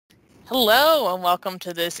Hello and welcome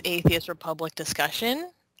to this Atheist Republic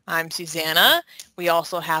discussion. I'm Susanna. We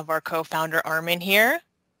also have our co-founder Armin here.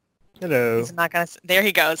 Hello. He's not going to, there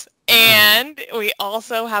he goes. And we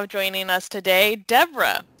also have joining us today,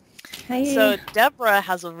 Deborah. Hi. So Deborah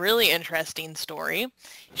has a really interesting story.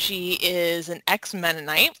 She is an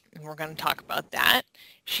ex-Mennonite, and we're going to talk about that.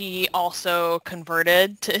 She also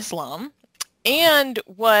converted to Islam and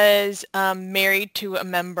was married to a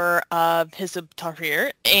member of Hizb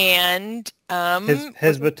Tahrir and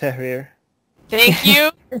Hizb Tahrir. Thank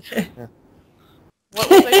you. What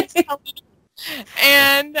was I just telling you?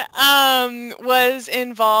 And was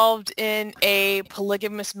involved in a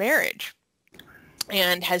polygamous marriage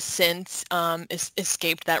and has since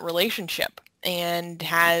escaped that relationship and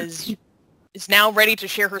is now ready to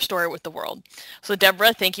share her story with the world. So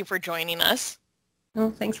Deborah, thank you for joining us.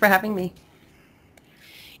 Well, thanks for having me.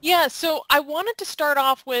 Yeah, so I wanted to start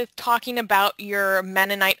off with talking about your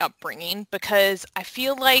Mennonite upbringing because I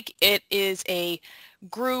feel like it is a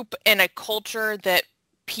group and a culture that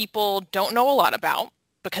people don't know a lot about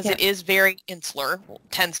because it is very insular,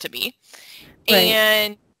 tends to be.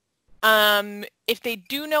 Right. And if they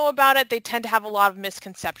do know about it, they tend to have a lot of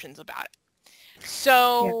misconceptions about it.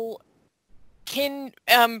 So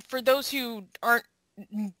for those who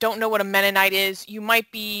don't know what a Mennonite is, you might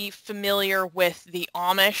be familiar with the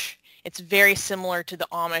Amish. It's very similar to the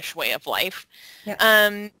Amish way of life.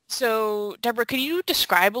 Yeah. So, Deborah, could you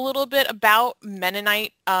describe a little bit about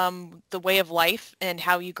Mennonite, the way of life, and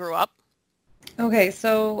how you grew up? Okay,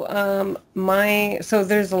 so so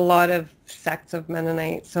there's a lot of sects of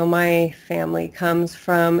Mennonite. So my family comes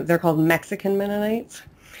from, they're called Mexican Mennonites.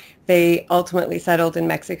 They ultimately settled in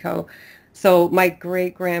Mexico. So my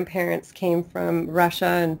great-grandparents came from Russia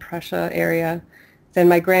and Prussia area. Then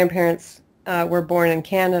my grandparents were born in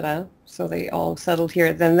Canada, so they all settled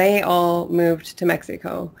here. Then they all moved to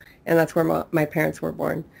Mexico, and that's where my parents were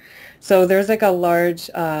born. So there's like a large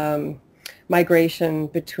migration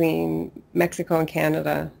between Mexico and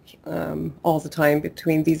Canada all the time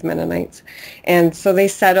between these Mennonites. And so they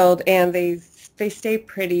settled, and they stay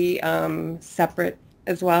pretty separate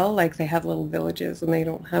as well. Like they have little villages and they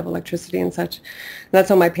don't have electricity and such. And that's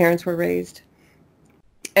how my parents were raised.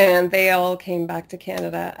 And they all came back to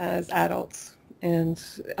Canada as adults. And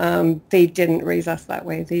they didn't raise us that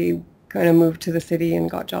way. They kind of moved to the city and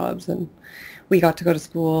got jobs, and we got to go to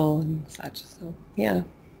school and such. So, yeah.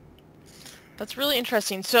 That's really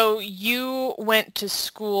interesting. So you went to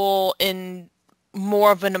school in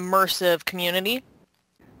more of an immersive community?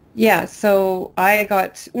 Yeah, so I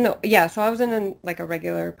was in like a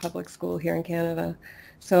regular public school here in Canada.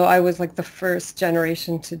 So I was like the first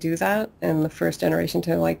generation to do that and the first generation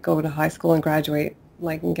to like go to high school and graduate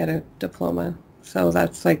like and get a diploma. So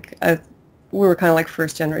that's like we were kind of like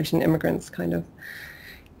first generation immigrants kind of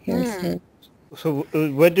here. So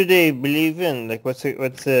what do they believe in? Like what's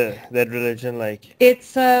that religion like?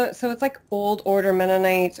 It's it's like old order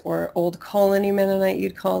Mennonite or old colony Mennonite,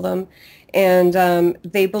 you'd call them. And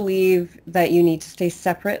they believe that you need to stay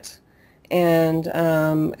separate and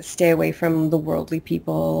stay away from the worldly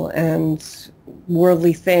people and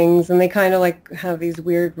worldly things. And they kind of like have these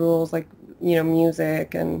weird rules, like,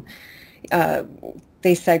 music, and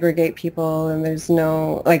they segregate people, and there's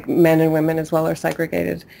no, like, men and women as well are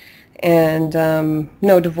segregated. And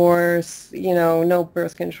no divorce, no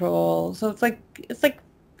birth control. So it's like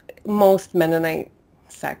most Mennonite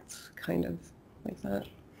sects, kind of like that.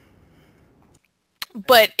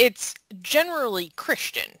 But it's generally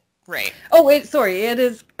Christian, right? Oh, it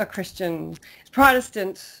is a Christian. It's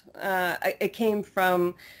Protestant. It came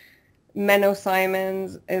from Menno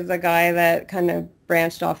Simons, is a guy that kind of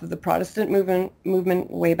branched off of the Protestant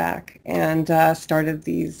movement way back and started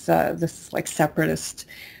this like separatist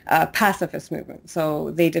pacifist movement.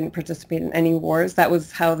 So they didn't participate in any wars. That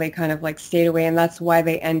was how they kind of like stayed away, and that's why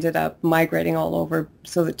they ended up migrating all over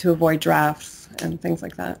so that to avoid drafts and things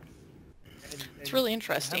like that. It's really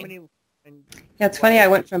interesting. Yeah, it's funny. I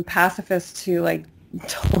went from pacifist to like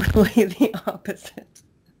totally the opposite.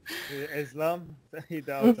 Islam? The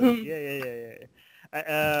opposite.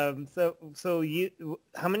 Yeah. So you,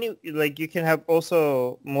 how many, like, you can have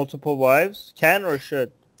also multiple wives? Can or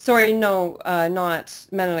should? Sorry, no, not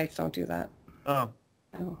Mennonites don't do that. Oh.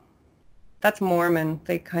 No. That's Mormon.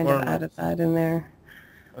 They kind of added that in there.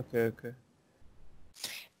 Okay.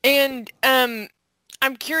 And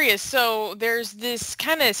I'm curious, so there's this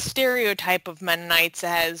kind of stereotype of Mennonites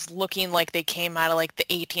as looking like they came out of like the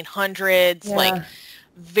 1800s, like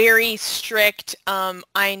very strict.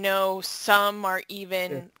 I know some are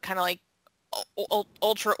even kind of like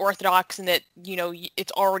ultra orthodox in that,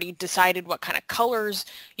 it's already decided what kind of colors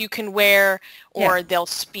you can wear, or they'll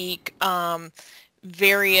speak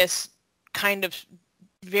various kind of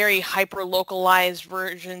very hyper localized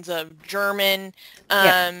versions of German.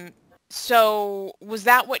 So was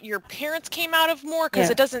that what your parents came out of more? Because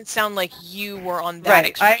it doesn't sound like you were on that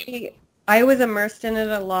extreme. I was immersed in it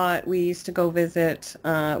a lot. We used to go visit.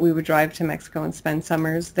 We would drive to Mexico and spend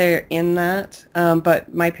summers there in that.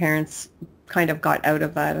 But my parents kind of got out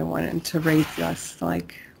of that and wanted to raise us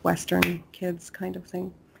like Western kids kind of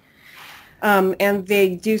thing. And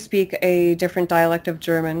they do speak a different dialect of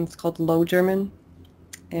German. It's called Low German.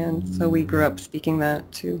 And so we grew up speaking that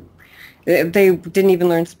too. They didn't even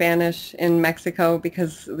learn Spanish in Mexico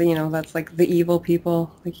because, that's like the evil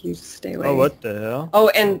people. Like, you just stay away. Oh, what the hell? Oh,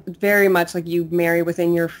 and very much like you marry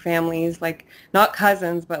within your families, like not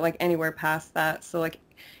cousins, but like anywhere past that. So like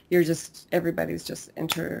everybody's just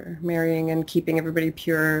intermarrying and keeping everybody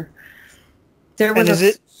pure. There was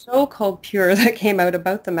a show called Pure that came out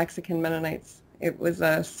about the Mexican Mennonites. It was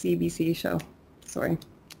a CBC show. Sorry.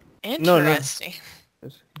 Interesting. No.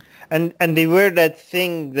 And they wear that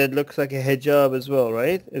thing that looks like a hijab as well,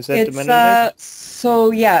 right? Is that the Mennonites?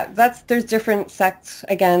 So yeah, there's different sects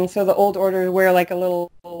again. So the old order wear like a little,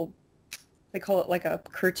 they call it like a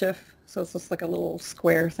kerchief. So it's just like a little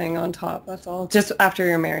square thing on top. That's all. Just after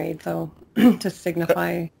you're married, though, to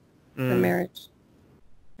signify the marriage.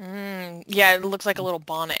 Yeah, it looks like a little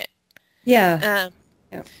bonnet. Yeah.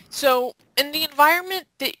 So in the environment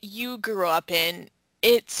that you grew up in,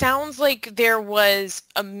 it sounds like there was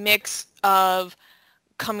a mix of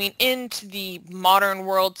coming into the modern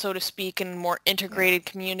world, so to speak, and more integrated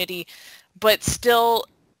community, but still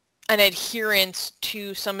an adherence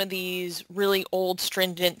to some of these really old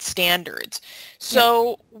stringent standards.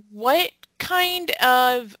 So what kind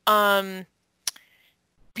of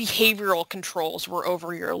behavioral controls were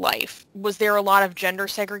over your life? Was there a lot of gender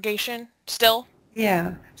segregation still?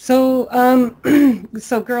 Yeah. So,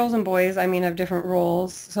 so girls and boys, have different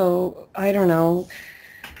roles. So I don't know.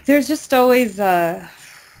 There's just always an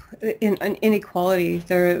inequality.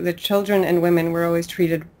 The children and women were always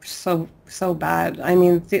treated so bad.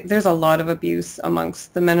 There's a lot of abuse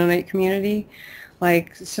amongst the Mennonite community.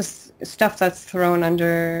 Like, it's just stuff that's thrown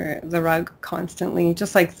under the rug constantly,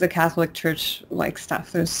 just like the Catholic Church, like,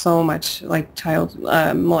 stuff. There's so much, like, child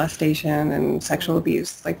molestation and sexual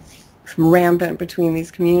abuse, like, rampant between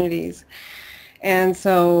these communities. And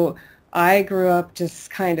so I grew up just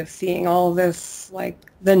kind of seeing all this, like,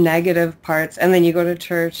 the negative parts, and then you go to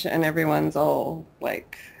church and everyone's all,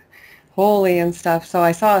 like, holy and stuff. So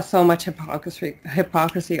I saw so much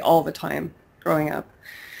hypocrisy all the time growing up.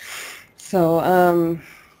 So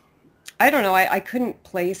I don't know. I couldn't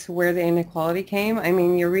place where the inequality came.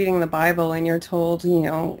 You're reading the Bible and you're told,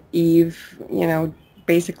 Eve,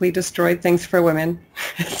 basically destroyed things for women.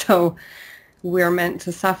 So we're meant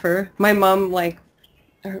to suffer. My mom, like,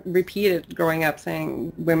 repeated growing up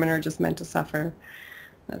saying women are just meant to suffer.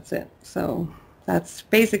 That's it. So that's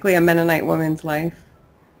basically a Mennonite woman's life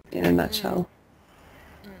in a nutshell.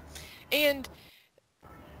 And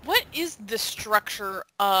what is the structure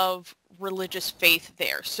of religious faith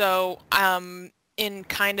there? So in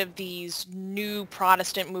kind of these new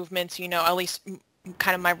Protestant movements, at least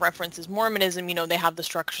kind of my reference is Mormonism, they have the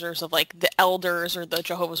structures of like the elders, or the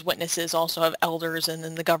Jehovah's Witnesses also have elders, and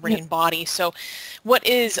then the governing body. So what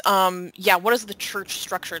is the church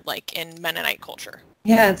structured like in Mennonite culture?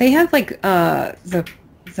 Yeah, they have like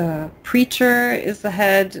the preacher is the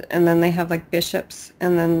head, and then they have like bishops,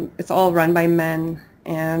 and then it's all run by men,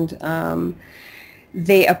 and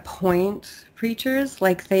they appoint preachers.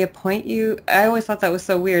 Like, they appoint you. I always thought that was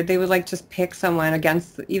so weird. They would like just pick someone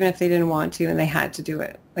even if they didn't want to, and they had to do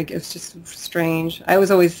it. Like, it's just strange. I was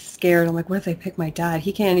always scared. I'm like, what if they pick my dad?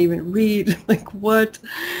 He can't even read. Like, what?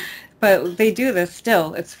 But they do this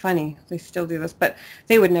still. It's funny. They still do this. But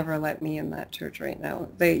they would never let me in that church right now.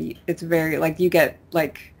 It's very, like, you have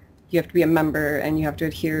to be a member, and you have to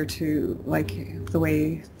adhere to, like, the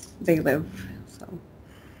way they live. So.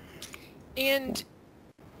 And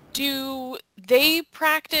do they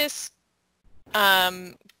practice,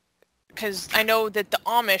 because I know that the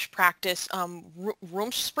Amish practice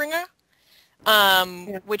Rumspringa,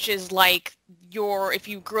 which is like if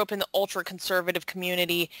you grew up in the ultra-conservative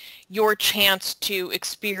community, your chance to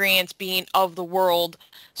experience being of the world,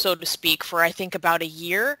 so to speak, for I think about a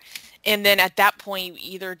year. And then at that point, you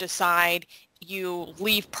either decide you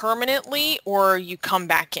leave permanently or you come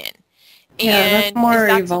back in. And that's more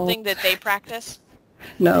is that evolved. something that they practice?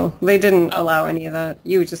 No, they didn't allow any of that.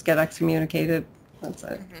 You would just get excommunicated. That's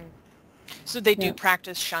it. So they do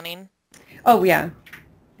practice shunning? Oh, yeah.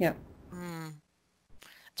 Yeah.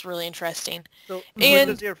 That's really interesting. So what And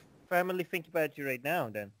does your family think about you right now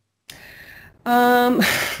then? Um,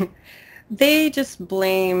 they just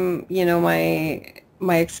blame,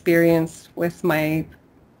 my experience with my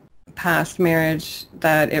past marriage,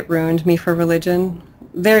 that it ruined me for religion.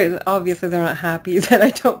 They're not happy that I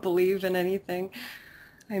don't believe in anything.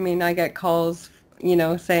 I mean, I get calls,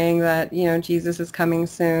 saying that, Jesus is coming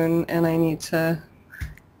soon and I need to,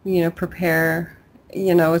 prepare.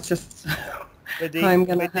 It's just But how I'm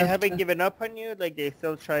gonna they have haven't to. given up on you? Like they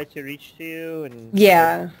still try to reach to you and try to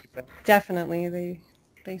Yeah, get back? definitely.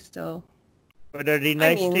 They still. But are they I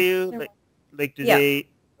nice to mean, you? Like do yeah. they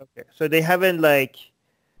okay. So they haven't like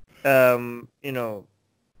you know,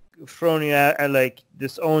 thrown you out and like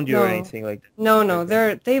disowned you or No, anything like that. no, Okay, no.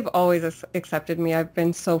 okay. They've always accepted me. I've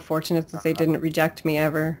been so fortunate that they didn't reject me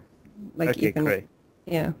ever. Like Okay, even, great.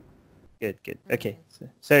 yeah. Good, good. Mhm. Okay. So,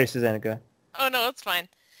 sorry, Susanna, go ahead. oh no, it's fine.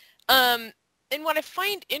 Um, and what I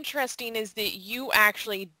find interesting is that you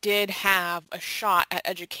actually did have a shot at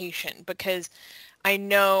education, because I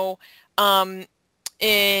know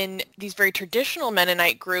in these very traditional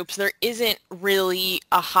Mennonite groups, there isn't really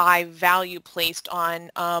a high value placed on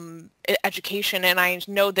education, and I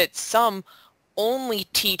know that some only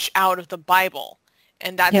teach out of the Bible,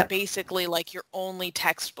 and that's Yeah. basically like your only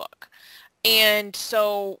textbook. And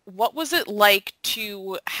so what was it like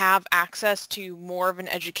to have access to more of an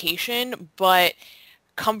education, but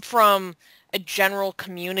come from a general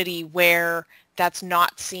community where that's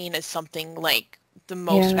not seen as something like the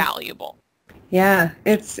most Yeah. valuable? Yeah,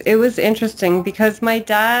 it was interesting because my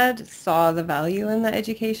dad saw the value in the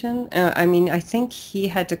education. I mean, I think he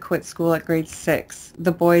had to quit school at grade 6.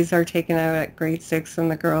 The boys are taken out at grade 6 and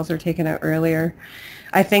the girls are taken out earlier.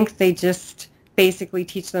 I think they just basically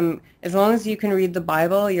teach them, as long as you can read the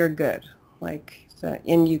Bible, you're good. Like,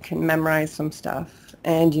 and you can memorize some stuff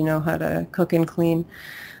and you know how to cook and clean.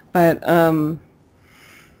 But,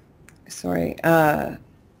 sorry, can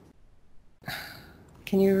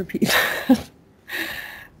you repeat?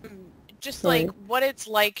 Just like Sorry. what it's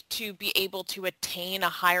like to be able to attain a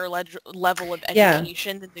higher level of Yeah.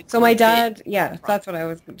 education than the So my group that dad, yeah, that's what I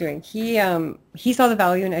was doing. He saw the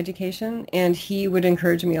value in education and he would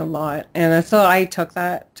encourage me a lot. And so I took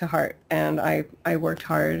that to heart and I worked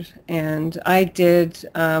hard and I did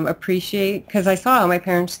appreciate, because I saw how my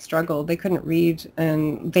parents struggled. They couldn't read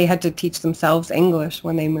and they had to teach themselves English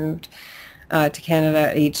when they moved to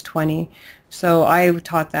Canada at age 20. So I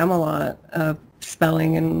taught them a lot of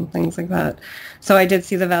spelling and things like that. So I did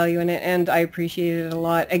see the value in it and I appreciated it a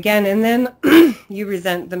lot. Again, and then you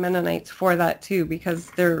resent the Mennonites for that too, because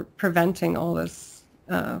they're preventing all this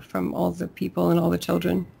from all the people and all the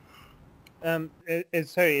children.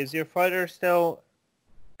 Sorry, is your father still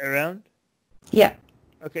around? Yeah.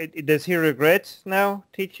 Okay, does he regret now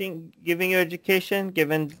giving you education,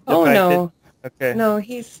 given the Oh, fact no. that, okay. No,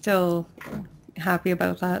 he's still happy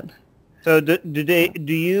about that. So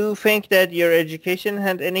do you think that your education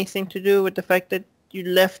had anything to do with the fact that you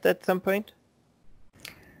left at some point?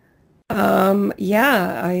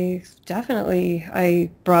 Yeah, I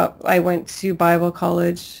went to Bible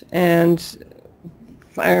college and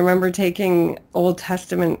I remember taking Old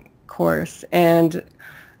Testament course and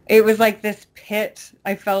it was like this pit.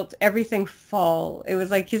 I felt everything fall. It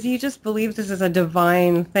was like, because you just believe this is a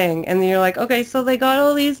divine thing. And then you're like, okay, so they got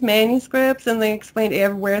all these manuscripts and they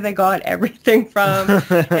explained where they got everything from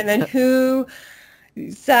and then who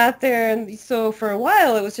sat there. And so for a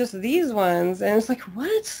while, it was just these ones. And it's like,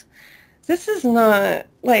 what? This is not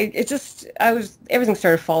like, everything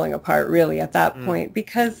started falling apart really at that point,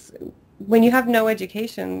 because when you have no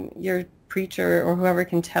education, your preacher or whoever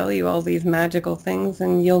can tell you all these magical things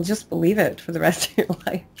and you'll just believe it for the rest of your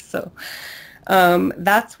life. So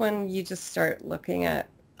that's when you just start looking at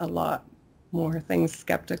a lot more things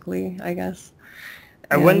skeptically, I guess.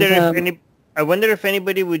 I wonder if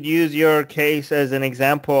anybody would use your case as an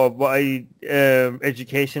example of why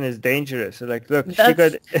education is dangerous. So like, look, she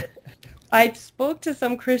got. I spoke to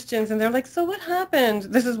some Christians and they're like, so what happened?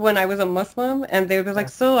 This is when I was a Muslim and they were like,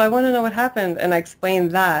 so I want to know what happened. And I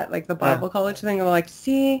explained that, like the Bible college thing. And they're like,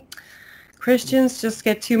 see, Christians just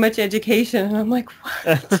get too much education. And I'm like, what?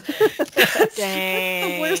 That's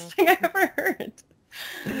the worst thing I ever heard.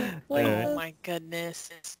 Like, oh my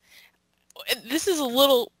goodness. This is a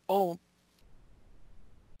little, oh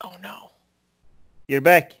no. You're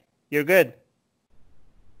back. You're good.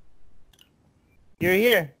 You're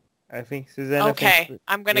here. I think Susanna. Okay,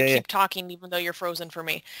 I'm going to keep talking even though you're frozen for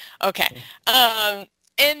me. Okay. And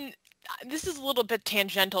this is a little bit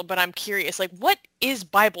tangential, but I'm curious, like, what is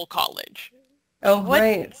Bible college? Oh,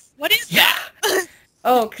 right. What is that?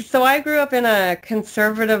 So I grew up in a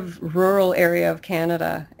conservative rural area of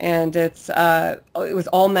Canada, and it was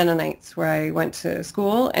all Mennonites where I went to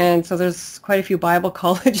school, and so there's quite a few Bible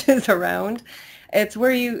colleges around. It's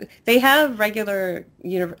where they have regular,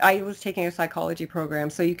 I was taking a psychology program,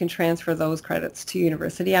 so you can transfer those credits to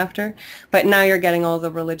university after, but now you're getting all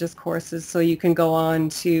the religious courses, so you can go on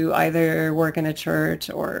to either work in a church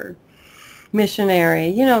or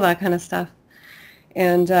missionary, that kind of stuff.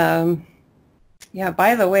 And yeah,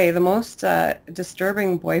 by the way, the most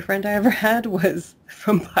disturbing boyfriend I ever had was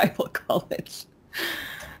from Bible college.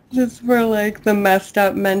 Just for like the messed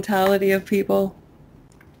up mentality of people.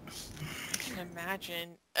 I can imagine.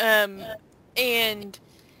 And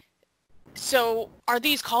so are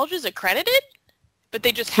these colleges accredited? But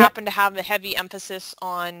they just happen to have a heavy emphasis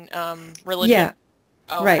on religion? Yeah,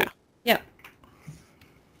 Oh, right. okay. Yeah.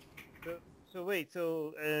 So wait,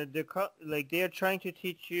 so they are trying to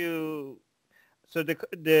teach you. So the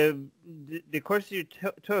course you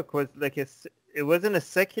took was it wasn't a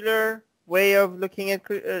secular way of looking at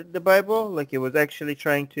the Bible. Like it was actually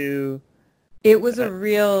trying to. It was a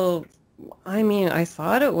real. I mean, I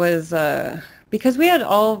thought it was because we had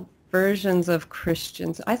all versions of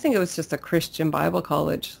Christians. I think it was just a Christian Bible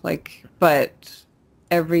college, but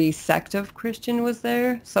every sect of Christian was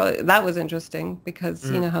there. So that was interesting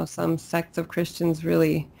because you know how some sects of Christians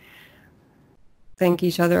really think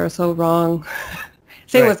each other are so wrong.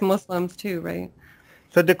 Same with Muslims too, right?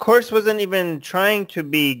 So the course wasn't even trying to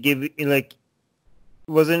give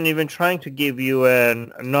you a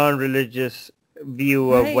non-religious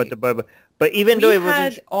view of what the Bible. But even though it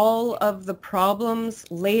wasn't, had all of the problems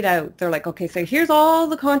laid out. They're like, okay, so here's all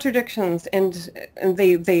the contradictions, and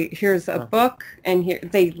they here's a book, and here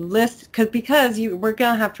they list because we're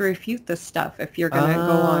gonna have to refute this stuff if you're gonna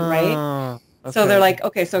go on, right? Okay. So they're like,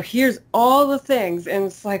 okay, so here's all the things, and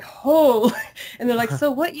it's like, and they're like, so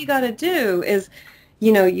what you got to do is,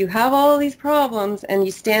 you have all these problems, and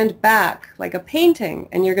you stand back like a painting,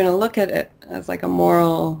 and you're gonna look at it as like a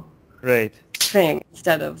moral thing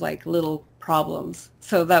instead of like little problems.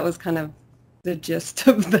 So that was kind of the gist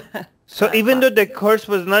of that. So even though the course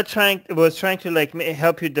was trying to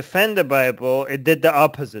help you defend the Bible, it did the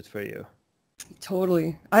opposite for you.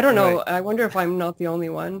 Totally. I don't know. I wonder if I'm not the only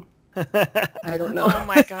one. I don't know. Oh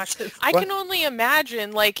my gosh. I can only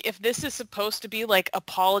imagine if this is supposed to be like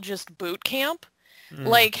apologist boot camp.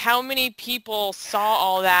 Like how many people saw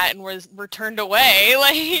all that and were turned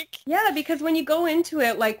away? Yeah, because when you go into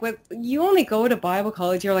it, you only go to Bible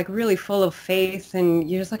college, you're really full of faith, and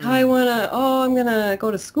you're just like, I'm gonna go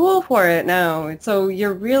to school for it now. And so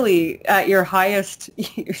you're really at your highest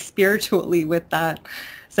spiritually with that.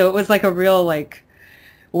 So it was like a real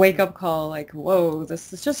wake up call, whoa,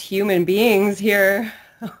 this is just human beings here,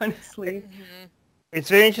 honestly. Mm-hmm. It's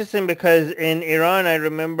very interesting because in Iran, I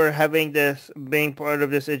remember being part of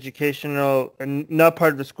this educational, not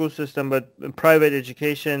part of the school system, but private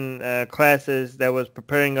education classes that was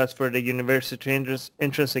preparing us for the university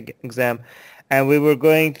entrance exam. And we were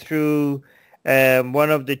going through one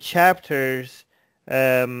of the chapters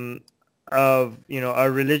of, our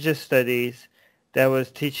religious studies that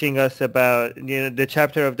was teaching us about, the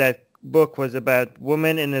chapter of that book was about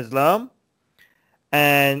women in Islam.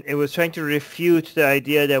 And it was trying to refute the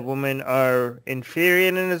idea that women are inferior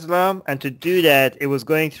in Islam. And to do that, it was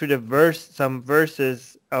going through some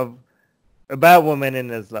verses about women in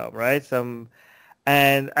Islam, right?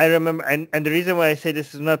 And I remember, and the reason why I say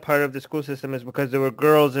this is not part of the school system is because there were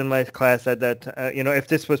girls in my class at that, if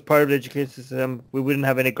this was part of the education system, we wouldn't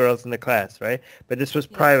have any girls in the class, right? But this was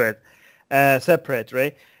private, separate,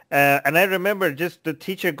 right? And I remember just the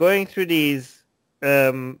teacher going through these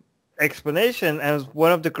explanation, and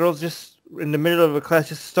one of the girls just in the middle of the class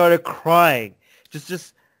just started crying,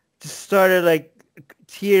 just started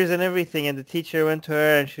tears and everything, and the teacher went to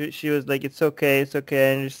her and she was like, it's okay,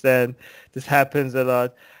 I understand, this happens a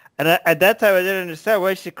lot. And at that time I didn't understand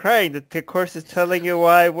why she's crying. The course is telling you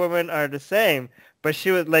why women are the same, but she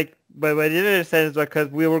was like, but what I didn't understand is because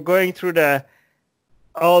we were going through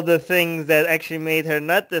all the things that actually made her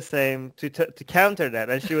not the same to counter that,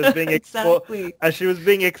 and she was being and she was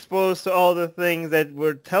being exposed to all the things that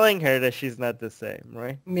were telling her that she's not the same,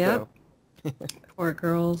 right? Yeah. So. Poor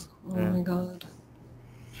girls. Oh my God.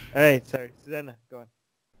 All right, sorry, Susanna, go on.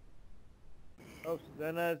 Oh,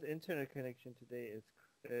 Susanna's internet connection today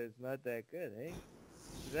is not that good, eh?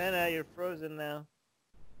 Susanna, you're frozen now.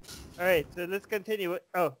 All right, so let's continue.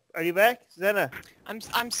 Oh, are you back, Susanna?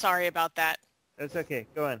 I'm sorry about that. That's okay.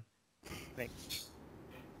 Go on.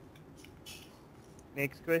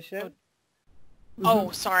 Next question. Oh,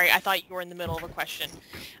 sorry. I thought you were in the middle of a question.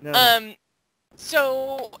 No.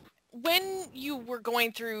 So when you were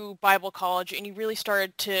going through Bible college and you really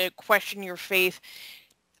started to question your faith,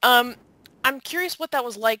 I'm curious what that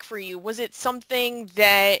was like for you. Was it something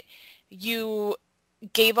that you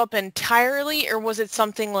gave up entirely, or was it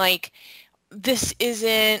something like, this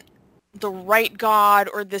isn't the right God,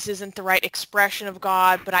 or this isn't the right expression of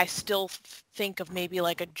God, but I still think of maybe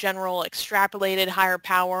like a general extrapolated higher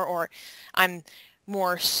power, or I'm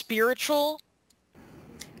more spiritual?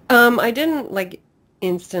 I didn't like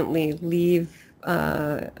instantly leave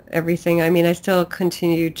everything. I mean, I still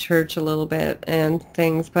continued church a little bit and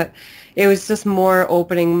things, but it was just more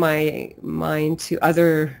opening my mind to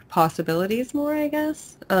other possibilities more, I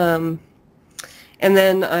guess. And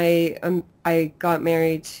then I got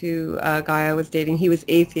married to a guy I was dating. He was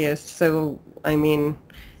atheist, so I mean,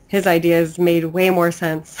 his ideas made way more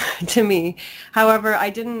sense to me. However, I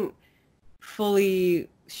didn't fully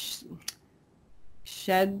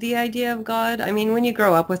shed the idea of God. I mean, when you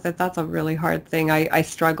grow up with it, that's a really hard thing. I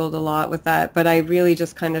struggled a lot with that, but I really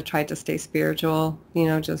just kind of tried to stay spiritual, you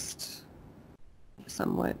know, just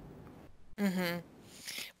somewhat. Mm-hmm.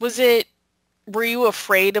 Were you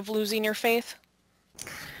afraid of losing your faith?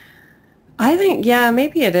 I think, yeah,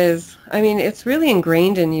 maybe it is. I mean, it's really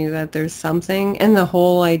ingrained in you that there's something, and the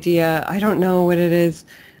whole idea, I don't know what it is,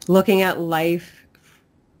 looking at life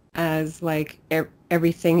as like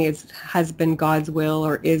everything has been God's will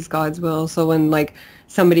or is God's will. So when like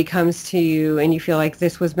somebody comes to you and you feel like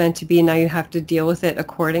this was meant to be, now you have to deal with it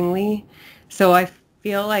accordingly. So I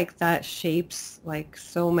feel like that shapes like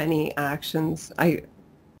so many actions.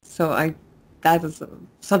 That is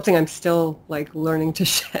something I'm still like learning to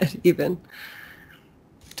shed even.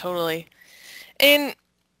 Totally. And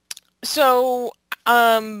so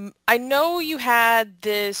I know you had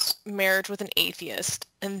this marriage with an atheist,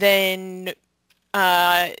 and then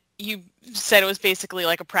you said it was basically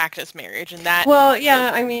like a practice marriage, and that... Well,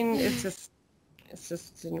 yeah, I mean, it just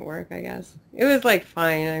didn't work, I guess. It was like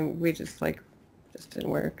fine. We just didn't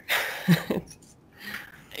work.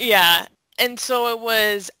 Yeah. And so it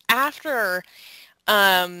was after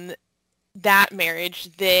that marriage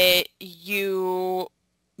that you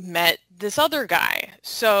met this other guy.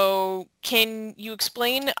 So can you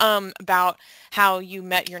explain about how you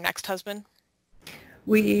met your next husband?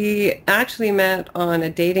 We actually met on a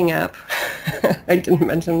dating app. I didn't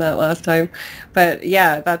mention that last time, but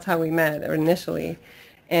yeah, that's how we met initially.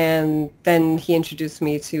 And then he introduced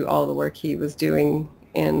me to all the work he was doing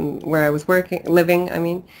in where I was living, I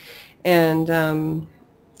mean, and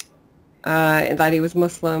that he was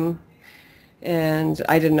Muslim, and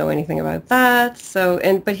I didn't know anything about that. So,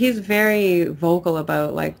 but he's very vocal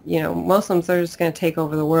about like, you know, Muslims are just going to take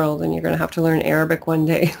over the world, and you're going to have to learn Arabic one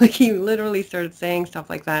day. Like he literally started saying stuff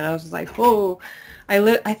like that, and I was just like, whoa.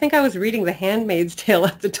 I think I was reading The Handmaid's Tale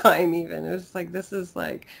at the time. Even it was like, this is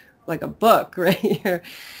like a book right here.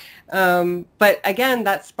 But again,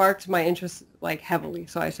 that sparked my interest like heavily.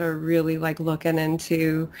 So I started really like looking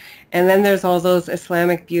into, and then there's all those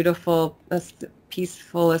Islamic beautiful,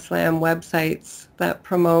 peaceful Islam websites that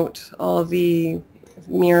promote all the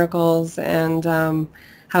miracles and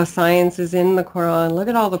how science is in the Quran. Look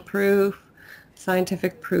at all the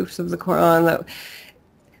scientific proofs of the Quran. That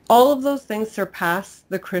all of those things surpass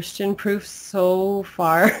the Christian proofs so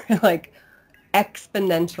far, like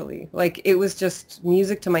exponentially. Like it was just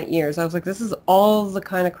music to my ears. I was like, this is all the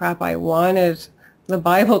kind of crap I wanted the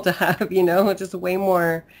Bible to have, you know, just way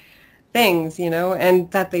more things, you know,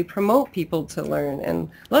 and that they promote people to learn. And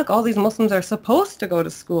look, all these Muslims are supposed to go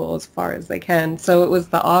to school as far as they can. So it was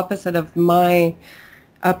the opposite of my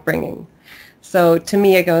upbringing. So to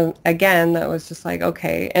me, again, that was just like,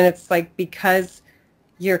 okay. And it's like, because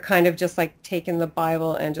you're kind of just like taking the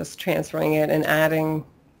Bible and just transferring it and adding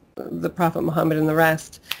the Prophet Muhammad and the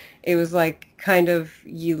rest, it was like kind of,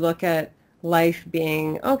 you look at life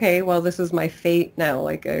being, okay, well, this is my fate now.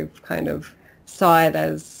 Like I've kind of saw it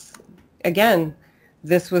as, again,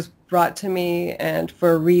 this was brought to me and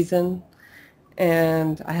for a reason,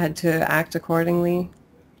 and I had to act accordingly.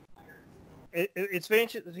 It's very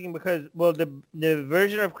interesting because, well, the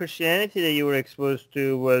version of Christianity that you were exposed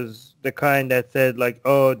to was the kind that said like,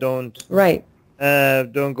 oh, don't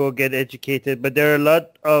go get educated. But there are a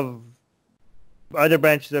lot of other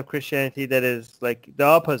branches of Christianity that is like the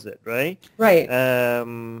opposite, right? Right.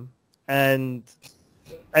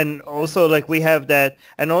 And also like we have that,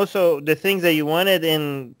 and also the things that you wanted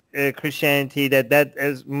in Christianity that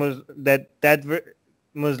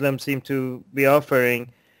Muslims seem to be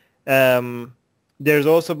offering. There's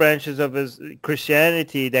also branches of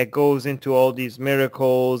Christianity that goes into all these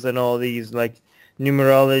miracles and all these like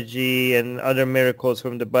numerology and other miracles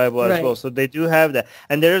from the Bible as well. Right. So they do have that.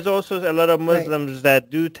 And there's also a lot of Right. Muslims that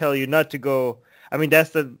do tell you not to go. I mean,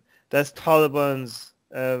 that's Taliban's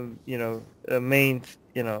main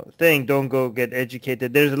thing. Don't go get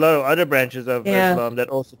educated. There's a lot of other branches of Yeah. Islam that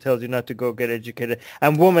also tells you not to go get educated,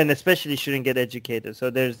 and women especially shouldn't get educated. So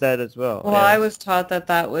there's that as well. Well, I was taught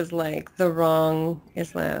that was like the wrong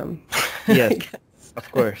Islam. Yes,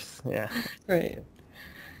 of course. Yeah. Right.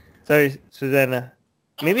 Sorry, Susanna.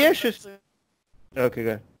 Maybe I should. Absolutely. Okay, go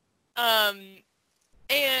ahead.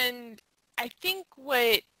 And I think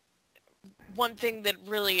one thing that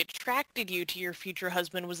really attracted you to your future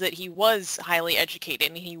husband was that he was highly educated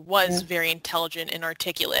and he was very intelligent and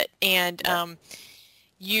articulate. And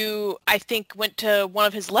you, I think, went to one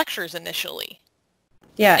of his lectures initially.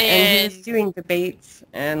 Yeah, and he was doing debates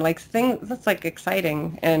and like things that's like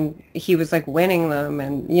exciting, and he was like winning them,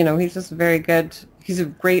 and he's just very good. He's a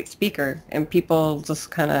great speaker, and people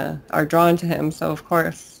just kind of are drawn to him. So of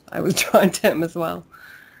course, I was drawn to him as well.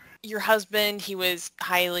 Your husband, he was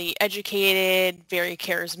highly educated, very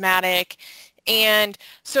charismatic. And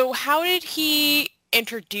so how did he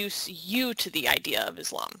introduce you to the idea of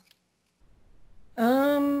Islam?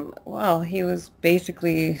 Well, he was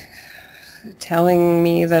basically telling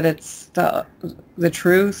me that it's the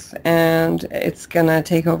truth and it's going to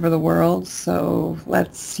take over the world. So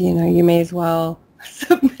let's, you may as well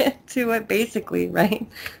submit to it, basically, right?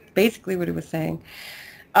 Basically what he was saying.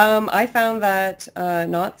 I found that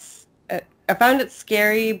I found it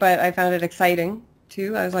scary, but I found it exciting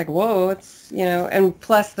too. I was like, whoa, it's, and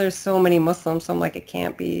plus there's so many Muslims, so I'm like, it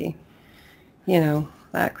can't be,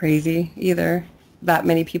 that crazy either. That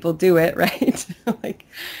many people do it, right?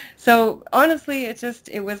 So honestly,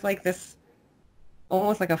 it was like this,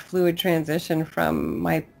 almost like a fluid transition from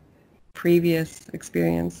my previous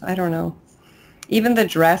experience. I don't know. Even the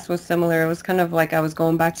dress was similar. It was kind of like I was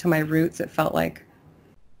going back to my roots, it felt like.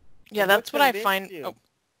 Yeah, that's what I find.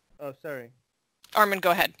 Oh, sorry. Armin,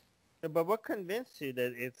 go ahead. But what convinced you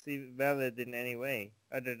that it's valid in any way,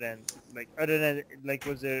 other than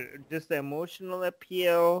was there just the emotional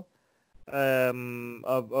appeal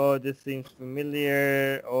of this seems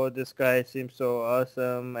familiar, this guy seems so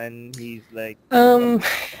awesome, and he's like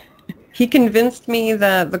he convinced me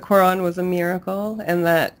that the Quran was a miracle and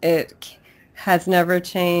that it has never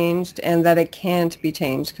changed and that it can't be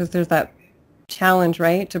changed, because there's that challenge,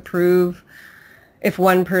 right, to prove if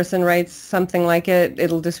one person writes something like it,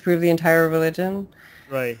 it'll disprove the entire religion.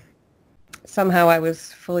 Right. Somehow I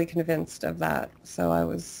was fully convinced of that. So I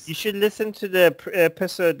was... You should listen to the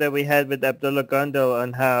episode that we had with Abdullah Gondal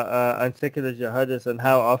on how on secular jihadists and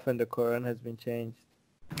how often the Quran has been changed.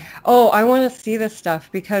 Oh, I want to see this stuff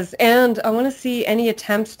and I want to see any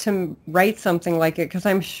attempts to write something like it, because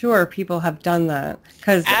I'm sure people have done that.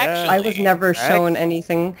 Because I was never shown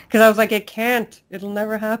anything, because I was like, it'll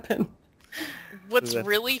never happen. What's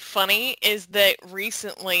really funny is that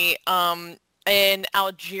recently an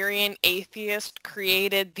Algerian atheist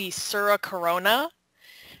created the Surah Corona,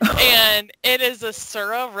 and it is a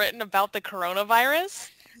surah written about the coronavirus.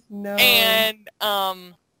 No. And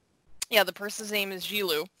the person's name is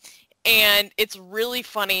Jilu, and it's really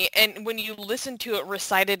funny. And when you listen to it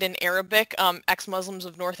recited in Arabic, ex-Muslims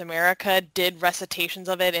of North America did recitations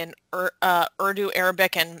of it in Urdu,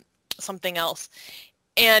 Arabic, and something else.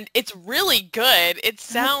 And it's really good. It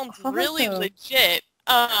sounds really legit.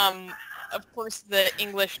 Of course, the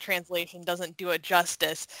English translation doesn't do it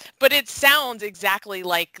justice, but it sounds exactly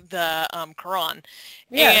like the Quran.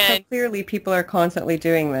 Yeah, so clearly people are constantly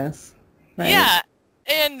doing this, right? Yeah.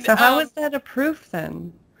 And so how is that a proof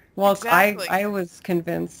then? Well, exactly. I was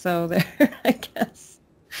convinced, so there, I guess.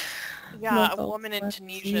 Yeah, a woman in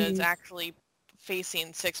Tunisia is actually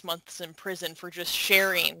facing 6 months in prison for just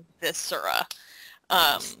sharing this surah.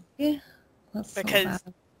 That's because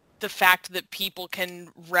so the fact that people can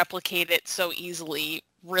replicate it so easily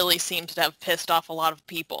really seems to have pissed off a lot of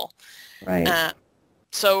people. Right.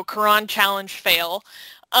 So Quran challenge fail.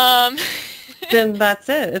 Then that's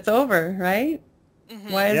it. It's over, right?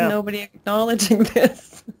 Mm-hmm. Why is nobody acknowledging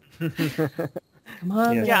this? Come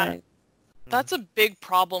on, guys. That's a big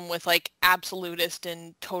problem with like absolutist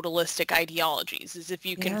and totalistic ideologies, is if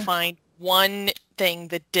you can find one thing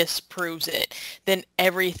that disproves it, then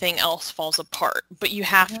everything else falls apart. But you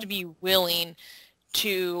have to be willing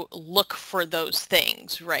to look for those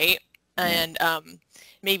things, right? And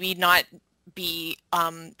maybe not be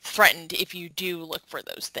threatened if you do look for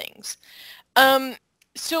those things.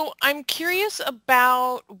 So I'm curious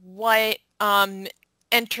about what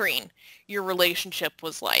entering your relationship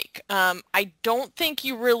was like. I don't think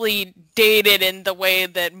you really dated in the way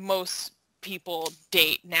that most people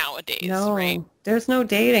date nowadays, No, right? there's no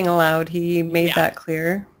dating allowed. He made that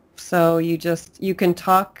clear. So you can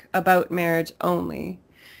talk about marriage only.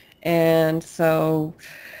 And so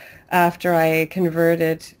after I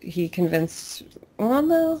converted, he convinced, well,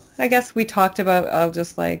 no, I guess we talked about, I'll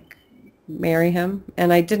just like marry him.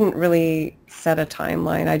 And I didn't really set a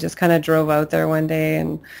timeline. I just kind of drove out there one day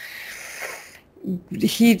and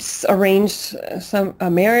he'd arranged a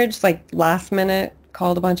marriage like last minute,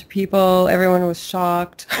 called a bunch of people. Everyone was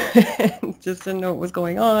shocked. Just didn't know what was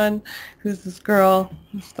going on. Who's this girl?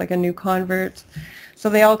 It's like a new convert. So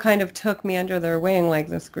they all kind of took me under their wing, like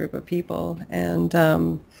this group of people. And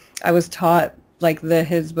I was taught like the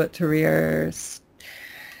Hizb ut-Tahrir is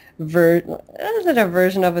it a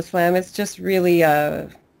version of Islam? It's just really, I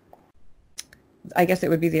guess it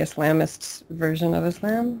would be the Islamist version of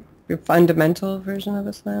Islam, the fundamental version of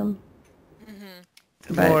Islam.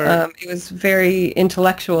 Mm-hmm. But it was very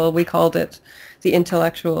intellectual. We called it the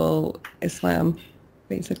intellectual Islam,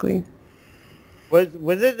 basically. What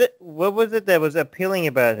was it that was appealing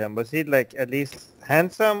about him? Was he like at least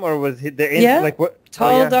handsome, or was he like what?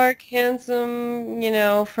 Tall, dark, handsome,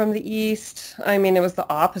 from the East. I mean, it was the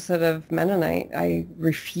opposite of Mennonite. I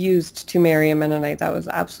refused to marry a Mennonite. That was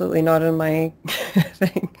absolutely not in my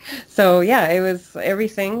thing. So yeah, it was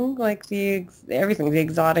everything, like the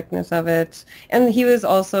exoticness of it. And he was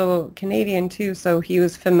also Canadian too, so he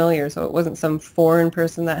was familiar. So it wasn't some foreign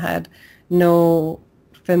person that had no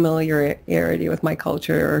familiarity with my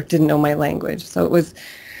culture or didn't know my language. So it was,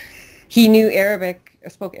 he knew Arabic,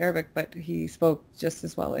 spoke Arabic, but he spoke just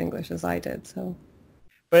as well English as I did. So,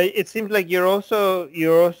 but it seems like you also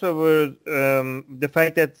were the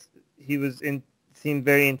fact that he seemed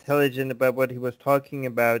very intelligent about what he was talking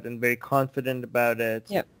about and very confident about it.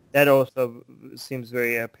 Yep. That also seems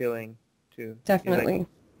very appealing too. Definitely.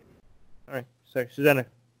 All right, sorry, Susanna.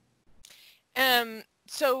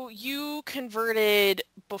 So you converted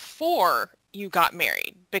before you got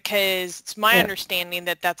married, because it's my understanding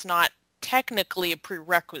that that's not technically a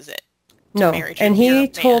prerequisite to marriage. And he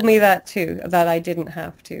told me that too, that I didn't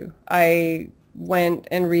have to. I went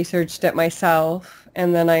and researched it myself,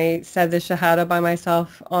 and then I said the Shahada by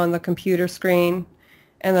myself on the computer screen,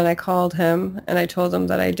 and then I called him and I told him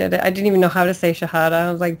that I did it. I didn't even know how to say Shahada.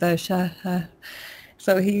 I was like, the Shahada.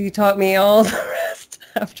 So he taught me all the rest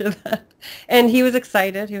after that. And he was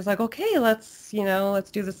excited. He was like, okay, let's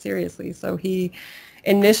do this seriously. So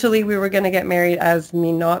initially we were going to get married as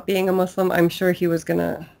me not being a Muslim. I'm sure he was going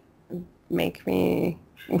to make me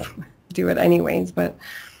do it anyways. But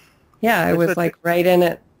yeah, I was like right in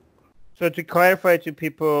it. So to clarify to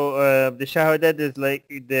people, the Shahadat is like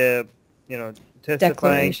the,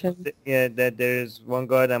 testifying that there is one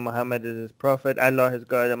God and Muhammad is his prophet. Allah is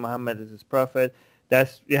God and Muhammad is his prophet.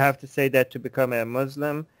 You have to say that to become a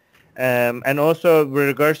Muslim. And also with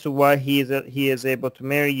regards to why he is able to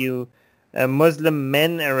marry you, Muslim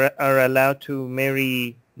men are allowed to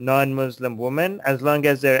marry non-Muslim women as long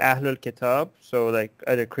as they're Ahlul Kitab, so like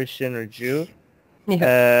either Christian or Jew.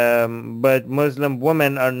 Yeah. But Muslim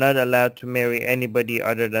women are not allowed to marry anybody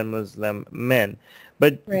other than Muslim men.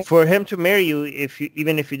 But for him to marry you,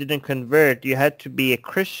 even if you didn't convert, you had to be a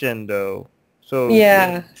Christian though. So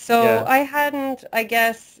I hadn't, I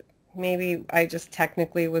guess, maybe I just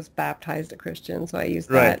technically was baptized a Christian, so I used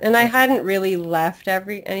that. And I hadn't really left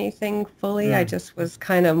anything fully. I just was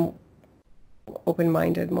kind of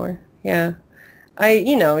open-minded more. Yeah.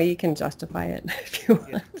 You can justify it if you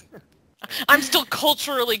want. I'm still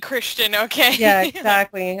culturally Christian, okay? Yeah,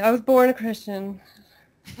 exactly. I was born a Christian.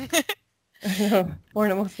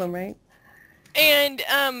 Born a Muslim, right? And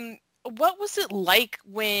what was it like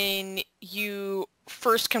when you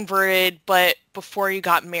first converted, but before you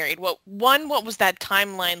got married? What was that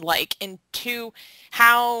timeline like? And two,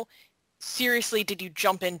 how seriously did you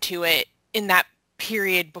jump into it in that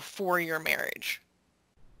period before your marriage?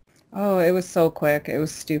 Oh, it was so quick. It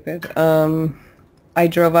was stupid. I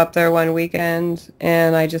drove up there one weekend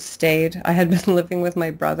and I just stayed. I had been living with my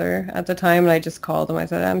brother at the time, and I just called him. I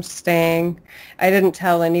said, I'm staying. I didn't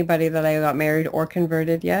tell anybody that I got married or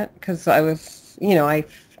converted yet because I was, I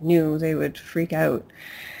knew they would freak out.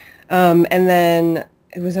 And then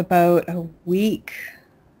it was about a week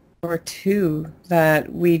or two that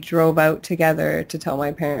we drove out together to tell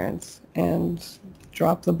my parents and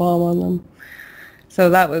dropped the bomb on them. So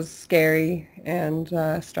that was scary and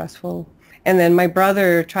stressful. And then my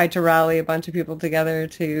brother tried to rally a bunch of people together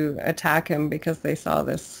to attack him because they saw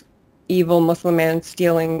this evil Muslim man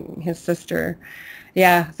stealing his sister.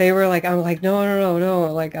 Yeah, they were like, I'm like, no, no, no,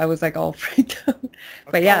 no. Like, I was like all freaked out.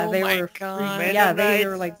 But Okay. yeah, Oh they my were god. yeah, they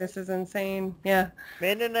were Mennonites, like, this is insane. Yeah.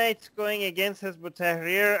 Mennonites going against Hizb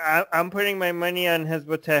ut-Tahrir. I'm putting my money on Hizb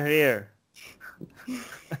ut-Tahrir.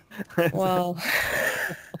 Well,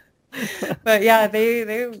 but yeah, they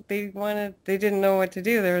didn't know what to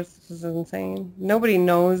do. This is insane. Nobody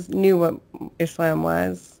knew what Islam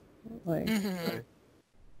was. Like, Hmm.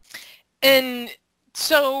 And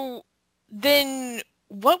so then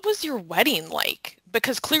what was your wedding like?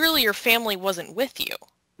 Because clearly your family wasn't with you.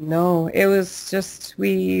 no, it was just,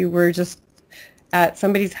 we were just at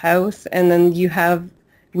somebody's house, and then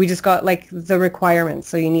we just got like the requirements.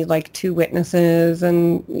 So you need like two witnesses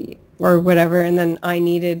and or whatever, and then I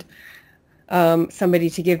needed somebody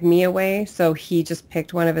to give me away. So he just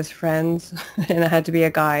picked one of his friends, and it had to be a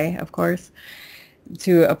guy, of course,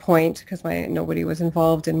 to appoint because nobody was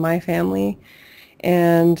involved in my family.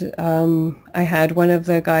 And I had one of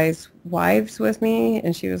the guy's wives with me,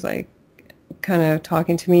 and she was like kind of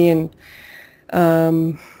talking to me,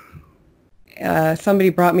 and somebody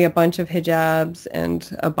brought me a bunch of hijabs and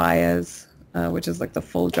abayas, which is like the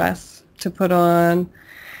full dress to put on.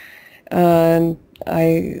 And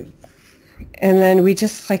and then we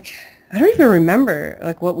just like, I don't even remember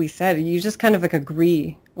like what we said. You just kind of like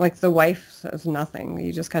agree. Like the wife says nothing.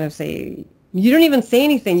 You just kind of say, you don't even say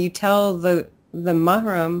anything. You tell the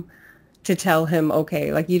mahram to tell him,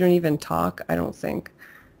 okay. Like you don't even talk, I don't think.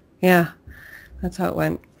 Yeah, that's how it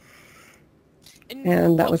went.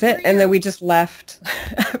 And that was it. And then we just left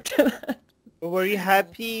after that. Were you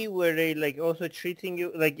happy? Were they like also treating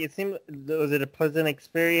you like it seemed? Was it a pleasant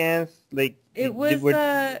experience? Like It was,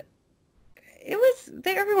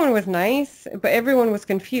 everyone was nice, but everyone was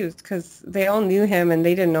confused because they all knew him and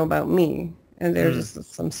they didn't know about me. And there was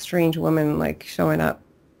just some strange woman like showing up.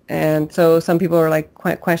 And so some people were like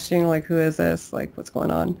questioning like, who is this? Like, what's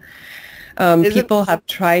going on? People have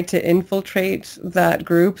tried to infiltrate that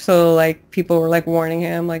group. So like people were like warning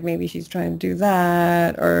him, like maybe she's trying to do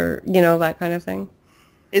that, or, that kind of thing.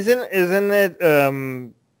 isn't it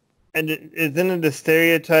and isn't it the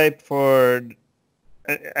stereotype for,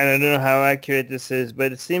 and I don't know how accurate this is,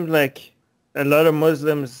 but it seems like a lot of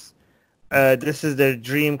Muslims, this is their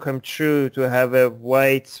dream come true to have a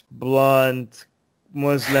white, blonde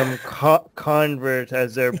Muslim convert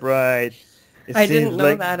as their bride. I didn't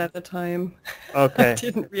know that at the time. I Okay,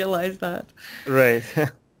 didn't realize that. right.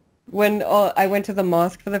 When I went to the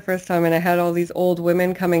mosque for the first time, and I had all these old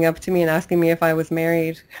women coming up to me and asking me if I was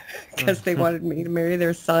married because they wanted me to marry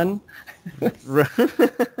their son. Right.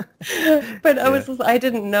 But I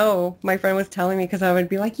didn't know. My friend was telling me because I would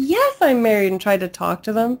be like, yes, I'm married, and try to talk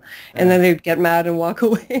to them. And then they'd get mad and walk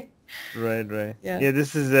away. Right. Yeah. Yeah,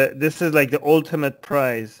 this is like the ultimate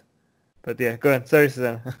prize. But yeah, go ahead. Sorry,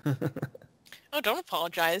 Susanna. Oh, don't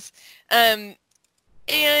apologize. And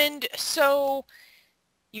so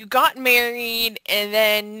you got married, and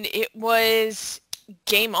then it was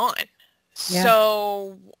game on. Yeah.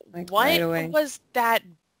 So Like, what right away. was that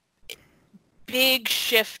big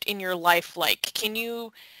shift in your life like? Can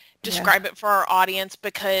you describe it for our audience?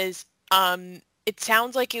 Because it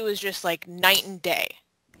sounds like it was just like night and day.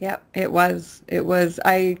 Yeah, it was.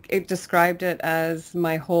 It described it as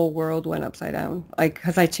my whole world went upside down. Like,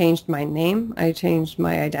 because I changed my name, I changed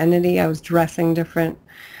my identity, I was dressing different,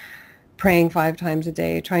 praying 5 times a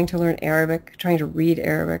day, trying to learn Arabic, trying to read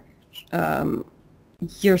Arabic.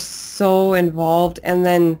 You're so involved. And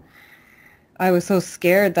then I was so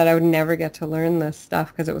scared that I would never get to learn this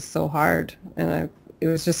stuff because it was so hard. And it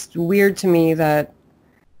was just weird to me that,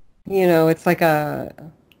 it's like a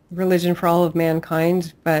religion for all of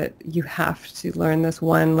mankind, but you have to learn this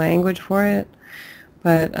one language for it.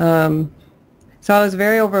 But so I was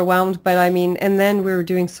very overwhelmed. But I mean, and then we were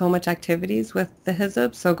doing so much activities with the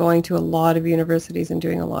Hizb, so going to a lot of universities and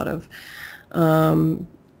doing a lot of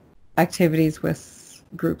activities with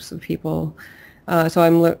groups of people. So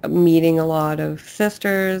I'm meeting a lot of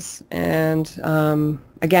sisters, and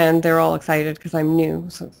again, they're all excited because I'm new.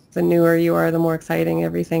 So the newer you are, the more exciting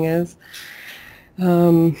everything is.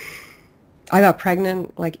 I got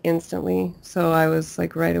pregnant like instantly, so I was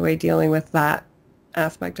like right away dealing with that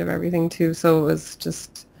aspect of everything too. So it was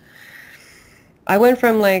just, I went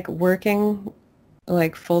from like working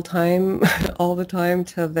like full time all the time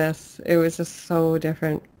to this. It was just so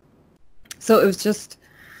different. So it was just,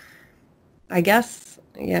 I guess,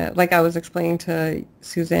 yeah, like I was explaining to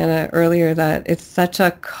Susanna earlier, that it's such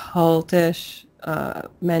a cultish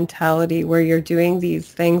mentality where you're doing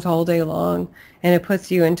these things all day long, and it puts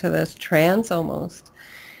you into this trance almost,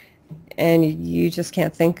 and you just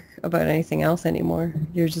can't think about anything else anymore.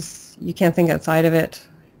 You can't think outside of it.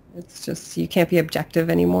 It's just, you can't be objective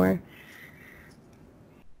anymore.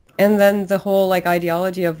 And then the whole like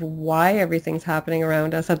ideology of why everything's happening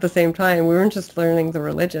around us at the same time. We weren't just learning the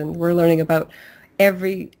religion. We're learning about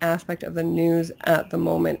every aspect of the news at the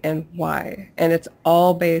moment and why. And it's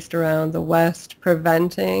all based around the West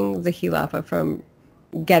preventing the Khilafah from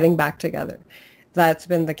getting back together. That's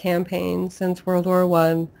been the campaign since World War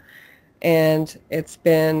I. And it's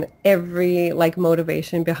been every like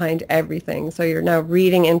motivation behind everything. So you're now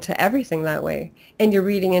reading into everything that way. And you're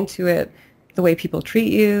reading into it the way people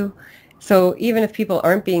treat you. So even if people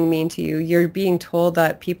aren't being mean to you, you're being told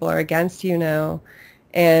that people are against you now,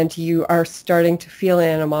 and you are starting to feel an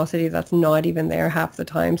animosity that's not even there half the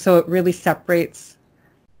time. So it really separates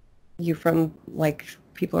you from like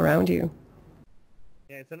people around you.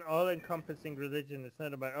 Yeah, it's an all-encompassing religion. It's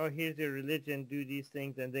not about, oh, here's your religion, do these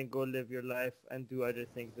things, and then go live your life and do other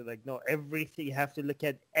things. They're like, no, everything, you have to look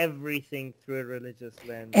at everything through a religious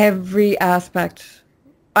lens. Every aspect.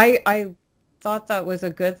 I thought that was a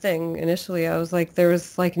good thing initially. I was like, there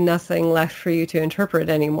was like nothing left for you to interpret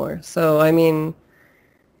anymore. So, I mean,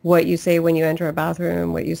 what you say when you enter a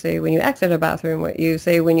bathroom, what you say when you exit a bathroom, what you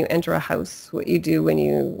say when you enter a house, what you do when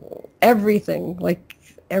you, everything, like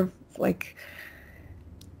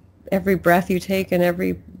every breath you take and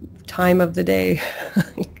every time of the day.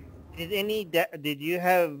 Did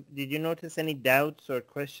you notice any doubts or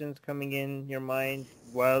questions coming in your mind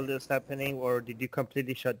while this happening, or did you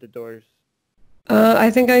completely shut the doors? I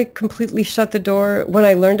think I completely shut the door. When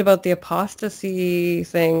I learned about the apostasy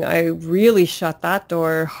thing, I really shut that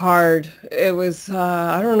door hard. It was,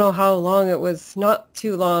 I don't know how long, it was not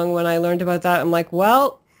too long when I learned about that. I'm like,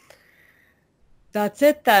 well, that's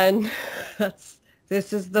it then.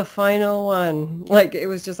 This is the final one. Like, it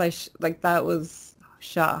was just, that was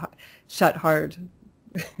shut hard.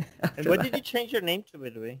 And what did you change your name to, by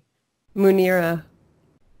the way? Munira.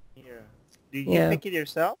 Yeah. Did you pick it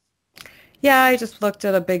yourself? Yeah, I just looked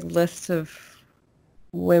at a big list of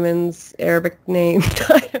women's Arabic names.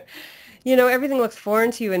 You know, everything looks foreign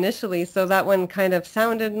to you initially, so that one kind of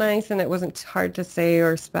sounded nice and it wasn't hard to say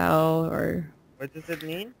or spell. Or what does it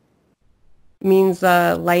mean? Means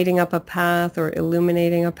lighting up a path or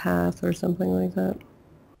illuminating a path or something like that.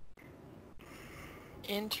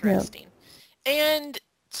 Interesting. Yeah. And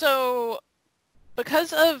so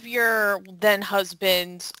because of your then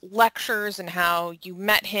husband's lectures and how you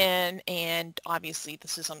met him, and obviously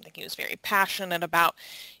this is something he was very passionate about,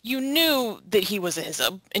 you knew that he was a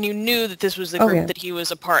Hizb, and you knew that this was the group that he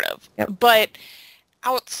was a part of. Yep. But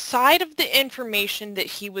outside of the information that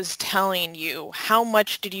he was telling you, how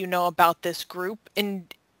much did you know about this group,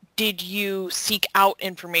 and did you seek out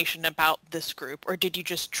information about this group, or did you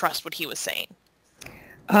just trust what he was saying?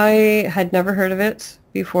 I had never heard of it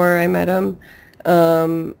before I met him.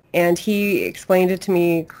 And he explained it to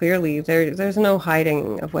me clearly. There's no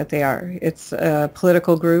hiding of what they are. It's a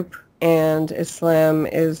political group, and Islam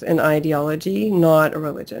is an ideology, not a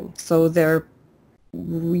religion. So they're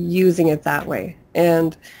using it that way.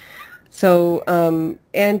 And so,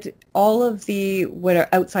 and all of the what are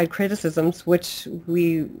outside criticisms, which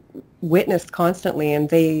we witnessed constantly, and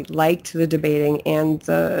they liked the debating and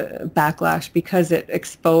the backlash because it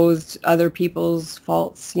exposed other people's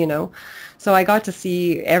faults, you know. So I got to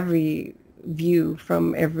see every view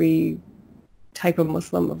from every type of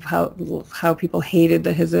Muslim of how people hated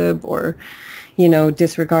the Hizb, or, you know,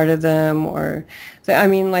 disregarded them, or, I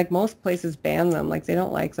mean, like most places ban them. Like they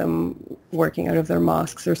don't like them working out of their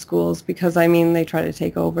mosques or schools because, I mean, they try to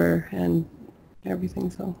take over and everything.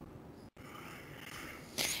 So.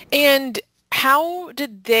 And how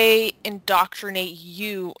did they indoctrinate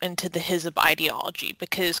you into the Hizb ideology?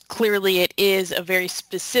 Because clearly it is a very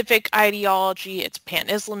specific ideology. It's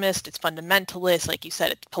pan-Islamist, it's fundamentalist, like you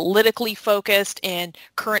said, it's politically focused and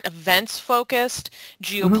current events focused,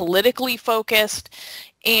 geopolitically focused.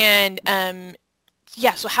 And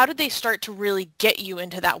so how did they start to really get you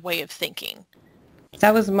into that way of thinking?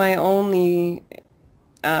 That was my only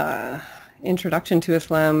introduction to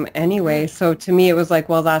Islam anyway. So to me it was like,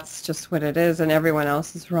 well, that's just what it is, and everyone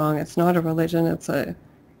else is wrong. It's not a religion. It's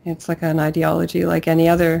like an ideology like any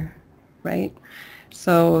other, right?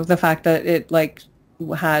 So the fact that it like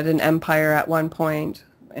had an empire at one point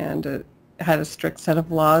and it had a strict set of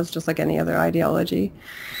laws just like any other ideology.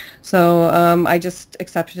 So I just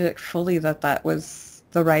accepted it fully that was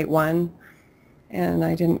the right one, and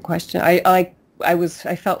I didn't question.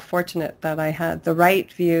 I felt fortunate that I had the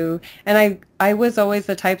right view, and I was always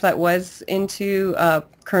the type that was into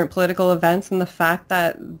current political events, and the fact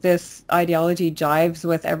that this ideology jives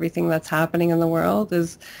with everything that's happening in the world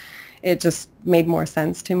it just made more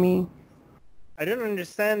sense to me. I don't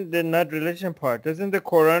understand the not religion part. Doesn't the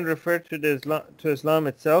Quran refer to Islam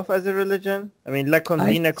itself as a religion? I mean, lakum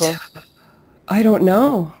I, dinakum. I don't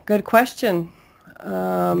know. Good question.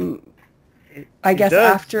 I It guess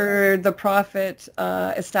does. after the Prophet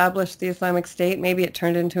established the Islamic State, maybe it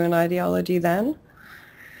turned into an ideology then.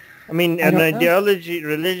 I mean, I an don't know. ideology,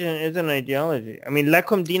 religion is an ideology. I mean,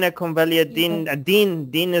 lakum dinakum waliyad-din.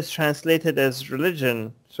 Din is translated as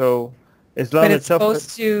religion. So Islam But it's itself.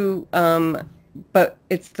 supposed to, but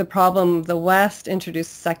it's the problem. The West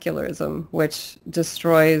introduced secularism, which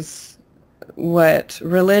destroys what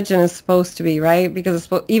religion is supposed to be, right? Because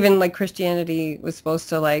even like Christianity was supposed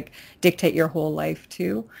to like dictate your whole life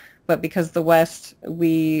too. But because the West,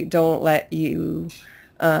 we don't let you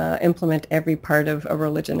implement every part of a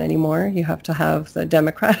religion anymore. You have to have the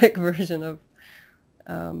democratic version of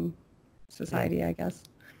society, I guess.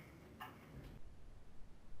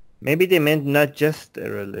 Maybe they meant not just a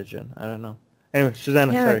religion. I don't know. Anyway,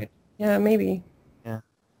 Susanna, sorry. Yeah, maybe. Yeah.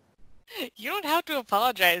 You don't have to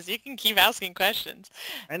apologize. You can keep asking questions.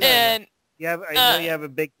 I know. And I know you have a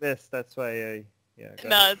big list. That's why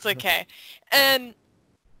it's okay. And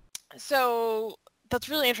so that's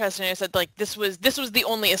really interesting. I said like this was the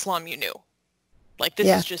only Islam you knew. Like this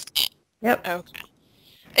is just it. Yep. Okay.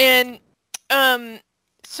 And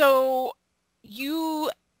so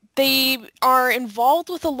they are involved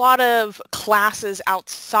with a lot of classes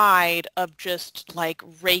outside of just like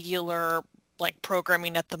regular like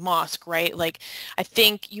programming at the mosque, right? Like I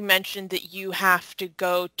think you mentioned that you have to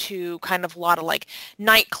go to kind of a lot of like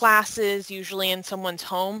night classes, usually in someone's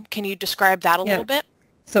home. Can you describe that a little bit?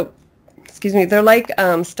 So, excuse me, they're like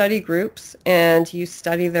study groups, and you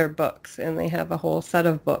study their books, and they have a whole set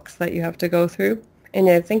of books that you have to go through. And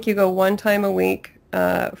I think you go one time a week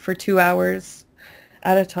for 2 hours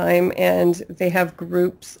at a time, and they have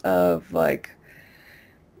groups of like,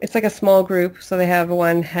 it's like a small group, so they have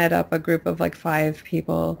one head up a group of like 5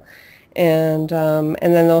 people, and then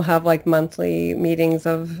they'll have like monthly meetings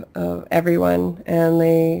of everyone, and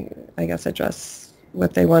they, I guess, address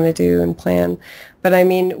what they want to do and plan. But I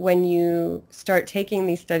mean, when you start taking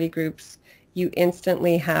these study groups, you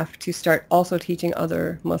instantly have to start also teaching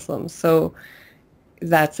other Muslims. So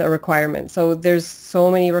that's a requirement. So there's so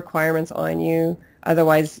many requirements on you.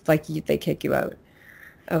 Otherwise, like they kick you out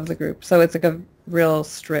of the group. So it's like a real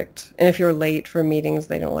strict. And if you're late for meetings,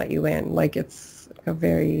 they don't let you in. Like it's a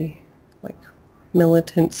very like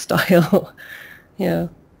militant style. Yeah.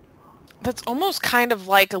 That's almost kind of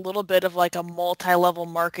like a little bit of like a multi-level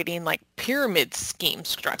marketing, like pyramid scheme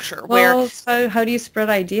structure. Well, so how do you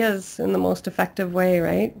spread ideas in the most effective way,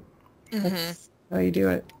 right? Mm-hmm. That's how you do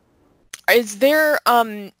it. Is there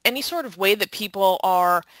any sort of way that people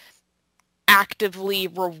are actively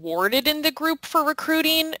rewarded in the group for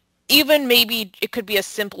recruiting? Even maybe it could be as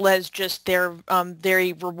simple as just they're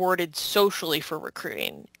very rewarded socially for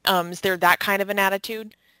recruiting. Is there that kind of an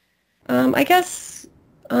attitude? I guess,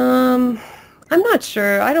 I'm not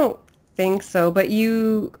sure. I don't think so. But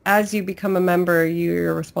as you become a member,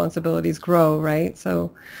 your responsibilities grow, right?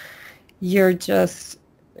 So you're just,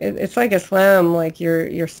 it's like Islam, like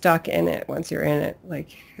you're stuck in it once you're in it.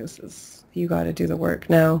 Like you got to do the work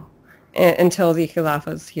now until the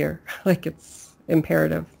Khilafah's here. Like it's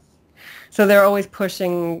imperative. So they're always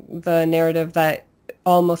pushing the narrative that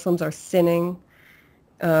all Muslims are sinning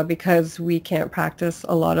because we can't practice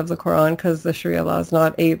a lot of the Quran because the Sharia law is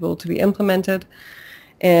not able to be implemented.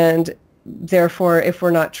 And therefore, if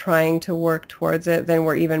we're not trying to work towards it, then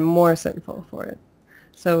we're even more sinful for it.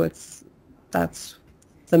 So that's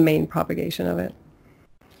the main propagation of it.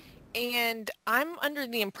 And I'm under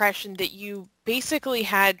the impression that you basically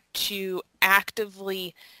had to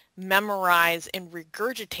actively memorize and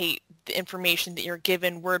regurgitate the information that you're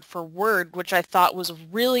given word for word, which I thought was a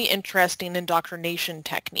really interesting indoctrination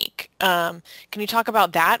technique. Can you talk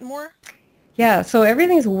about that more? Yeah, so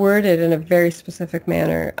everything's worded in a very specific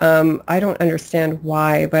manner. I don't understand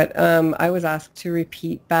why, but I was asked to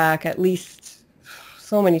repeat back at least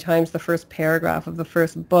so many times the first paragraph of the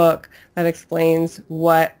first book that explains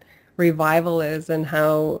what revival is and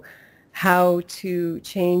how to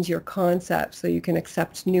change your concept so you can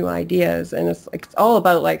accept new ideas. And it's all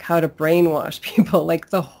about like how to brainwash people. Like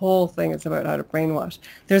the whole thing is about how to brainwash.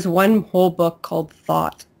 There's one whole book called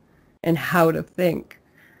Thought and How to Think.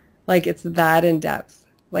 Like it's that in depth.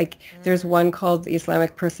 Like there's one called the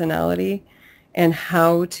Islamic Personality and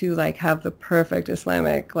how to like have the perfect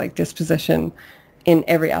Islamic like disposition in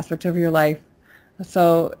every aspect of your life.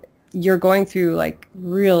 So you're going through like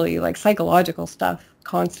really like psychological stuff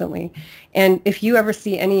constantly. And if you ever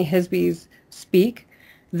see any Hizbis speak,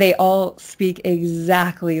 they all speak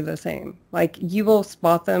exactly the same. Like, you will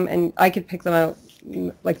spot them, and I could pick them out.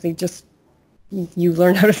 Like, you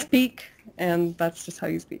learn how to speak, and that's just how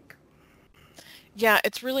you speak. Yeah,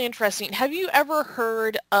 it's really interesting. Have you ever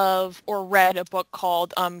heard of or read a book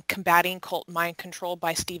called Combating Cult Mind Control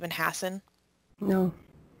by Stephen Hassan? No.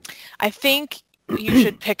 I think you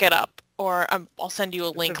should pick it up, or I'll send you a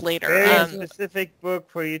link It's a later. very specific book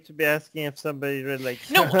for you to be asking if somebody read, like...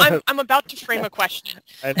 No, I'm about to frame a question.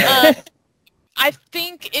 I know. I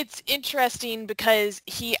think it's interesting because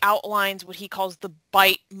he outlines what he calls the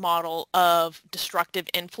BITE model of destructive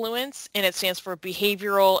influence, and it stands for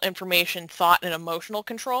behavioral, information, thought, and emotional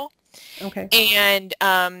control. Okay. And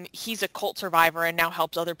he's a cult survivor and now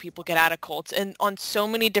helps other people get out of cults. And on so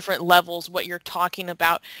many different levels, what you're talking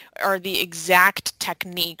about are the exact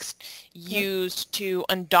techniques used to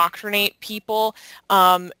indoctrinate people,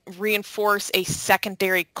 reinforce a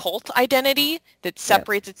secondary cult identity that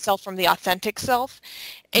separates itself from the authentic self,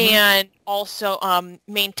 and also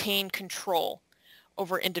maintain control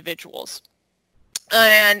over individuals.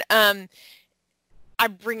 And I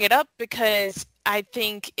bring it up because I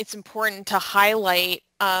think it's important to highlight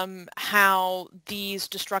how these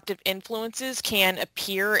destructive influences can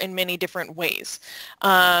appear in many different ways.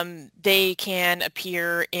 They can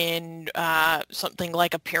appear in something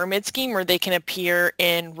like a pyramid scheme, or they can appear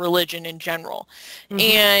in religion in general.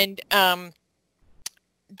 And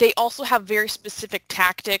they also have very specific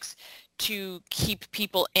tactics to keep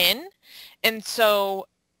people in. And so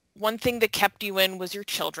one thing that kept you in was your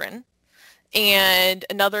children. And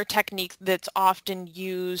another technique that's often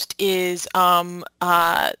used is a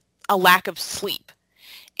lack of sleep.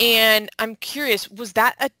 And I'm curious, was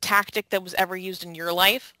that a tactic that was ever used in your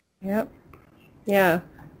life? Yep. Yeah.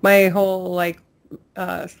 My whole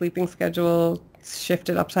sleeping schedule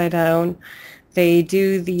shifted upside down. They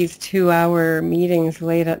do these 2-hour meetings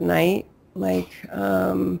late at night.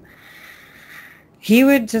 He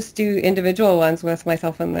would just do individual ones with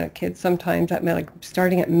myself and the kids sometimes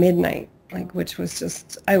starting at midnight. Which was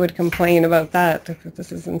just, I would complain about that.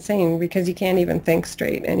 This is insane, because you can't even think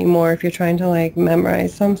straight anymore if you're trying to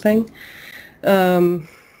memorize something. I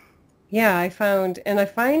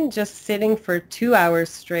find just sitting for 2 hours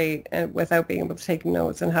straight and without being able to take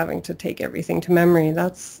notes and having to take everything to memory,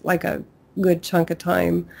 that's like a good chunk of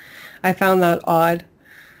time. I found that odd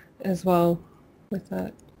as well with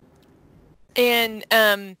that. And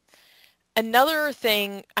another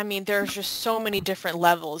thing, I mean, there's just so many different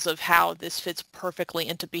levels of how this fits perfectly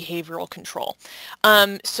into behavioral control.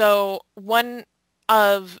 So one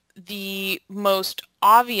of the most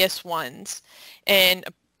obvious ones, and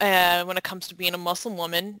when it comes to being a Muslim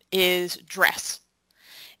woman, is dress.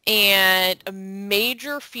 And a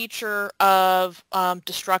major feature of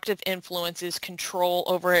destructive influence is control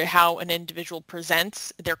over how an individual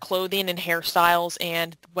presents, their clothing and hairstyles,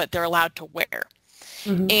 and what they're allowed to wear.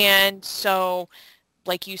 And so,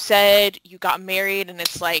 like you said, you got married and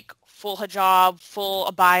it's full hijab, full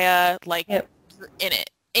abaya, you're in it.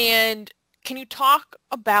 And can you talk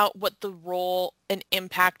about what the role and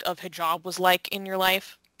impact of hijab was like in your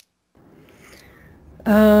life?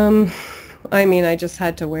 I just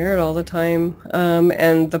had to wear it all the time,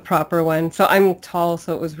 and the proper one. So I'm tall,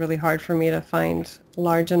 so it was really hard for me to find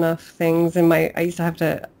large enough things. And I used to have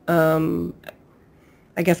to,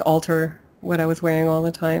 alter what I was wearing all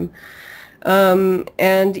the time.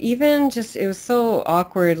 And even just, it was so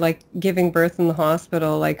awkward, giving birth in the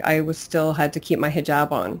hospital, I still had to keep my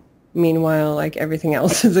hijab on. Meanwhile, everything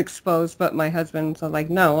else is exposed, but my husband's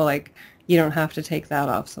no, you don't have to take that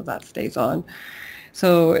off, so that stays on.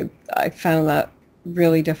 So I found that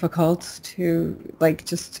really difficult to,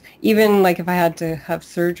 just, even, if I had to have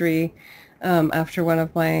surgery after one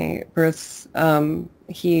of my births,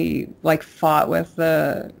 he fought with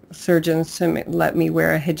the surgeons to let me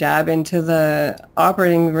wear a hijab into the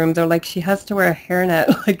operating room. They're like, she has to wear a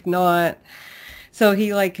hairnet, not. So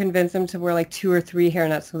he convinced them to wear 2 or 3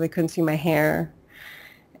 hairnets so they couldn't see my hair.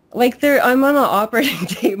 I'm on an operating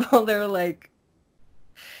table. They're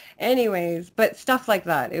anyways, but stuff like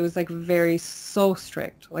that. It was so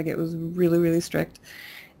strict. It was really, really strict.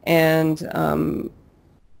 And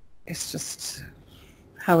it's just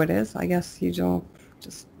how it is. I guess you don't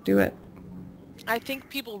just do it. I think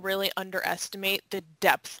people really underestimate the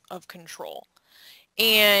depth of control.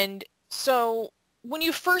 And so when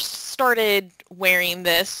you first started wearing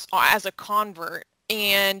this as a convert,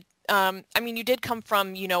 and you did come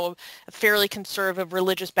from, a fairly conservative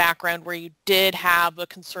religious background where you did have a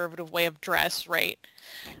conservative way of dress, right?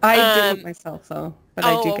 I didn't myself, though, but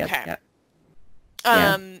I do get that.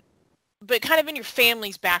 Yeah. But kind of in your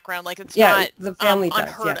family's background, it's the not family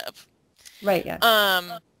unheard of. Right,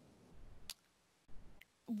 yeah.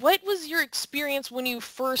 What was your experience when you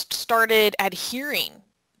first started adhering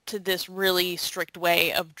to this really strict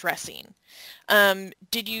way of dressing?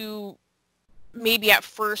 Did you maybe at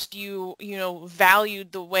first you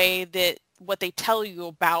valued the way that what they tell you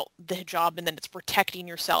about the hijab and that it's protecting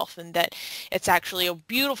yourself and that it's actually a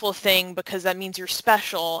beautiful thing because that means you're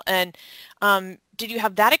special? And did you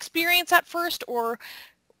have that experience at first, or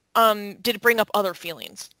did it bring up other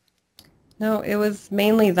feelings? No, it was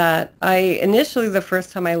mainly that. Initially, the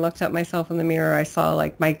first time I looked at myself in the mirror, I saw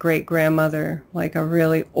like my great-grandmother, like a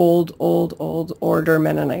really old order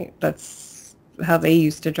Mennonite. That's how they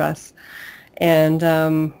used to dress. And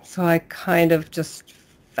so I kind of just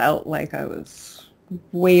felt like I was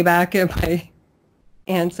way back in my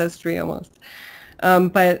ancestry almost.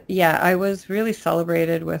 But yeah, I was really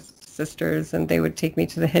celebrated with sisters, and they would take me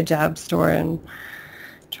to the hijab store and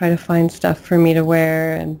try to find stuff for me to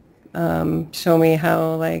wear and show me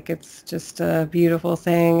how like it's just a beautiful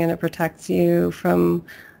thing and it protects you from,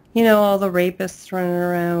 all the rapists running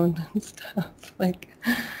around and stuff. Like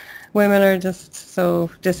women are just so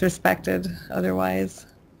disrespected otherwise.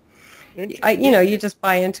 You just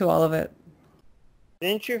buy into all of it.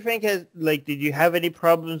 Didn't you think did you have any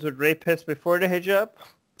problems with rapists before the hijab?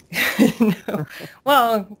 No.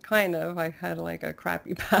 Well, kind of. I had like a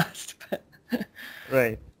crappy past, but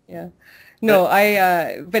right. Yeah. No,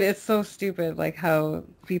 but it's so stupid, like how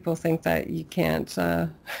people think that you can't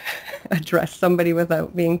address somebody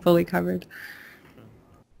without being fully covered.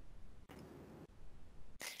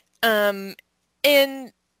 And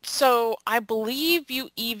so I believe you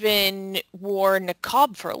even wore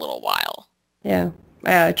niqab for a little while. Yeah,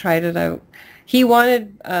 I tried it out. He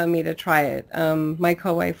wanted me to try it. My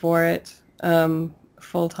co-wife wore it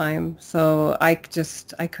full time, so I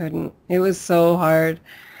couldn't. It was so hard.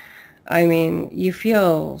 I mean, you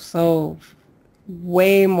feel so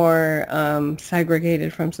way more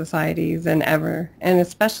segregated from society than ever. And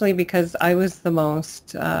especially because I was the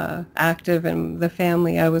most active in the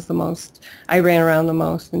family. I ran around the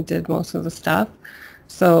most and did most of the stuff.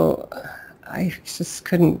 So I just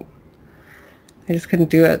couldn't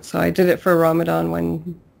do it. So I did it for Ramadan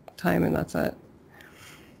one time and that's it.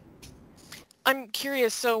 I'm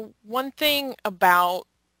curious. So one thing about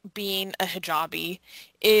being a hijabi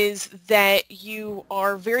is that you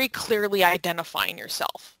are very clearly identifying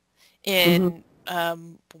yourself in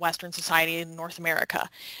Western society in North America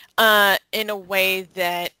in a way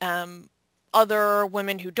that other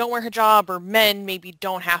women who don't wear hijab or men maybe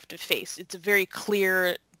don't have to face. It's a very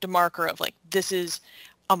clear demarker of like, this is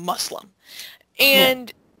a Muslim.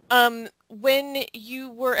 And when you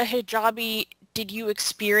were a hijabi, did you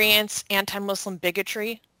experience anti-Muslim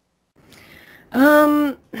bigotry?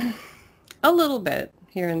 A little bit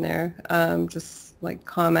here and there, just like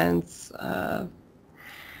comments.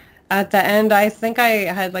 At the end, I think I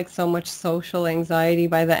had like so much social anxiety.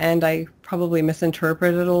 By the end, I probably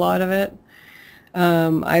misinterpreted a lot of it.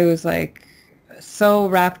 I was like so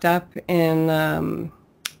wrapped up in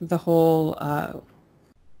the whole, I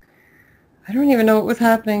don't even know what was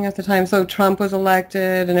happening at the time. So Trump was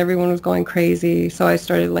elected and everyone was going crazy. So I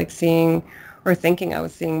started like seeing or thinking I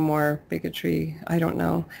was seeing more bigotry. I don't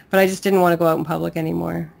know. But I just didn't want to go out in public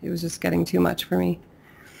anymore. It was just getting too much for me.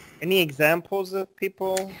 Any examples of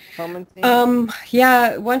people commenting?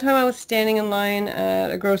 Yeah, one time I was standing in line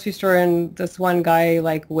at a grocery store and this one guy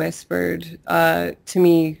like whispered to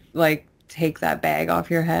me, like, take that bag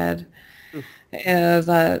off your head. And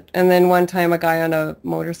then one time a guy on a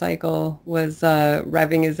motorcycle was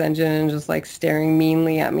revving his engine and just like staring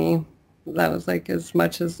meanly at me. That was like as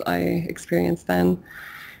much as I experienced then.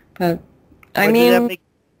 But I mean,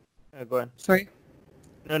 go on. Sorry.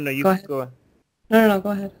 No, you go on. No,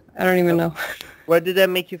 go ahead. I don't even know. What did that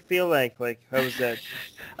make you feel like? Like, how was that?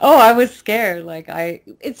 Oh, I was scared. Like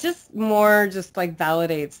it's just more just like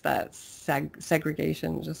validates that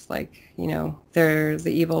segregation. Just like, they're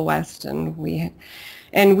the evil West and we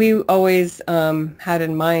always had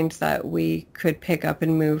in mind that we could pick up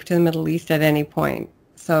and move to the Middle East at any point.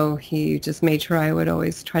 So he just made sure I would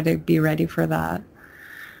always try to be ready for that.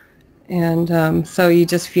 And so you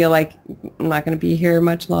just feel like I'm not going to be here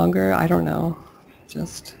much longer. I don't know.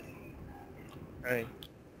 Just. Right.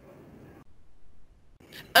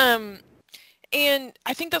 And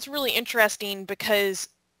I think that's really interesting because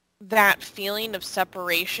that feeling of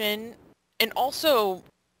separation and also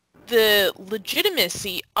the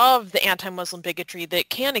legitimacy of the anti-Muslim bigotry that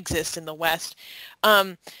can exist in the West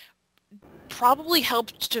probably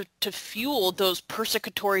helped to fuel those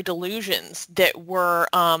persecutory delusions that were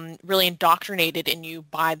really indoctrinated in you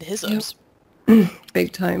by the Hizbs. Yep.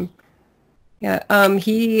 Big time. Yeah.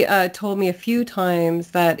 He told me a few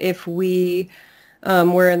times that if we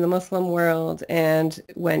were in the Muslim world and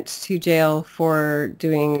went to jail for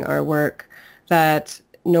doing our work, that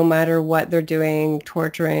no matter what they're doing,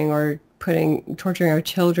 torturing our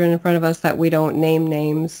children in front of us, that we don't name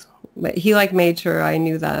names. But he made sure I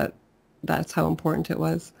knew that that's how important it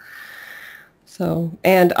was. So,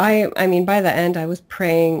 and I mean, by the end, I was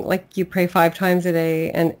praying, like you pray 5 times a day,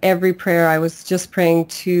 and every prayer I was just praying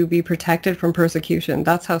to be protected from persecution.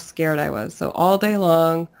 That's how scared I was. So all day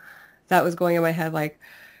long, that was going in my head, like,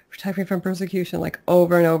 protect me from persecution, like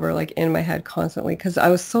over and over, like in my head constantly, because I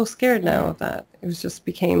was so scared now of that. It was just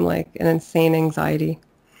became like an insane anxiety.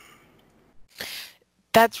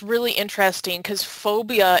 That's really interesting because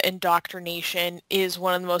phobia indoctrination is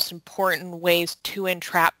one of the most important ways to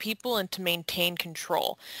entrap people and to maintain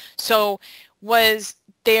control. So was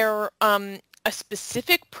there a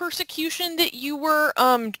specific persecution that you were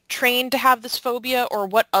trained to have this phobia, or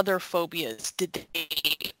what other phobias did they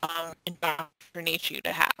indoctrinate you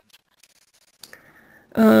to have?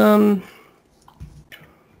 I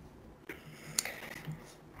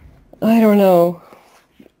don't know.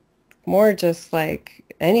 More just like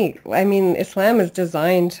I mean, Islam is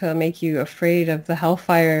designed to make you afraid of the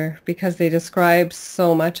hellfire because they describe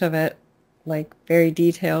so much of it, like very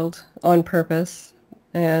detailed on purpose.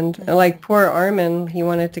 And like poor Armin, he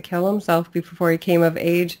wanted to kill himself before he came of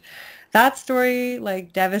age. That story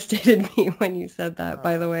like devastated me when you said that,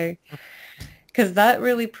 by the way, because that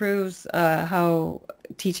really proves how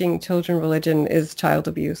teaching children religion is child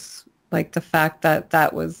abuse. Like the fact that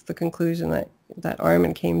that was the conclusion that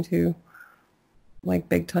Armin came to, like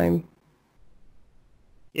big time.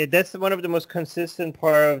 Yeah, that's one of the most consistent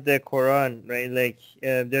part of the Quran, right? Like,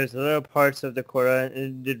 there's a lot of parts of the Quran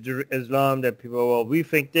in the Islam that people, well, we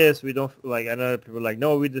think this, we don't like. Another people like,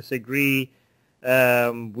 no, we disagree.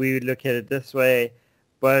 We look at it this way,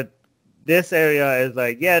 but this area is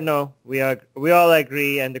like, yeah, no, we all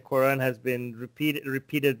agree, and the Quran has been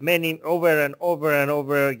repeated many over and over and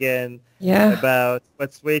over again. Yeah. About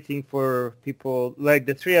what's waiting for people like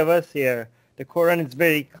the 3 of us here. The Quran is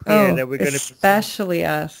very clear that we're going to, especially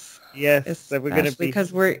us. Yes, that we're going to be,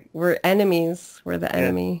 because we're enemies. We're the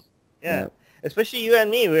enemy. Yeah. Especially you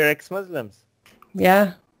and me. We're ex-Muslims.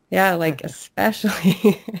 Yeah. Yeah. Like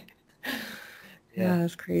especially. Yeah,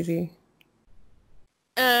 it's crazy.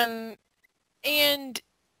 And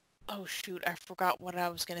oh shoot, I forgot what I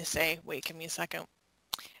was gonna say. Wait, give me a second.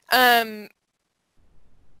 I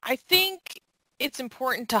think it's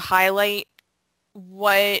important to highlight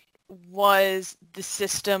what was the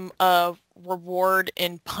system of reward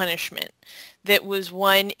and punishment that was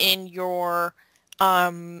one in your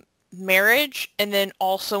marriage and then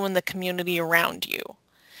also in the community around you.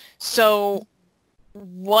 So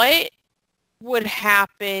what would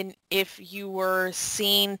happen if you were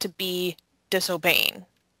seen to be disobeying?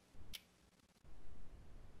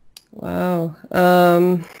 Wow.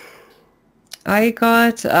 I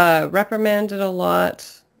got reprimanded a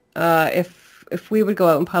lot if we would go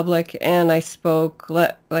out in public and I spoke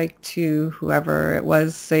like to whoever it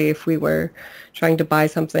was, say if we were trying to buy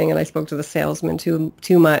something and I spoke to the salesman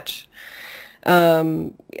too much,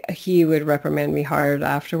 he would reprimand me hard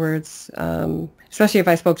afterwards, especially if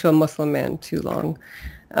I spoke to a Muslim man too long.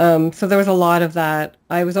 So there was a lot of that.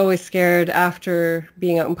 I was always scared after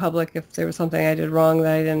being out in public if there was something I did wrong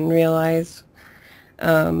that I didn't realize.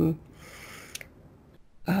 What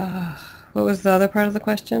was the other part of the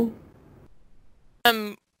question?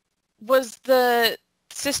 Was the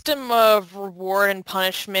system of reward and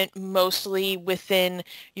punishment mostly within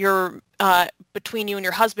your between you and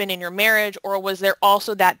your husband in your marriage, or was there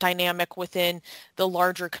also that dynamic within the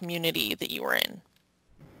larger community that you were in?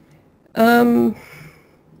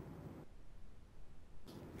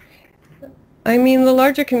 I mean, the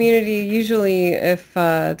larger community, usually if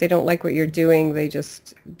they don't like what you're doing, they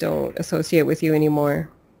just don't associate with you anymore,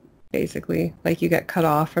 basically. Like you get cut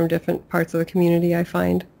off from different parts of the community, I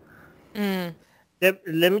find. Let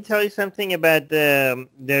me tell you something about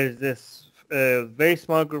there's this very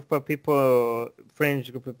small group of people,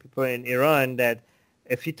 fringe group of people in Iran that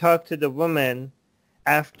if you talk to the woman,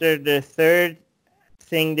 after the third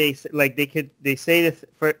thing they say this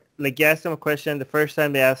for, like you ask them a question, the first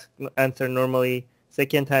time they answer normally,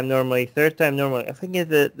 second time normally, third time normally. I think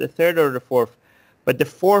it's the third or the fourth. But the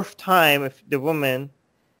fourth time, if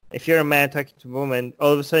you're a man talking to a woman,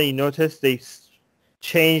 all of a sudden you notice they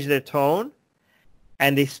change their tone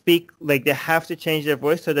and they speak like they have to change their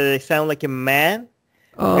voice so that they sound like a man.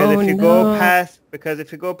 Because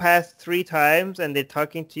if you go past 3 times and they're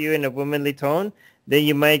talking to you in a womanly tone, then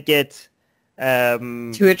you might get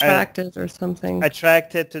too attracted or something.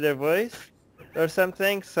 Attracted to their voice. or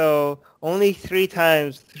something. So only three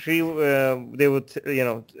times, they would,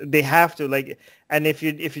 they have to like, and if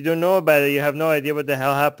you don't know about it, you have no idea what the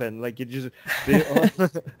hell happened. Like you just they all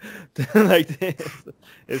like this.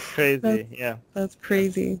 It's crazy. Yeah. That's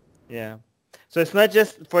crazy. Yeah. So it's not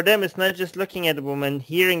just for them. It's not just looking at a woman.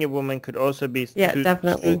 Hearing a woman could also be Yeah,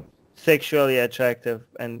 definitely. sexually attractive,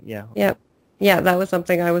 and yeah. Yeah. Yeah, that was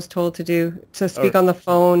something I was told to do, to speak on the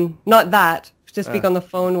phone. Not that, to speak on the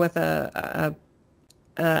phone with a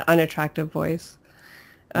unattractive voice.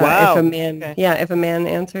 Wow. If a man, Okay. yeah, if a man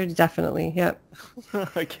answered, definitely, yeah.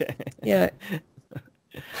 Okay. Yeah.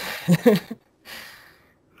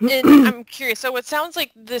 And I'm curious. So it sounds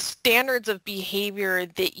like the standards of behavior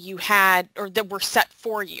that you had, or that were set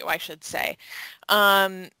for you, I should say,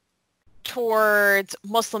 towards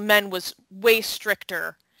Muslim men was way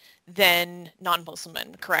stricter than non-Muslim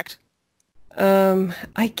men, correct?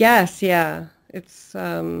 I guess, yeah. It's,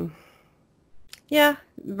 yeah,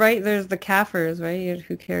 right. There's the kafirs, right?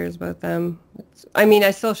 Who cares about them? I mean,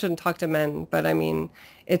 I still shouldn't talk to men, but I mean,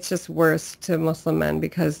 it's just worse to Muslim men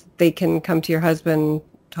because they can come to your husband,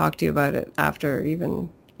 talk to you about it after even,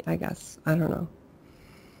 I guess. I don't know.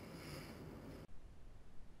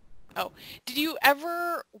 Oh, did you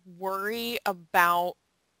ever worry about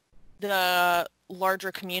the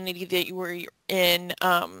larger community that you were in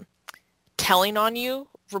telling on you,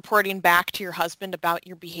 reporting back to your husband about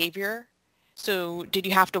your behavior? So did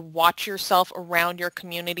you have to watch yourself around your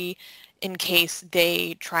community in case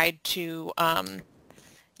they tried to,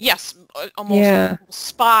 yes, almost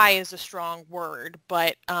spy is a strong word,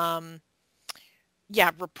 but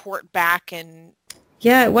yeah, report back and...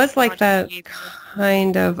 Yeah, it was like that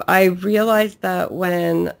kind of. I realized that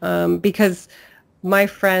when, because my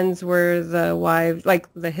friends were the wives,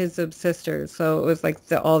 like the Hizb sisters, so it was like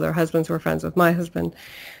all their husbands were friends with my husband.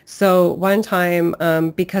 So one time,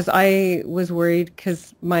 because I was worried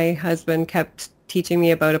because my husband kept teaching me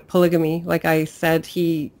about a polygamy, like I said,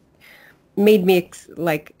 he made me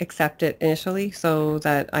accept it initially so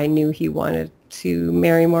that I knew he wanted to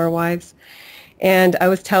marry more wives. And I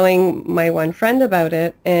was telling my one friend about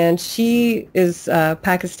it, and she is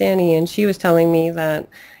Pakistani, and she was telling me that,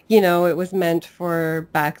 it was meant for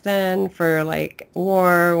back then, for like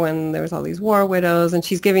war, when there was all these war widows, and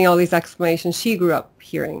she's giving all these explanations she grew up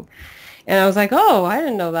hearing. And I was like, oh, I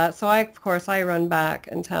didn't know that. So of course, I run back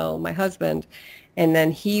and tell my husband, and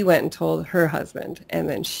then he went and told her husband, and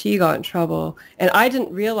then she got in trouble. And I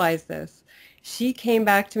didn't realize this. She came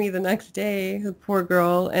back to me the next day, the poor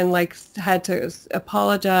girl, and had to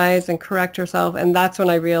apologize and correct herself. And that's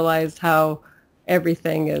when I realized how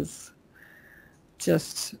everything is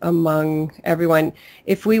just among everyone.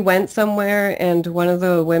 If we went somewhere and one of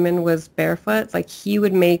the women was barefoot, he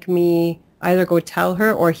would make me either go tell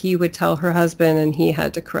her or he would tell her husband, and he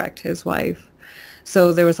had to correct his wife.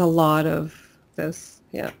 So there was a lot of this,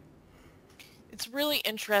 yeah. It's really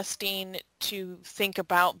interesting to think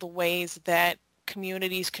about the ways that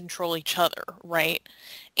communities control each other, right?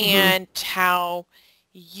 Mm-hmm. And how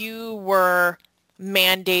you were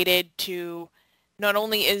mandated to, not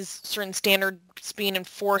only is certain standards being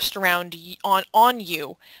enforced around on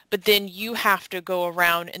you, but then you have to go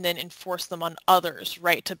around and then enforce them on others,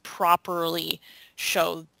 right? To properly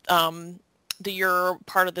show that you're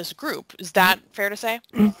part of this group. Is that fair to say?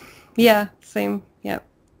 Yeah, same. Yeah.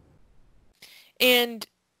 And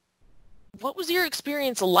what was your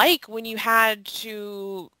experience like when you had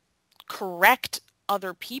to correct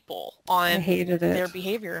other people on their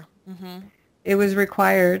behavior? Mm-hmm. It was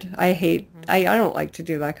required. I don't like to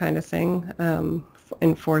do that kind of thing,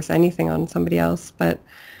 enforce anything on somebody else, but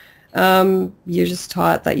you're just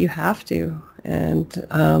taught that you have to. And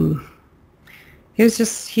he was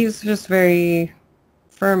just very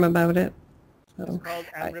firm about it. So, it's called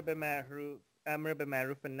Amr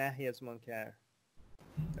b'Ma'ruf and Nahy as Munkar.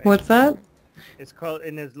 Right. What's that? It's called,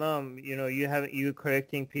 in Islam, you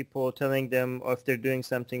correcting people, telling them if they're doing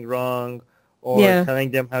something wrong, or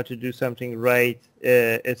telling them how to do something right.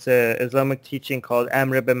 It's a Islamic teaching called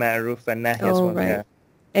Amr b'Ma'ruf and Nahy as Munkar. Right.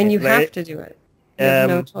 And you have to do it. You have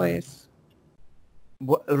no choice.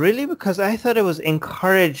 Really? Because I thought it was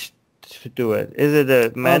encouraged to do it. Is it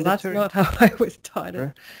a mandatory? That's not how I was taught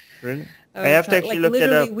it. Really? I have to actually look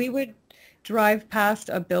it up. We would drive past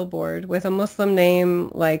a billboard with a Muslim name,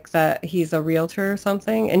 like that he's a realtor or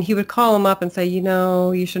something, and he would call him up and say,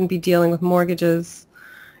 you shouldn't be dealing with mortgages.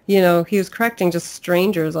 He was correcting just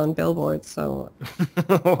strangers on billboards. So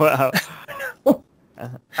wow.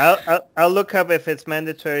 I'll look up if it's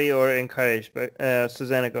mandatory or encouraged. But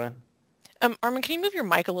Susanna, go on. Armin, can you move your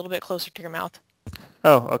mic a little bit closer to your mouth?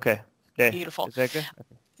 Oh, okay. Yeah. Beautiful. Is that good?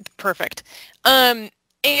 Okay. Perfect. And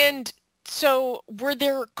So were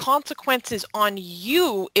there consequences on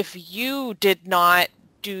you if you did not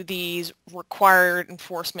do these required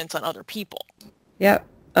enforcements on other people? Yep.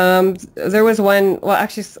 There was one, well,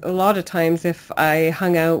 actually, a lot of times if I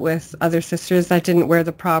hung out with other sisters that didn't wear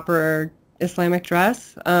the proper Islamic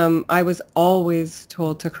dress, I was always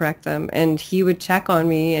told to correct them. And he would check on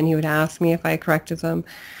me and he would ask me if I corrected them.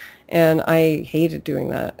 And I hated doing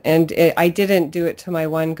that. And I didn't do it to my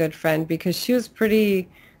one good friend because she's pretty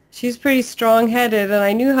strong-headed, and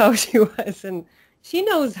I knew how she was. And she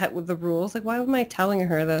knows the rules. Like, why am I telling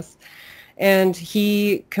her this? And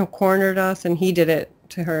he cornered us, and he did it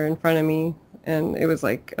to her in front of me. And it was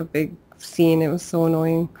like a big scene. It was so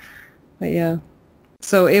annoying. But yeah.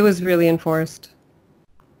 So it was really enforced.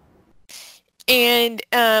 And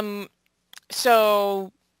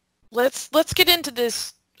so let's get into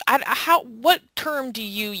this. What term do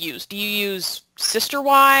you use? Do you use sister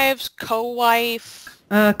wives, co-wife?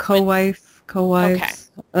 Co-wife, co-wives. Okay.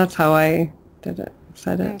 That's how I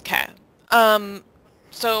said it. Okay.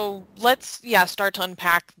 So let's start to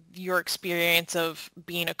unpack your experience of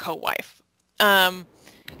being a co-wife. Yep.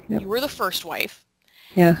 You were the first wife.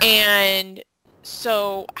 Yeah. And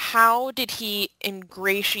so how did he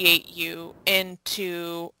ingratiate you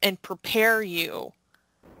into and prepare you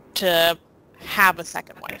to have a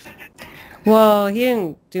second wife? Well, he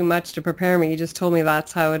didn't do much to prepare me. He just told me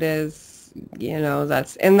that's how it is.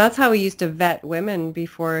 That's how he used to vet women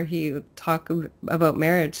before he would talk about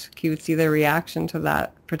marriage. He would see their reaction to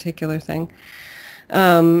that particular thing.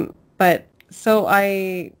 But so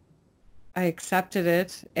I accepted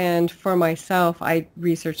it, and for myself, I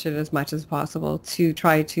researched it as much as possible to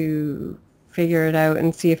try to figure it out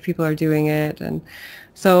and see if people are doing it. And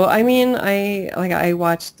so, I mean, I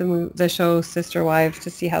watched the show Sister Wives to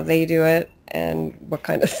see how they do it and what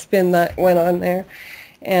kind of spin that went on there,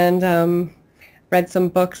 and read some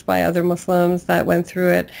books by other Muslims that went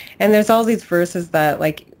through it. And there's all these verses that,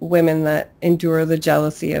 like, women that endure the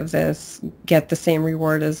jealousy of this get the same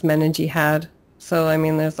reward as men in jihad. So, I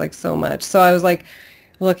mean, there's, like, so much. So I was, like,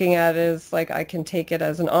 looking at it as, like, I can take it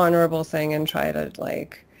as an honorable thing and try to,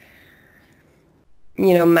 like,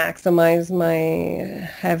 maximize my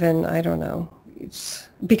heaven. I don't know.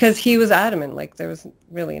 Because he was adamant. Like, there was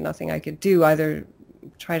really nothing I could do, either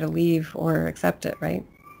try to leave or accept it, right?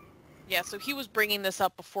 Yeah, so he was bringing this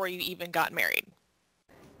up before you even got married.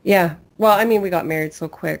 Yeah. Well, I mean, we got married so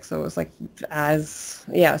quick, so it was like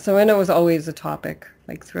so I know it was always a topic,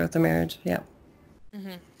 like, throughout the marriage. Yeah.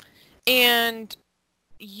 Mm-hmm. And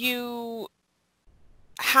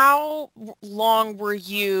how long were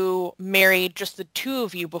you married, just the two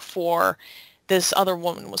of you, before this other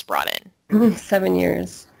woman was brought in? 7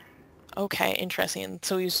 years. Okay, interesting.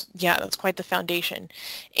 So that's quite the foundation.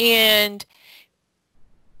 And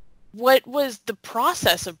what was the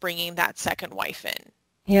process of bringing that second wife in?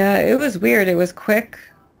 Yeah, it was weird. It was quick.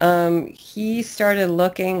 He started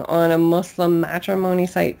looking on a Muslim matrimony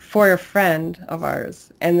site for a friend of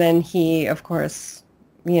ours. And then he, of course,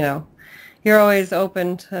 you're always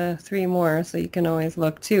open to 3 more, so you can always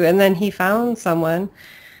look too. And then he found someone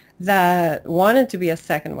that wanted to be a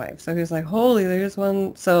second wife. So he was like, holy, there's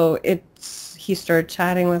one. So he started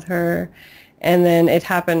chatting with her, and then it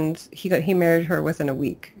happened. He married her within a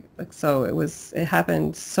week. So it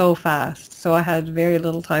happened so fast. So I had very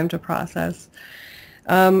little time to process.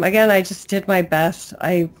 Again, I just did my best.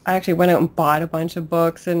 I actually went out and bought a bunch of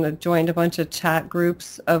books and joined a bunch of chat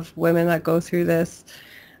groups of women that go through this.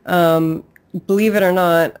 Believe it or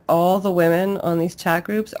not, all the women on these chat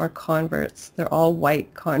groups are converts. They're all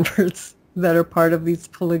white converts that are part of these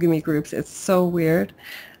polygamy groups. It's so weird.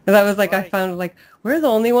 And that was like, right. I found, like, we're the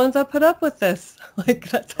only ones that put up with this. Like,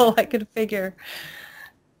 that's all I could figure.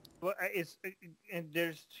 Well, and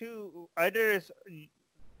there's two. Either it's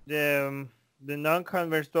the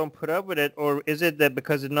non-converts don't put up with it, or is it that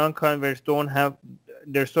because the non-converts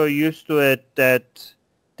they're so used to it that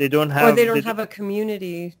they don't have, or they don't have a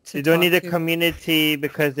community to they don't need a to. Community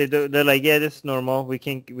because they're like, yeah, this is normal. We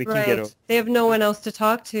can get over. They have no one else to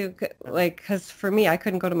talk to, like, because for me, I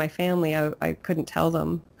couldn't go to my family. I couldn't tell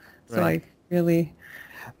them, so right. I really,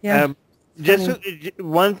 yeah. Just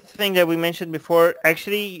one thing that we mentioned before.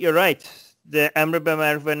 Actually, you're right. The Amr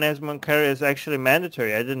B'Ma'ruf wa Nahy Anil Munkar is actually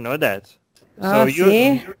mandatory. I didn't know that. Oh,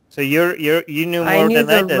 see? You knew more than I did.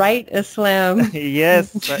 I knew the right Islam.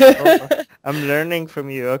 Yes, I'm learning from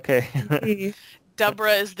you. Okay.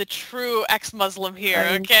 Deborah is the true ex-Muslim here.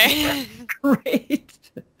 Okay. Great.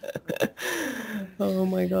 Oh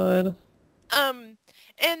my God.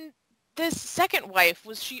 And this second wife,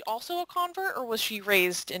 was she also a convert, or was she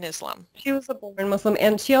raised in Islam? She was a born Muslim,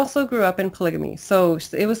 and she also grew up in polygamy. So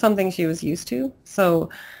it was something she was used to. So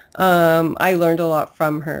I learned a lot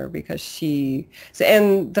from her because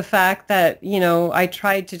and the fact that, I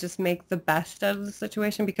tried to just make the best out of the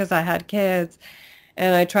situation because I had kids,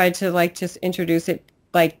 and I tried to like just introduce it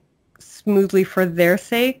like smoothly for their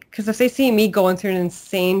sake, because if they see me going through an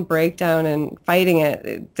insane breakdown and fighting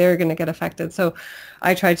it, they're going to get affected. So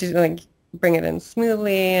I tried to like bring it in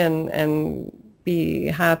smoothly and be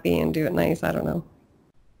happy and do it nice. I don't know.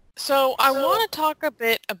 So I want to talk a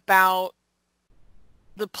bit about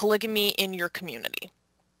the polygamy in your community,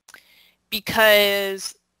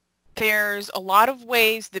 because there's a lot of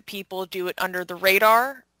ways that people do it under the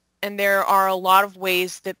radar, and there are a lot of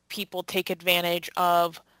ways that people take advantage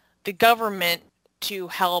of the government to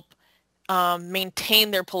help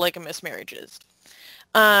maintain their polygamous marriages.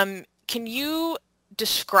 Can you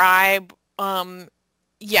describe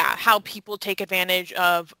how people take advantage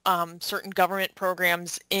of certain government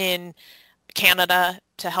programs in Canada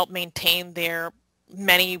to help maintain their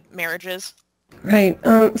many marriages? Right.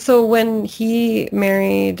 So when he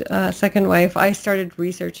married a second wife, I started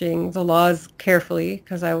researching the laws carefully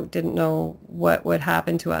because I didn't know what would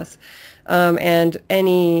happen to us, and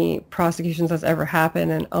any prosecutions that's ever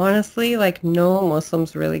happened. And honestly, like no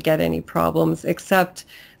Muslims really get any problems, except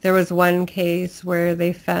there was one case where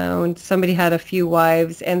they found somebody had a few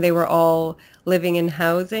wives and they were all living in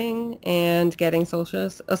housing and getting social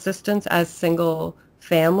assistance as single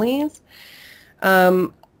families.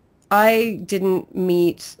 I didn't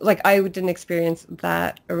experience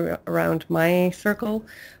that around my circle,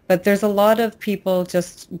 but there's a lot of people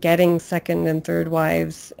just getting second and third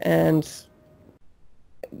wives, and,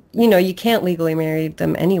 you can't legally marry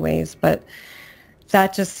them anyways, but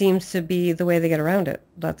that just seems to be the way they get around it,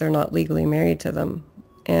 that they're not legally married to them,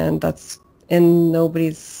 and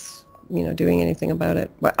nobody's, doing anything about it.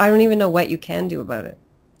 But I don't even know what you can do about it.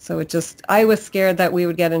 So I was scared that we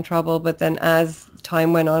would get in trouble, but then as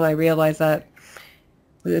time went on, I realized that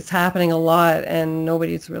it's happening a lot and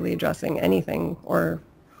nobody's really addressing anything, or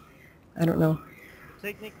I don't know.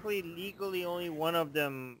 Technically, legally, only one of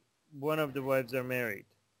the wives are married.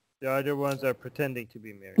 The other ones are pretending to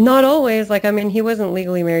be married. Not always. He wasn't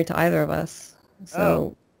legally married to either of us.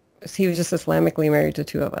 So he was just Islamically married to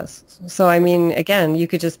two of us. So, again, you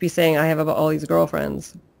could just be saying, I have about all these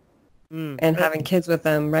girlfriends. And having kids with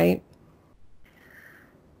them, right?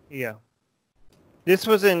 Yeah. This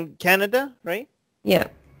was in Canada, right? Yeah.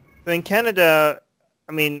 So in Canada,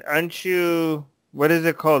 aren't you, what is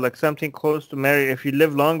it called? Like something close to marriage if you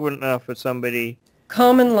live long enough with somebody.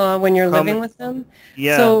 Common law when you're living with them?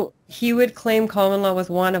 Yeah. So he would claim common law with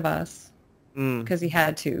one of us because he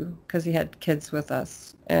had kids with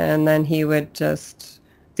us. And then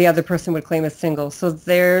the other person would claim as single. So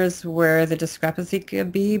there's where the discrepancy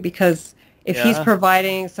could be, because if he's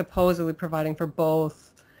supposedly providing for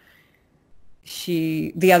both,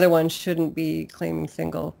 the other one shouldn't be claiming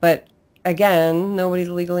single. But again, nobody's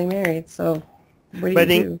legally married, so what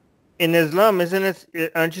do you do? In Islam,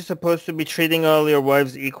 aren't you supposed to be treating all your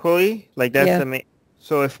wives equally? Like that's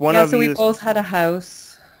so if one of you... so we both had a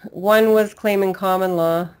house. One was claiming common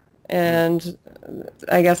law, and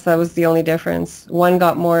I guess that was the only difference. One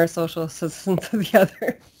got more social assistance than the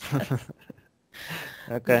other.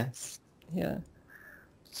 Okay. Yeah.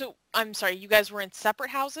 So, I'm sorry, you guys were in separate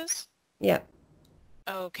houses? Yeah.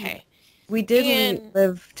 Okay. We did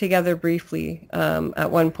live together briefly at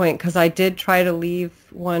one point, because I did try to leave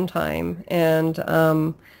one time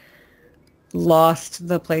and lost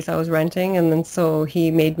the place I was renting, and then so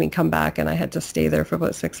he made me come back, and I had to stay there for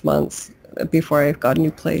about 6 months before I got a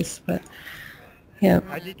new place. But yeah.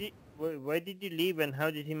 Why did you leave, and how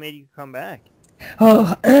did he make you come back?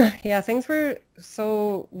 Oh, yeah, things were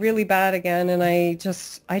so really bad again, and I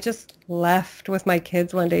just left with my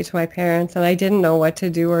kids one day to my parents, and I didn't know what to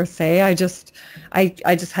do or say. I just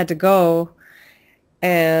had to go,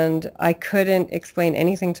 and I couldn't explain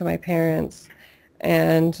anything to my parents.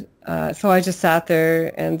 And so I just sat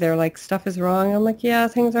there, and they're like, stuff is wrong. I'm like, yeah,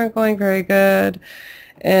 things aren't going very good.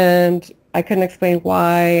 And I couldn't explain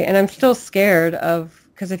why. And I'm still scared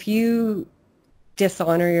because if you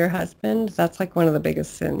dishonor your husband, that's like one of the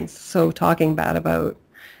biggest sins. So talking bad about,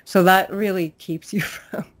 so that really keeps you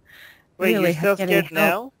from you're still scared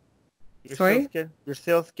now? Sorry? You're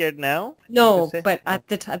still scared now? No, but at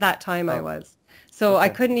that time I was. So I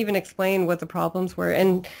couldn't even explain what the problems were.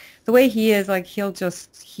 And the way he is, like, he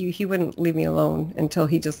wouldn't leave me alone until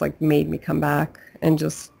he just like made me come back, and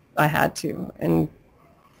just, I had to. And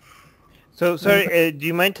so, sorry, do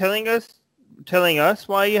you mind telling us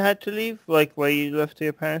why you had to leave? Like, why you left to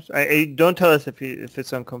your parents? Don't tell us if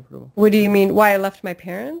it's uncomfortable. What do you mean? Why I left my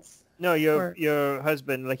parents? No, your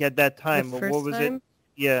husband, like at that time. The first what was time? it?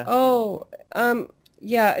 Yeah. Oh,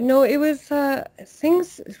 Yeah, no, it was,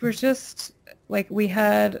 things were just, like, we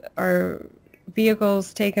had our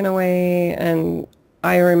vehicles taken away, and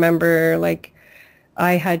I remember, like,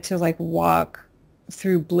 I had to, like, walk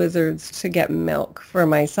through blizzards to get milk for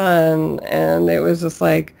my son, and it was just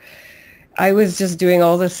like, I was just doing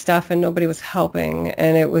all this stuff and nobody was helping,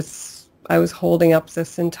 and I was holding up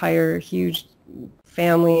this entire huge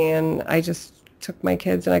family, and I just took my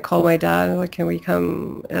kids and I called my dad and like, can we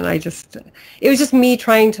come? And it was just me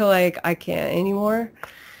trying to like, I can't anymore.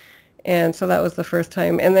 And so that was the first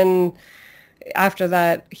time. And then after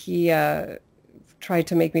that, he tried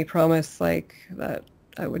to make me promise like that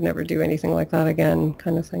I would never do anything like that again,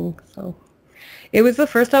 kind of thing. So it was the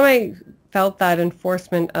first time I felt that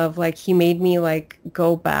enforcement of like, he made me like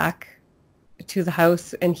go back to the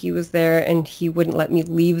house, and he was there and he wouldn't let me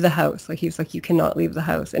leave the house. Like, he was like, you cannot leave the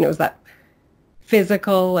house. And it was that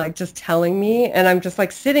physical, like, just telling me, and I'm just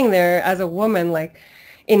like sitting there as a woman, like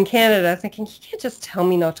in Canada, thinking he can't just tell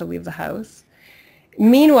me not to leave the house.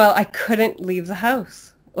 Meanwhile, I couldn't leave the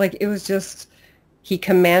house. Like, it was just, he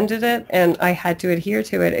commanded it and I had to adhere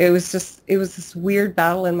to it. It was this weird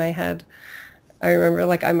battle in my head. I remember,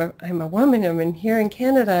 like, I'm a woman, I'm in here in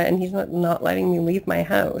Canada, and he's not letting me leave my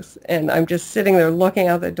house. And I'm just sitting there looking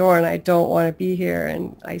out the door, and I don't want to be here.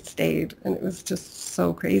 And I stayed, and it was just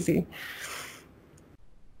so crazy.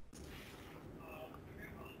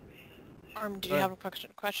 Do you have a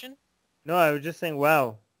question? No, I was just saying,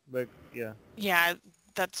 wow. But, yeah. Yeah,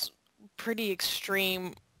 that's pretty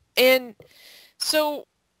extreme. And so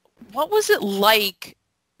what was it like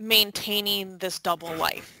maintaining this double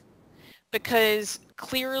life? Because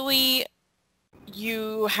clearly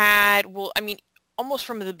you had, well, I mean, almost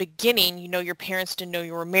from the beginning, you know, your parents didn't know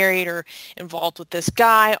you were married or involved with this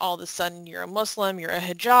guy. All of a sudden, you're a Muslim, you're a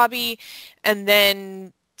hijabi, and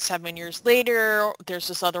then 7 years later, there's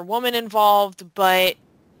this other woman involved. But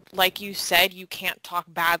like you said, you can't talk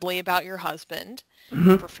badly about your husband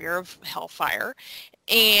for fear of hellfire.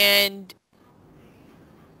 And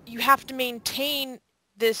you have to maintain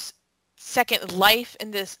this second life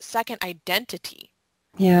and this second identity.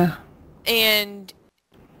 Yeah. And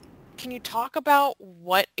can you talk about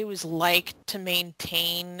what it was like to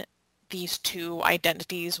maintain these two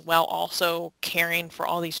identities while also caring for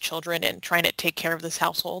all these children and trying to take care of this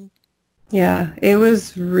household? Yeah, it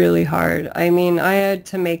was really hard. I mean, I had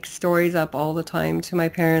to make stories up all the time to my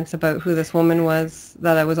parents about who this woman was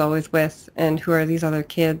that I was always with and who are these other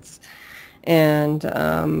kids. And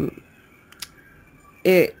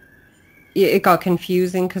it got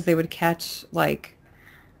confusing because they would catch like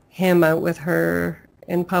him out with her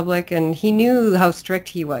in public, and he knew how strict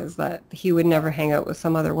he was, that he would never hang out with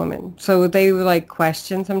some other woman. So they would like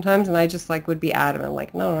question sometimes, and I just like would be adamant,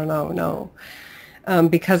 like, no.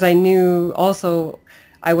 Because I knew also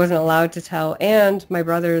I wasn't allowed to tell, and my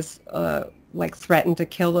brothers like threatened to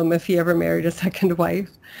kill him if he ever married a second wife.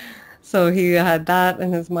 So he had that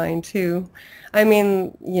in his mind too. I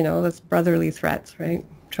mean, you know, that's brotherly threats, right?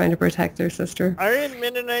 Trying to protect their sister. Aren't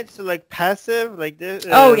Mennonites like passive like this?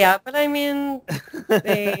 Oh yeah, but I mean,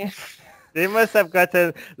 they must have got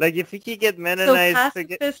to, like, if you could get Mennonites so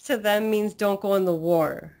pacifist to them means don't go in the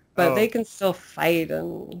war, but they can still fight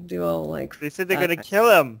and do all like. They said they're gonna kill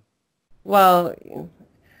him. Well,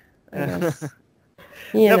 I guess.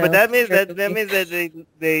 But that means that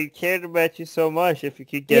they cared about you so much. If you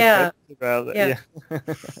could get about it.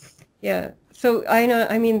 Yeah. So I know,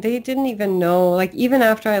 I mean, they didn't even know, like, even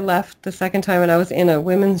after I left the second time and I was in a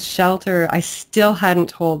women's shelter, I still hadn't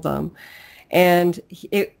told them. And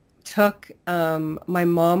it took, my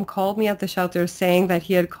mom called me at the shelter saying that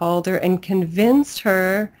he had called her and convinced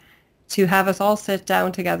her to have us all sit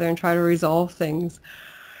down together and try to resolve things.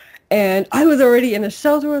 And I was already in a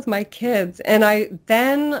shelter with my kids. And I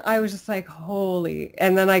was just like, holy.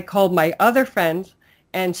 And then I called my other friend.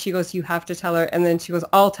 And she goes, you have to tell her. And then she goes,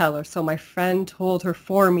 I'll tell her. So my friend told her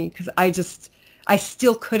for me because I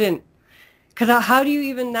still couldn't. Because how do you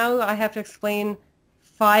even now, I have to explain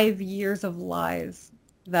 5 years of lies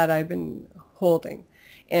that I've been holding.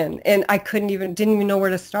 And I didn't even know where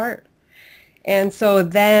to start. And so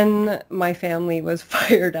then my family was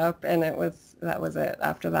fired up, and that was it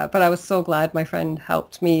after that. But I was so glad my friend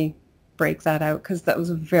helped me break that out, because that was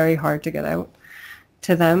very hard to get out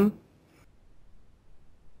to them.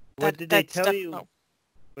 What did they tell you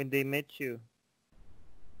when they met you?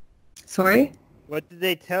 Sorry? What did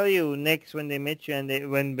they tell you next when they met you,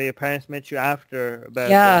 and when your parents met you after?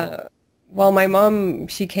 Well, my mom,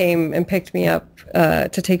 she came and picked me up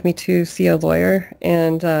to take me to see a lawyer,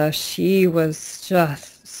 and she was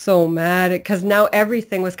just so mad because now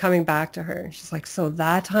everything was coming back to her. She's like, so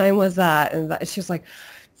that time was that, and that. She was like,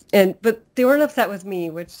 But they weren't upset with me,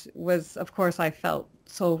 which was, of course, I felt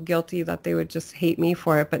so guilty that they would just hate me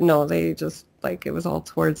for it. But no, they just, like, it was all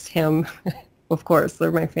towards him. Of course,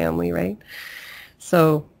 they're my family, right?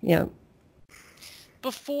 So, yeah.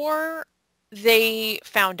 Before they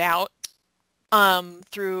found out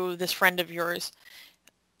through this friend of yours,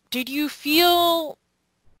 did you feel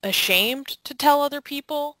ashamed to tell other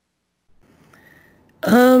people?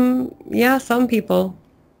 Yeah, some people.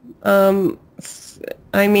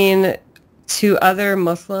 I mean, to other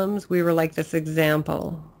Muslims, we were like this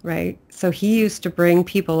example, right? So he used to bring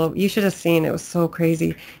people, you should have seen, it was so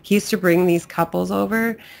crazy. He used to bring these couples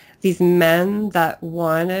over, these men that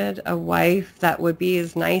wanted a wife that would be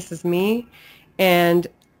as nice as me, and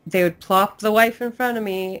they would plop the wife in front of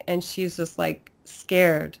me, and she's just like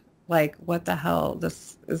scared, like, what the hell,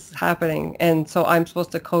 this is happening. And so I'm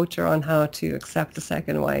supposed to coach her on how to accept a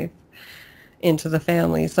second wife into the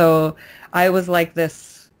family. So I was like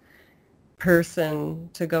this person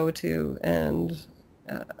to go to. And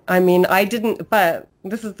I mean, I didn't, but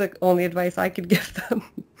this is the only advice I could give them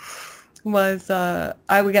was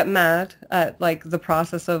I would get mad at like the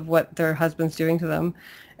process of what their husband's doing to them.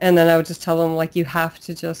 And then I would just tell them, like, you have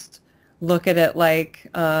to just look at it like,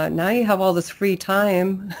 now you have all this free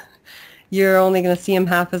time. You're only going to see him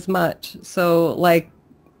half as much. So like,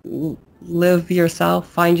 live yourself,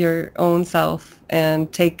 find your own self,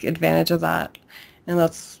 and take advantage of that. And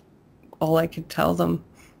that's all I could tell them.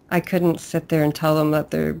 I couldn't sit there and tell them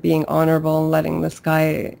that they're being honorable and letting this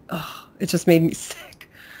guy, oh, it just made me sick.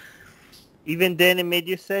 Even then it made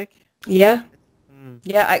you sick? Yeah.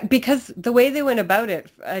 Yeah, because the way they went about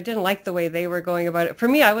it, I didn't like the way they were going about it. For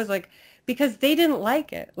me, I was like, because they didn't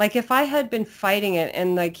like it. Like, if I had been fighting it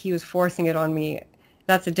and, like, he was forcing it on me,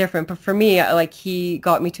 that's a different. But for me, like, he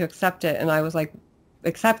got me to accept it, and I was, like,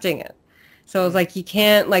 accepting it. So it was like, you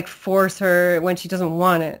can't, like, force her when she doesn't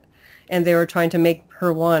want it. And they were trying to make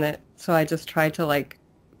her want it. So I just tried to, like,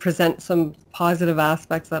 present some positive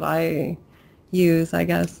aspects that I use, I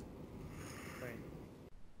guess.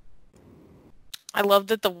 I love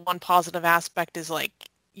that the one positive aspect is like,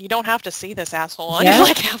 you don't have to see this asshole Yeah,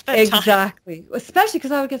 like half the time. exactly. Especially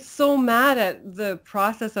because I would get so mad at the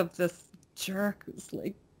process of this jerk who's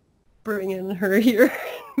like bringing her here,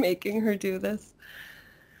 making her do this.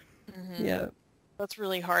 Mm-hmm. Yeah. That's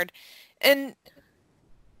really hard. And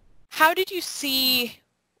how did you see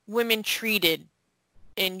women treated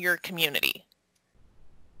in your community?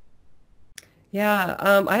 Yeah,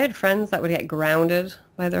 I had friends that would get grounded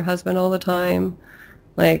by their husband all the time,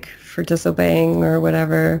 like for disobeying or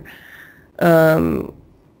whatever.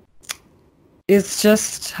 It's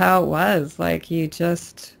just how it was. Like, you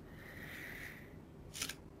just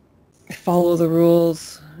follow the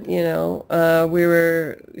rules, you know. We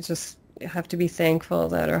were just have to be thankful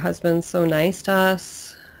that our husband's so nice to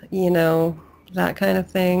us, you know, that kind of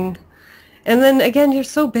thing. And then again, you're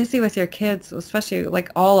so busy with your kids, especially like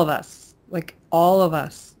all of us,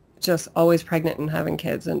 just always pregnant and having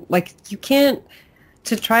kids. And like, you can't,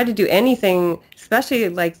 to try to do anything, especially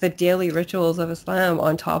like the daily rituals of Islam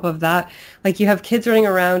on top of that, like you have kids running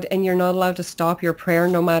around and you're not allowed to stop your prayer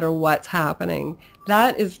no matter what's happening.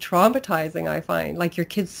 That is traumatizing, I find. Like, your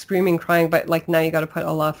kids screaming, crying, but like, now you got to put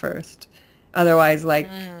Allah first. Otherwise, like,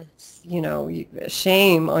 you know,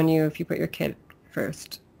 shame on you if you put your kid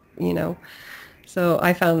first, you know. So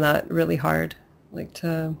I found that really hard, like,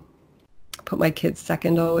 to put my kids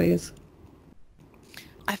second always.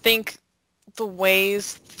 I think the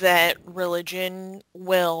ways that religion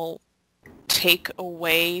will take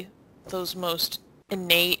away those most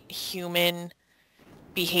innate human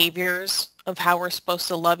behaviors of how we're supposed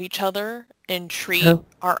to love each other and treat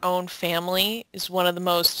our own family is one of the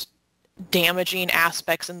most damaging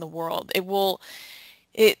aspects in the world.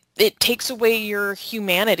 It takes away your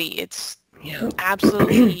humanity. It's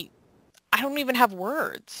absolutely, I don't even have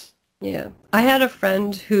words. Yeah. I had a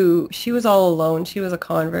friend who, she was all alone. She was a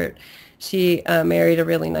convert. She married a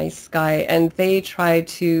really nice guy, and they tried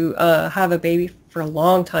to have a baby for a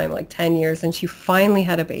long time, like 10 years, and she finally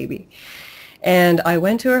had a baby. And I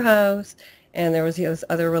went to her house, and there was these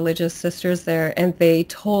other religious sisters there, and they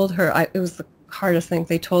told her, it was the hardest thing,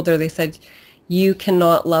 they told her, they said, you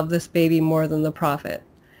cannot love this baby more than the Prophet.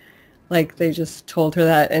 Like, they just told her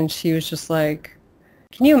that, and she was just like,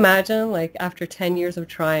 can you imagine, like, after 10 years of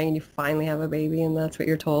trying, you finally have a baby, and that's what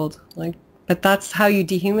you're told? Like, but that's how you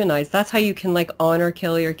dehumanize. That's how you can, like, honor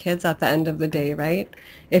kill your kids at the end of the day, right?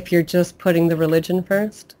 If you're just putting the religion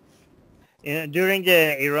first. Yeah, during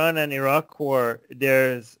the Iran and Iraq war,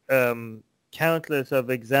 there's countless of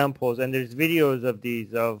examples, and there's videos of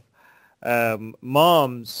these, of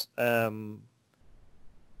moms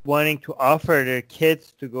wanting to offer their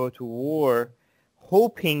kids to go to war,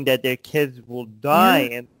 hoping that their kids will die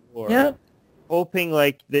in war. Yeah. Hoping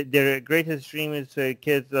like their greatest dream is for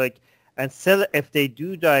kids like, and if they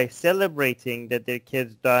do die, celebrating that their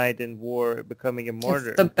kids died in war, becoming a martyr.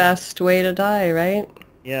 It's the best way to die, right?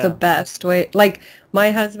 Yeah. The best way. Like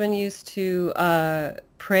my husband used to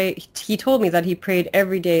pray. He told me that he prayed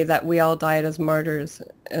every day that we all died as martyrs.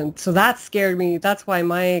 And so that scared me. That's why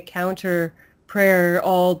my counter prayer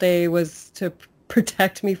all day was to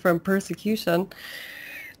protect me from persecution.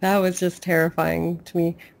 That was just terrifying to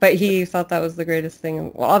me. But he thought that was the greatest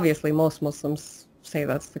thing. Well, obviously, most Muslims say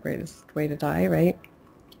that's the greatest way to die, right?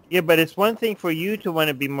 Yeah, but it's one thing for you to want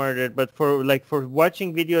to be murdered, but for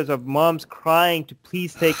watching videos of moms crying to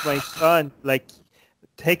please take my son, like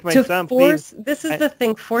take my son, please. This is the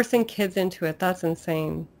thing, forcing kids into it. That's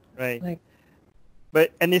insane. Right.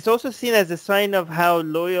 Like, and it's also seen as a sign of how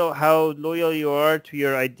loyal you are to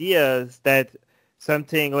your ideas. That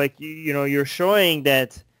something like you're showing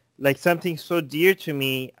that like something so dear to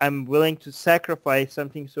me, I'm willing to sacrifice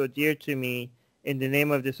something so dear to me in the name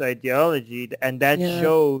of this ideology, and that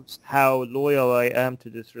shows how loyal I am to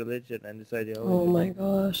this religion and this ideology. Oh my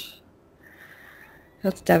gosh.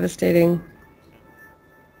 That's devastating.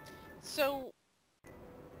 So,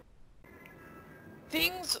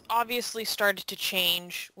 things obviously started to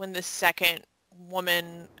change when the second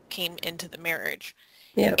woman came into the marriage.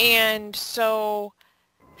 Yeah. And so,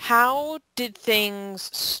 how did things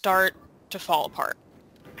start to fall apart?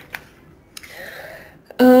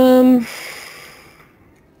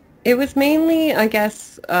 It was mainly, I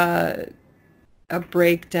guess, a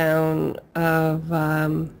breakdown of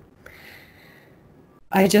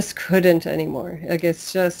I just couldn't anymore. Like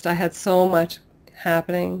it's just I had so much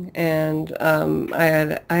happening, and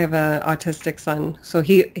I have an autistic son, so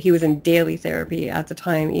he was in daily therapy at the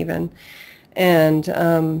time even, and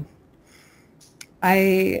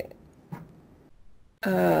I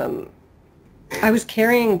was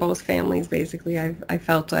carrying both families basically. I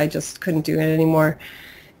felt I just couldn't do it anymore.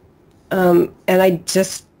 And I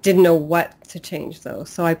just didn't know what to change, though.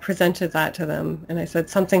 So I presented that to them, and I said,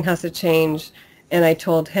 something has to change. And I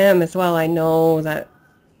told him as well, I know that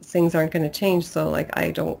things aren't going to change, so, like,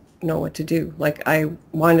 I don't know what to do. Like, I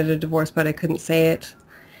wanted a divorce, but I couldn't say it.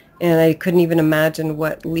 And I couldn't even imagine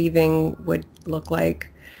what leaving would look like.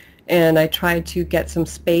 And I tried to get some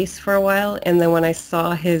space for a while. And then when I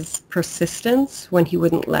saw his persistence, when he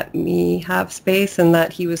wouldn't let me have space and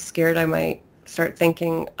that he was scared I might start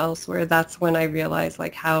thinking elsewhere, that's when I realized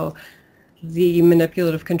like how the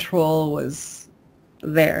manipulative control was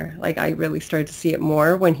there. Like I really started to see it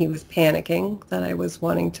more when he was panicking that I was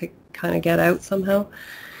wanting to kind of get out somehow.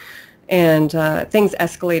 And things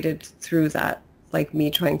escalated through that, like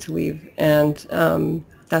me trying to leave. And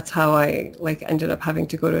that's how I like ended up having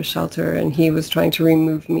to go to a shelter, and he was trying to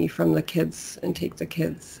remove me from the kids and take the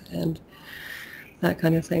kids and that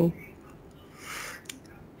kind of thing.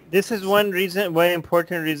 This is one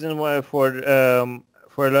important reason why for a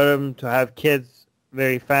lot of them to have kids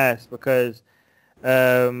very fast, because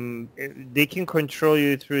they can control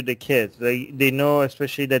you through the kids. They know,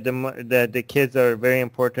 especially that the kids are very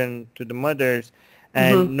important to the mothers,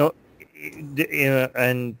 and no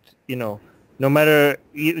matter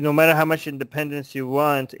how much independence you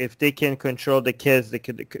want, if they can control the kids, they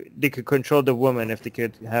could control the woman if they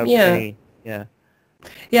could have any.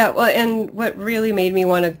 Yeah, well, and what really made me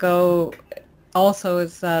want to go also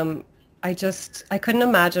is I couldn't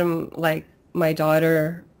imagine like my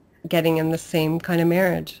daughter getting in the same kind of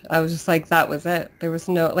marriage. I was just like, that was it. There was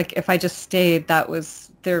no, like, if I just stayed,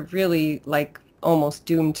 they're really like almost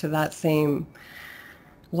doomed to that same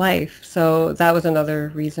life. So that was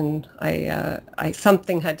another reason I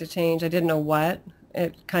something had to change. I didn't know what.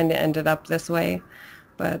 It kind of ended up this way,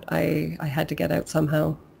 but I had to get out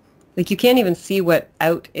somehow. Like, you can't even see what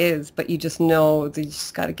out is, but you just know that you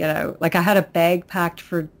just got to get out. Like, I had a bag packed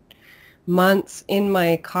for months in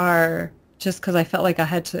my car just because I felt like I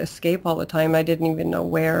had to escape all the time. I didn't even know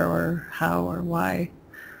where or how or why.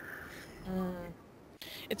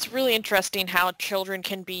 It's really interesting how children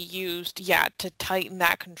can be used, to tighten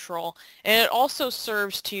that control. And it also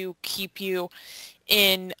serves to keep you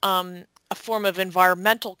in a form of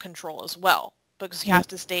environmental control as well, because you have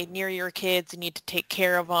to stay near your kids, you need to take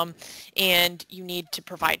care of them, and you need to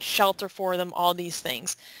provide shelter for them, all these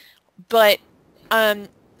things. But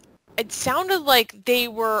it sounded like they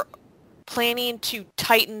were planning to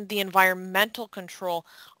tighten the environmental control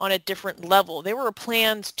on a different level. There were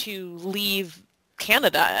plans to leave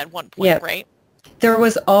Canada at one point, right? There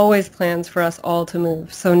was always plans for us all to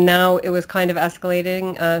move. So now it was kind of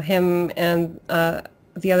escalating. Him and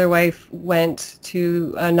the other wife went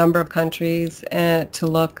to a number of countries to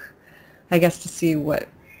look, I guess, to see what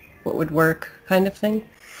would work, kind of thing.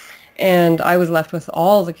 And I was left with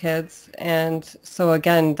all the kids. And so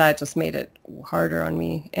again, that just made it harder on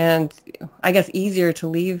me, and I guess easier to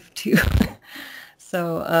leave too.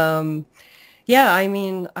 So, yeah, I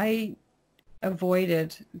mean, I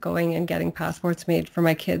avoided going and getting passports made for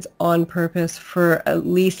my kids on purpose for at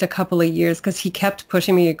least a couple of years, because he kept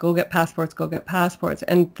pushing me to go get passports, go get passports.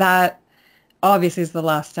 And that obviously is the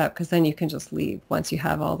last step, because then you can just leave once you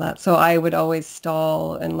have all that. So I would always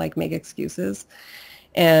stall and like make excuses.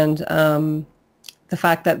 And the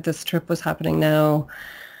fact that this trip was happening now,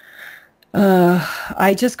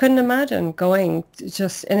 I just couldn't imagine going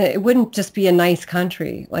and it wouldn't just be a nice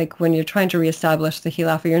country. Like when you're trying to reestablish the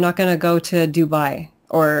Khilafah, you're not going to go to Dubai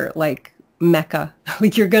or like Mecca.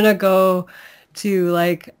 Like you're going to go to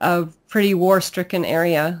like a pretty war-stricken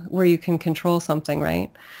area where you can control something, right?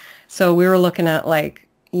 So we were looking at like,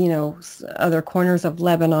 you know, other corners of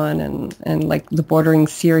Lebanon and like the bordering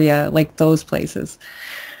Syria, like those places.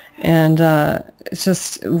 And it's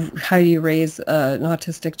just, how do you raise an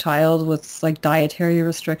autistic child with like dietary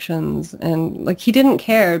restrictions? And like he didn't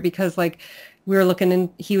care, because like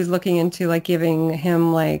he was looking into like giving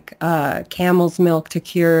him like camel's milk to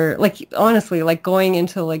cure, like honestly, like going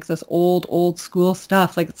into like this old school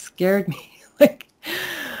stuff. Like it scared me. Like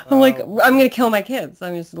I'm like, I'm going to kill my kids.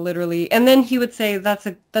 I'm just literally, and then he would say, that's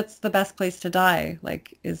the best place to die,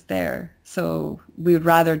 like, is there. So we would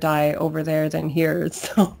rather die over there than here.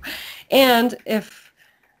 So, and if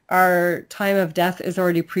our time of death is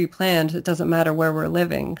already pre-planned, it doesn't matter where we're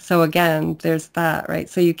living. So again, there's that, right?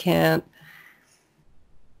 So you can't,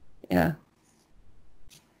 yeah.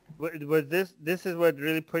 Was this is what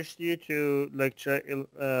really pushed you to like try,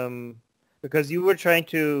 because you were trying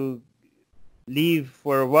to leave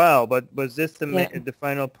for a while, but was this the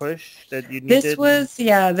final push that you needed?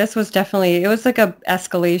 This was definitely, it was like a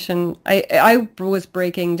escalation. I was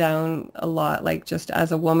breaking down a lot, like just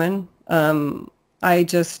as a woman. I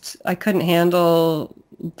couldn't handle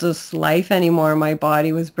this life anymore. My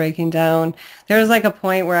body was breaking down. There was like a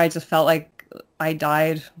point where I just felt like I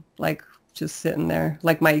died, like just sitting there,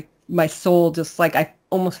 like my soul just like, I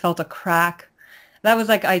almost felt a crack. That was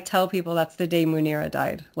like, I tell people that's the day Munira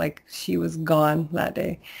died. Like she was gone that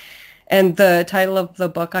day. And the title of the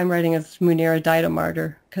book I'm writing is Munira Died a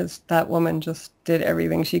Martyr, because that woman just did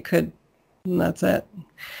everything she could, and that's it.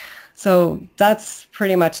 So that's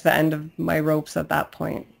pretty much the end of my ropes at that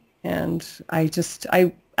point. And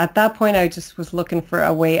at that point, I just was looking for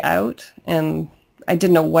a way out, and I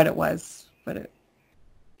didn't know what it was, but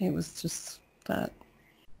it was just that.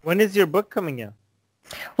 When is your book coming out?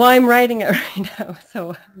 Well, I'm writing it right now,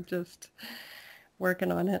 so I'm just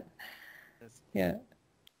working on it. Yeah.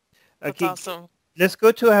 That's awesome. Let's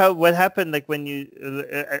go to what happened, like when you,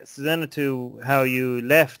 Susanna, to how you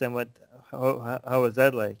left, and how was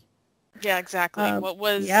that like? Yeah, exactly. What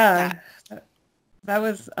was that? That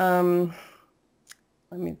was,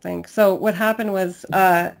 let me think. So what happened was,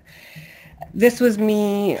 this was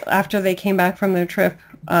me, after they came back from their trip,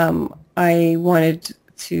 I wanted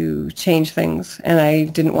to change things, and I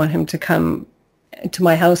didn't want him to come to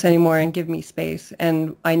my house anymore and give me space.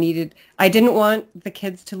 And I didn't want the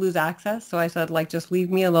kids to lose access. So I said, like, just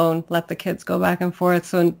leave me alone, let the kids go back and forth.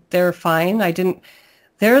 So they're fine.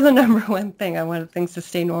 They're the number one thing. I wanted things to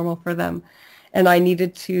stay normal for them. And I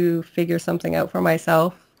needed to figure something out for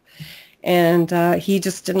myself. And he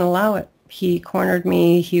just didn't allow it. He cornered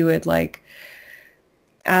me. He would like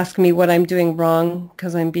ask me what I'm doing wrong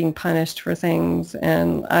because I'm being punished for things.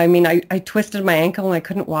 And I mean, I twisted my ankle and I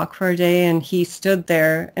couldn't walk for a day. And he stood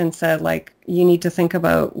there and said, like, you need to think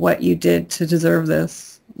about what you did to deserve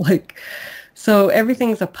this. Like, so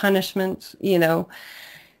everything's a punishment, you know.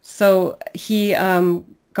 So he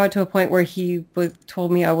got to a point where he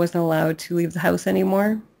told me I wasn't allowed to leave the house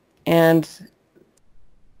anymore. And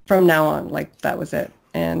from now on, like, that was it.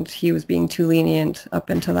 And he was being too lenient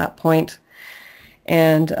up until that point.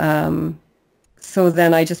 And so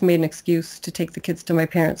then I just made an excuse to take the kids to my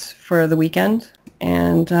parents for the weekend.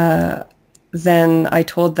 And then I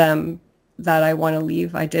told them that I want to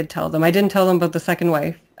leave. I did tell them. I didn't tell them about the second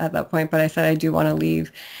wife at that point, but I said I do want to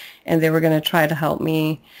leave. And they were going to try to help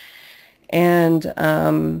me. And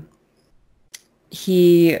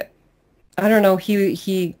he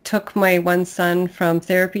took my one son from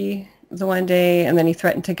therapy the one day, and then he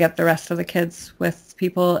threatened to get the rest of the kids with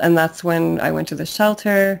people. And that's when I went to the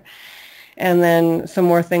shelter. And then some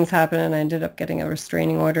more things happened, and I ended up getting a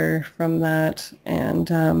restraining order from that.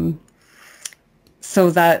 And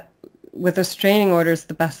so that, with a restraining order, is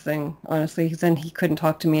the best thing, honestly, because then he couldn't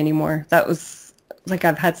talk to me anymore. That was like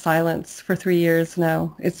I've had silence for 3 years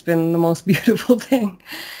now. It's been the most beautiful thing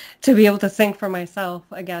to be able to think for myself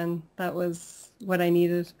again. That was what I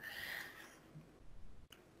needed.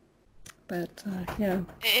 But yeah.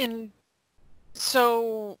 And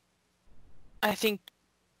so I think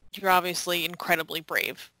you're obviously incredibly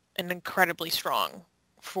brave and incredibly strong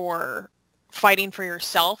for fighting for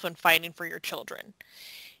yourself and fighting for your children.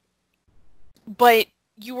 But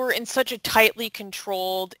you were in such a tightly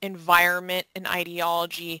controlled environment and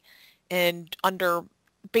ideology and under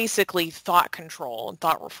basically thought control and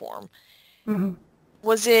thought reform. Mm-hmm.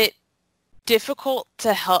 Was it difficult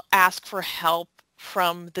to ask for help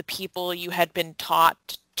from the people you had been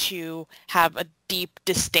taught to have a deep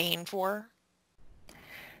disdain for?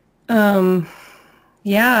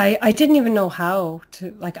 Yeah, I didn't even know how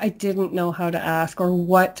to, like, I didn't know how to ask or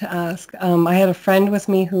what to ask. I had a friend with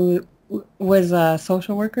me who was a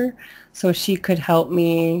social worker, so she could help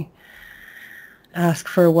me ask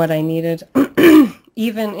for what I needed.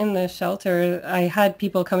 Even in the shelter, I had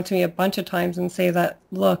people come to me a bunch of times and say that,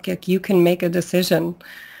 look, you can make a decision.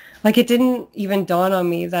 Like, it didn't even dawn on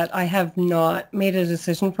me that I have not made a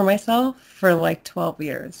decision for myself for like 12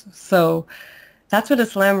 years. So that's what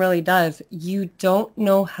Islam really does. You don't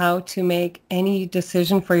know how to make any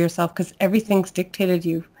decision for yourself because everything's dictated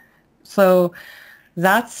you. So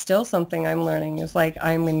that's still something I'm learning is like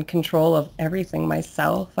I'm in control of everything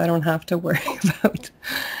myself. I don't have to worry about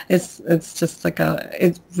it's just like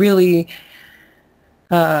it's really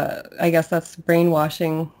I guess that's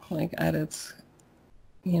brainwashing like at its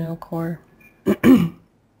core.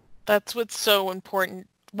 That's what's so important.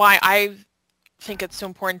 Why I think it's so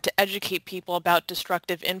important to educate people about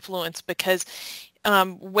destructive influence because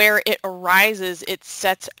where it arises, it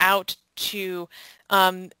sets out to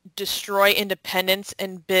destroy independence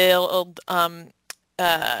and build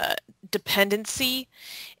dependency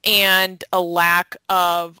and a lack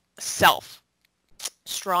of self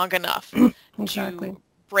strong enough Exactly. to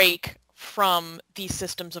break from these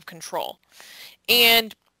systems of control.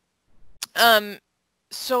 And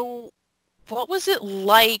so what was it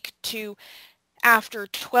like to, after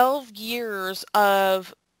 12 years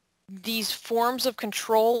of these forms of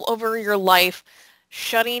control over your life,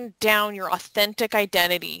 shutting down your authentic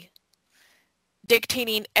identity,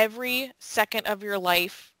 dictating every second of your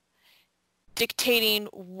life, dictating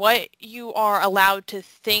what you are allowed to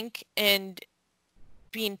think and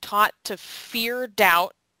being taught to fear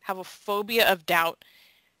doubt, have a phobia of doubt,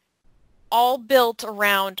 all built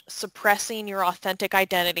around suppressing your authentic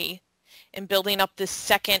identity and building up this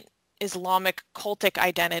second Islamic cultic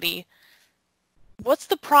identity. What's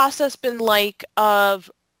the process been like of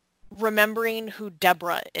remembering who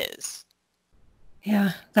Deborah is?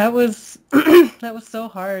 Yeah, that was that was so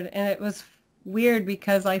hard, and it was weird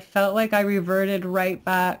because I felt like I reverted right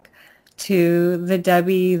back to the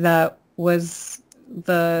Debbie that was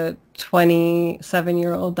the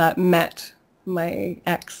 27-year-old that met my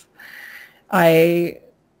ex. I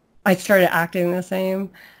started acting the same.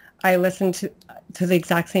 I listened to the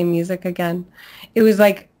exact same music again. It was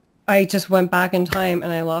like I just went back in time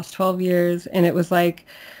and I lost 12 years, and it was like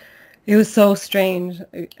it was so strange.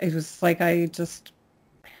 It was like I just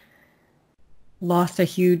lost a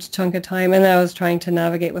huge chunk of time, and I was trying to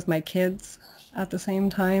navigate with my kids at the same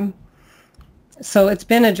time. So it's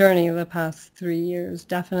been a journey the past 3 years,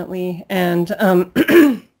 definitely. And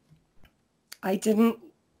I didn't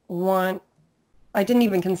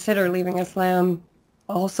even consider leaving Islam.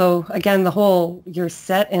 Also, again, the whole you're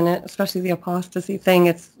set in it, especially the apostasy thing.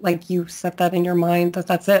 It's like you set that in your mind that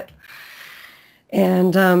that's it.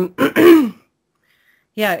 And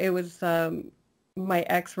yeah, it was my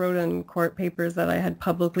ex wrote in court papers that I had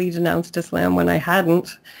publicly denounced Islam when I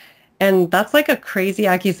hadn't. And that's like a crazy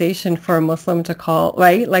accusation for a Muslim to call,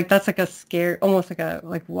 right? Like that's like a scare, almost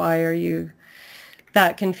like why are you?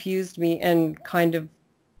 That confused me and kind of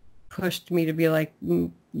pushed me to be like,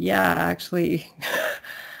 yeah, actually,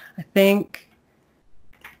 I think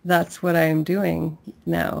that's what I am doing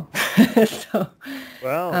now. So,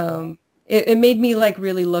 Wow. It made me like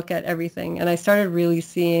really look at everything, and I started really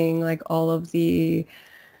seeing like all of the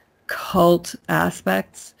cult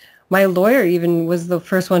aspects. My lawyer even was the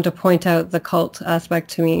first one to point out the cult aspect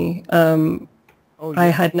to me. I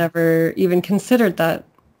had never even considered that.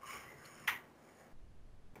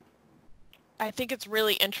 I think it's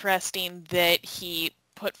really interesting that he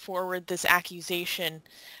put forward this accusation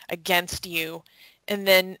against you, and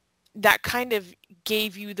then that kind of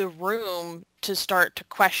gave you the room to start to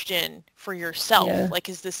question for yourself. Yeah. Like,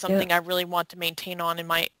 is this something I really want to maintain on in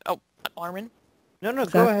my... Oh, Armin? No,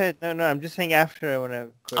 Exactly. Go ahead. No, I'm just saying after I want to...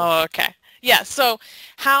 Oh, okay. Yeah, so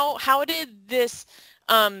how did this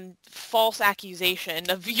false accusation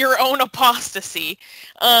of your own apostasy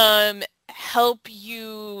help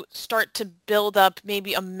you start to build up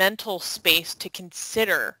maybe a mental space to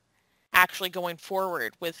consider actually going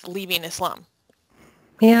forward with leaving Islam?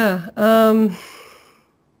 Yeah,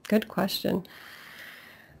 good question.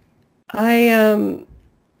 I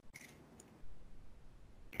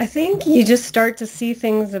think you just start to see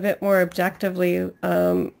things a bit more objectively.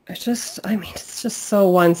 It's just so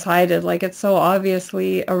one-sided. Like, it's so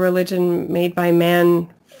obviously a religion made by men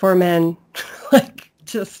for men. Like,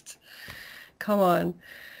 just, come on.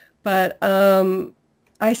 But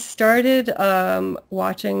I started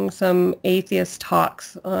watching some atheist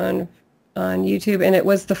talks on YouTube, and it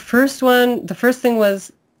was the first one. The first thing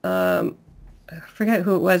was, I forget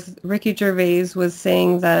who it was. Ricky Gervais was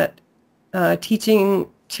saying that teaching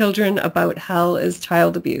children about hell is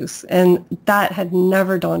child abuse, and that had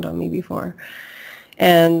never dawned on me before.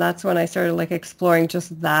 And that's when I started like exploring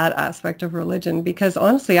just that aspect of religion, because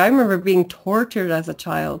honestly, I remember being tortured as a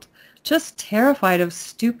child, just terrified of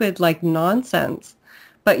stupid like nonsense.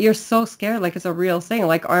 But you're so scared, like it's a real thing.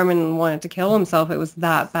 Like Armin wanted to kill himself. It was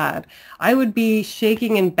that bad. I would be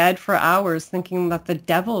shaking in bed for hours thinking that the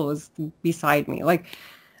devil was beside me, like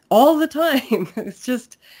all the time. It's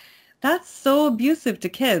just, that's so abusive to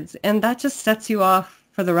kids, and that just sets you off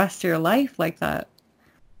for the rest of your life like that.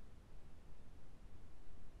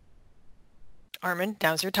 Armin,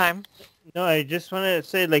 now's your time. No, I just want to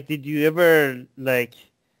say, like, did you ever, like,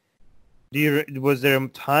 was there a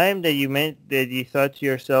time that you thought to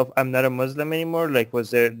yourself, I'm not a Muslim anymore? Like,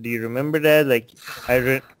 do you remember that? Like,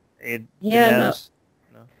 No.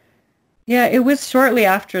 Yeah, it was shortly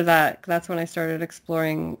after that. That's when I started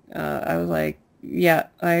exploring. I was like, yeah,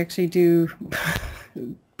 I actually do.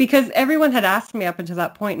 Because everyone had asked me up until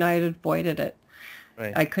that point, and I had avoided it.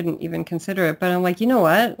 Right. I couldn't even consider it. But I'm like, you know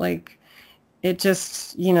what? Like, it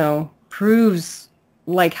just, proves,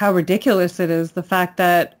 like, how ridiculous it is. The fact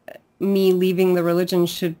that me leaving the religion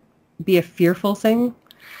should be a fearful thing.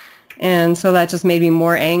 And so that just made me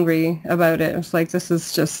more angry about it. It's like, this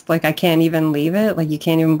is just, like, I can't even leave it. Like, you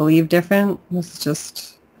can't even believe different. This is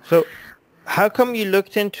just... So, how come you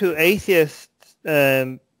looked into atheism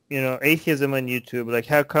on YouTube? Like,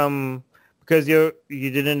 how come? Because you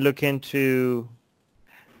didn't look into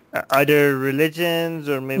other religions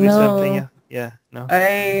or maybe something else? Yeah, no.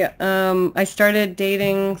 I started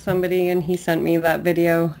dating somebody, and he sent me that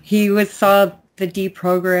video. He saw the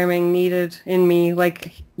deprogramming needed in me.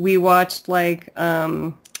 Like, we watched like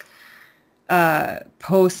post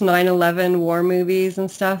 9/11 war movies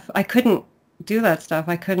and stuff. I couldn't do that stuff.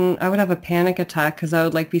 I would have a panic attack because I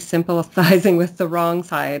would like be sympathizing with the wrong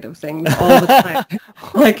side of things all the time.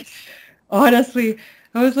 Like, honestly,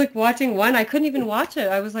 I was like watching one, I couldn't even watch it.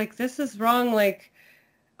 I was like, this is wrong. Like,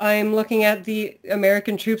 I'm looking at the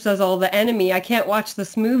American troops as all the enemy. I can't watch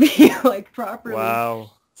this movie like properly. Wow.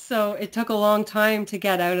 So it took a long time to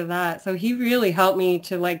get out of that. So he really helped me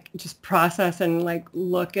to like just process and like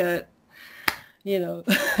look at,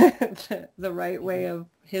 the right way of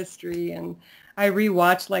history. And I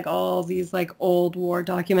rewatched like all these like old war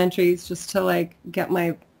documentaries just to like get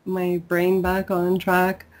my brain back on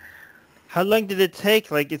track. How long did it take?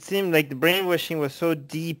 Like, it seemed like the brainwashing was so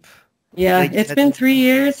deep. Yeah, like, it's been 3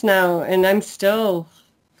 years now, and I'm still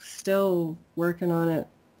working on it.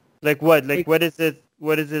 Like what? Like, what is it?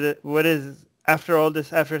 What is after all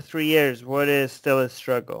this? After 3 years, what is still a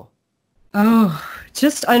struggle? Oh,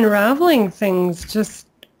 just unraveling things. Just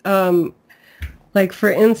like,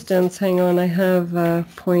 for instance, hang on, I have a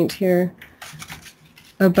point here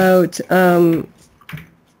about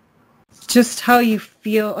just how you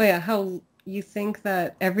feel. Oh yeah, how you think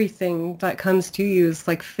that everything that comes to you is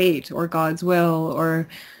like fate or God's will, or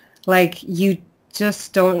like you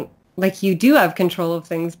just don't, like, you do have control of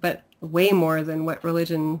things, but way more than what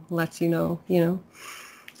religion lets you know.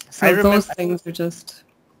 So those things are just...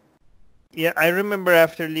 Yeah, I remember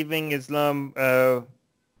after leaving Islam,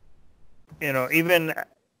 even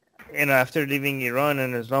after leaving Iran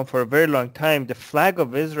and Islam for a very long time, the flag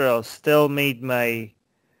of Israel still made my,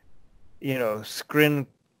 skin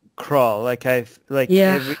crawl. Like,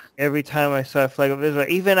 every time I saw a flag of Israel,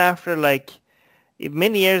 even after like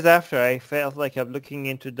many years after, I felt like I'm looking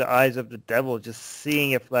into the eyes of the devil just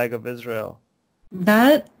seeing a flag of Israel.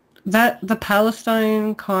 That the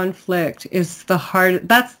Palestine conflict is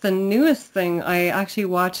that's the newest thing. I actually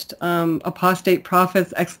watched Apostate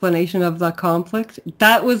Prophet's explanation of the conflict.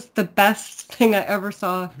 That was the best thing I ever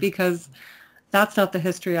saw, because that's not the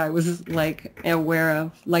history I was like aware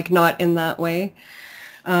of, like not in that way.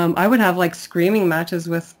 I would have like screaming matches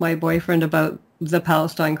with my boyfriend about the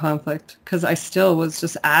Palestine conflict because I still was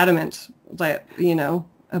just adamant that,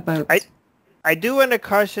 about... I do want to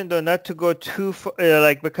caution though not to go too far,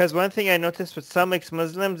 because one thing I noticed with some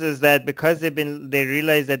ex-Muslims is that because they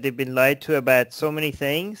realize that they've been lied to about so many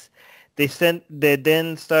things, they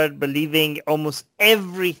then start believing almost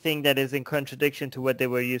everything that is in contradiction to what they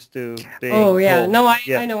were used to being told. No,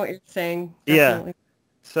 I know what you're saying. Definitely. Yeah.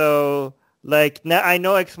 So now I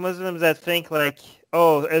know ex-Muslims that think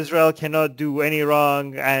oh, Israel cannot do any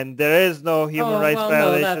wrong, and there is no human rights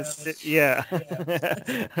violations. No, yeah.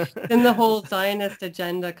 Then the whole Zionist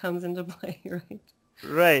agenda comes into play,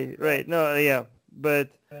 right? Right. No, yeah, but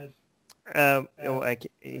I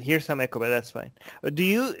hear some echo, but that's fine. Are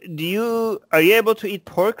you able to eat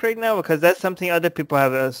pork right now? Because that's something other people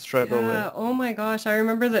have a struggle with. Oh my gosh, I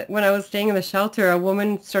remember that when I was staying in the shelter, a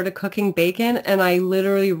woman started cooking bacon, and I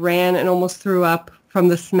literally ran and almost threw up from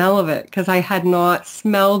the smell of it because I had not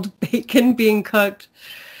smelled bacon being cooked.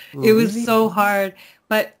 Really? It was so hard.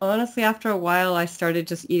 But honestly, after a while, I started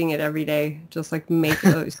just eating it every day. Just make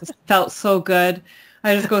it. It just felt so good.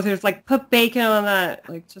 I just go through, it's put bacon on that.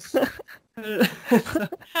 Just...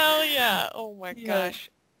 Hell yeah. Oh my gosh.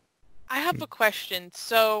 I have a question.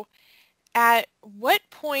 So at what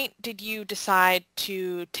point did you decide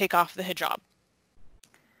to take off the hijab?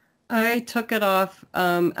 I took it off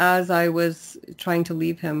as I was trying to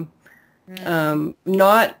leave him.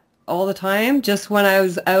 Not all the time, just when I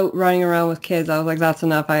was out running around with kids. I was like, that's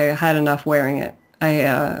enough. I had enough wearing it.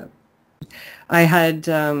 I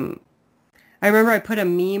remember I put a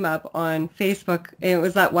meme up on Facebook, and it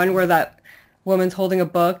was that one where that woman's holding a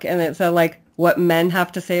book, and it said, what men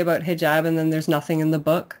have to say about hijab, and then there's nothing in the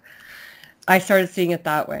book. I started seeing it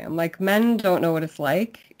that way. I'm like, men don't know what it's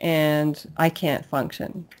like, and I can't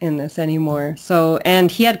function in this anymore. So, and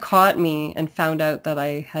he had caught me and found out that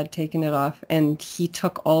I had taken it off, and he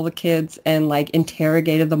took all the kids and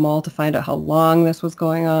interrogated them all to find out how long this was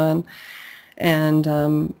going on.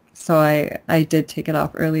 And so I did take it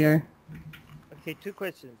off earlier. Okay, 2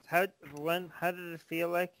 questions. How did it feel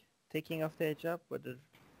like taking off the hijab? What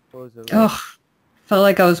was it like? Oh, felt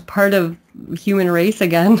like I was part of human race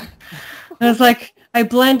again. I was I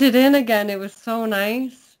blended in again. It was so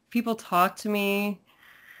nice. People talked to me.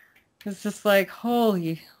 It's just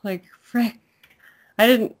holy, frick. I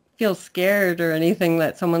didn't feel scared or anything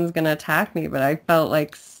that someone's going to attack me, but I felt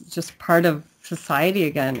just part of society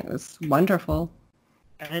again. It was wonderful.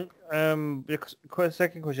 And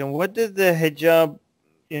second question, what did the hijab,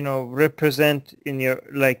 represent in your,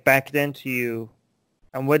 back then to you,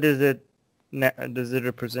 and what does it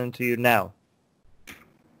represent to you now?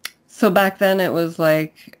 So back then it was I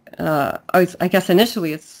guess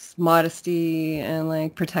initially it's modesty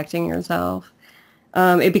and protecting yourself.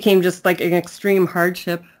 It became just an extreme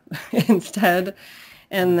hardship instead.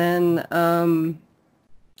 And then,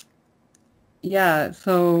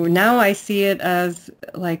 so now I see it as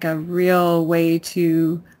a real way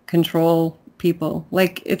to control people.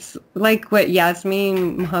 It's what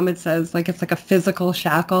Yasmin Muhammad says, it's a physical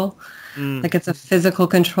shackle. It's a physical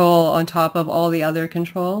control on top of all the other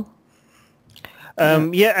control. I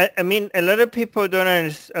mean, a lot of people don't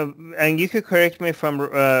understand, and you could correct me if I'm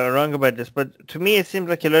wrong about this, but to me it seems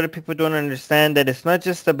like a lot of people don't understand that it's not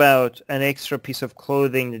just about an extra piece of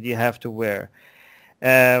clothing that you have to wear.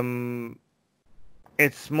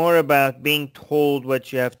 It's more about being told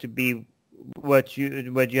what you have to be, what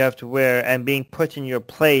you have to wear, and being put in your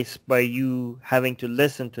place by you having to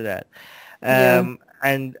listen to that.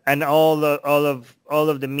 And all of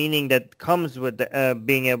the meaning that comes with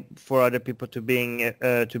being for other people to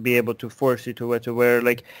be able to force you to what to wear.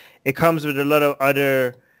 It comes with a lot of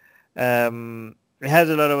other. It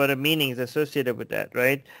has a lot of other meanings associated with that,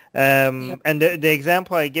 right? And the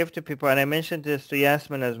example I give to people, and I mentioned this to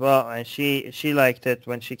Yasmin as well, and she liked it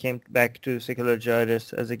when she came back to Secular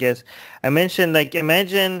Jihadists as a guest. I mentioned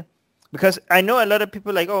imagine. Because I know a lot of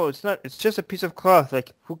people it's just a piece of cloth.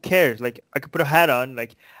 Who cares? I could put a hat on. I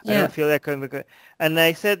don't feel that kind of. And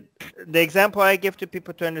I said, the example I give to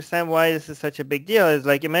people to understand why this is such a big deal is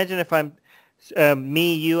imagine if I'm,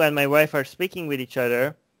 me, you, and my wife are speaking with each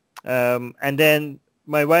other, and then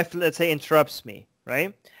my wife, let's say, interrupts me,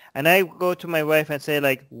 right? And I go to my wife and say,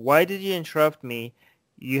 why did you interrupt me?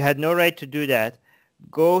 You had no right to do that.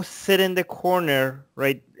 Go sit in the corner,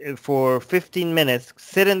 right, for 15 minutes,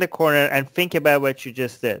 sit in the corner and think about what you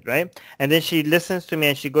just did, right? And then she listens to me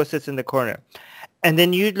and she goes sits in the corner. And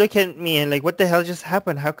then you look at me and what the hell just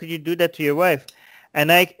happened? How could you do that to your wife? And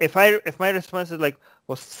if my response is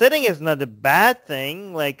well, sitting is not a bad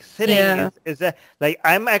thing. Sitting is that,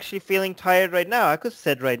 I'm actually feeling tired right now. I could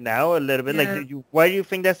sit right now a little bit. Why do you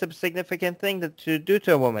think that's a significant thing to do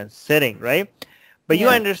to a woman? Sitting, right? But you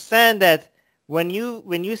Yeah. understand that when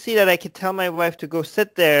you see that I could tell my wife to go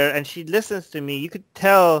sit there and she listens to me, you could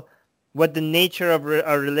tell what the nature of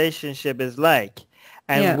our relationship is like,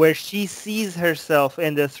 and Yeah. where she sees herself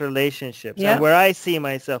in this relationship, and Yeah. where I see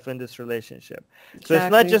myself in this relationship. So it's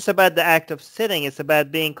not Exactly. just about the act of sitting, it's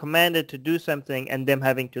about being commanded to do something and them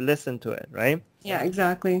having to listen to it, right? Yeah,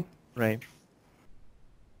 exactly. Right.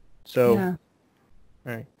 So, Yeah.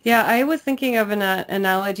 right. Yeah, I was thinking of an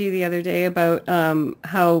analogy the other day about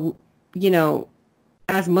how,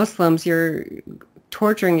 as Muslims, you're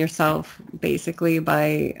torturing yourself basically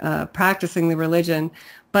by practicing the religion,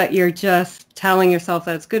 but you're just telling yourself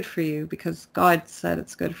that it's good for you because God said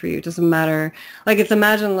it's good for you. It doesn't matter. Like, it's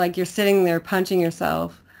imagine like you're sitting there punching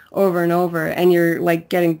yourself over and over and you're like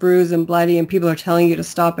getting bruised and bloody and people are telling you to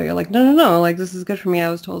stop it. You're like, no, no, no, like this is good for me. I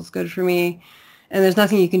was told it's good for me. And there's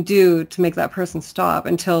nothing you can do to make that person stop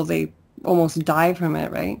until they almost die from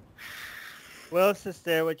it, right? Well,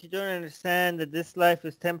 sister, what you don't understand that this life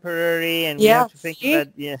is temporary, and we Yeah, have to think see? about,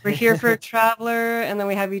 yeah. We're here for a traveler, and then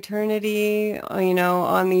we have eternity,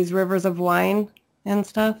 on these rivers of wine and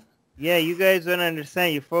stuff. Yeah, you guys don't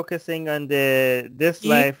understand. You're focusing on this See?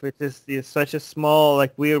 life, which is such a small,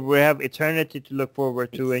 like we have eternity to look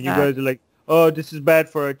forward to, and you guys are Exactly. like, oh, this is bad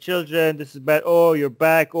for our children. This is bad. Oh, you're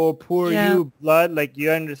back. Oh, poor Yeah, you, blood. Like,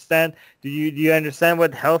 you understand? Do you understand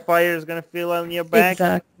what hellfire is gonna feel on your back?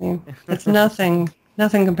 exactly. It's nothing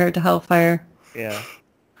compared to hellfire. Yeah.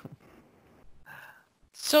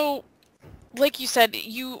 So, like you said,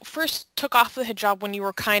 you first took off the hijab when you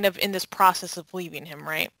were kind of in this process of leaving him,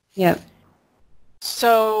 right? Yeah,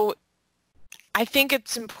 So, I think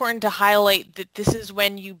it's important to highlight that this is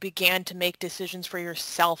when you began to make decisions for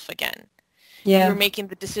yourself again. You were yeah, making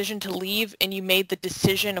the decision to leave, and you made the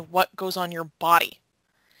decision of what goes on your body.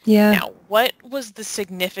 yeah, Now, what was the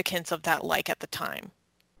significance of that like at the time?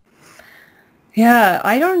 yeah.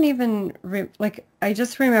 I don't even I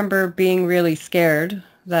just remember being really scared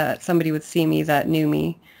that somebody would see me that knew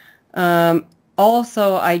me.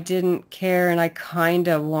 Also, I didn't care, and I kind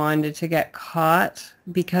of wanted to get caught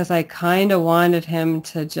because I kind of wanted him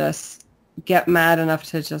to just get mad enough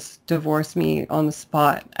to just divorce me on the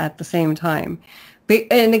spot at the same time.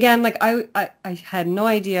 And again, like I had no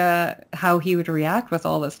idea how he would react with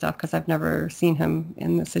all this stuff because I've never seen him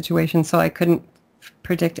in this situation, so I couldn't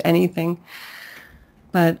predict anything.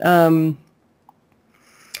 But I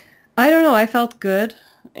don't know. I felt good.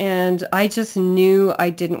 And I just knew I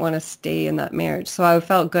didn't want to stay in that marriage. So I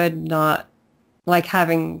felt good not like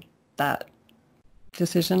having that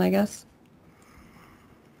decision, I guess.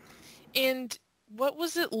 And what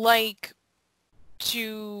was it like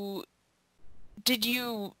to did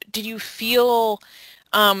you feel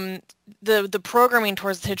the programming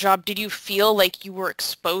towards the hijab, did you feel like you were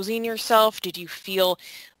exposing yourself? Did you feel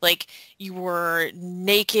like you were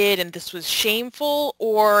naked and this was shameful?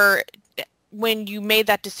 Or when you made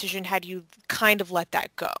that decision, had you kind of let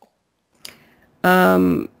that go?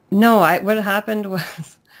 No, what happened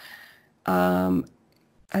was, um,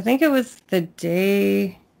 I think it was the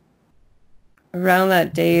day, around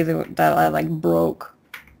that day that I like broke.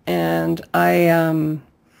 And I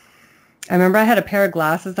remember I had a pair of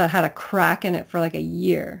glasses that had a crack in it for like a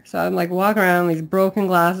year. So I'm like walking around with these broken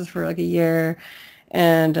glasses for like a year.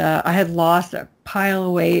 And I had lost a pile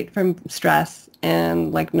of weight from stress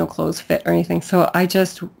and like no clothes fit or anything. So I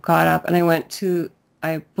just got up and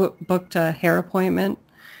I booked a hair appointment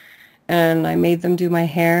and I made them do my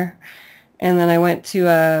hair. And then I went to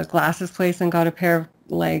a glasses place and got a pair of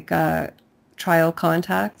like trial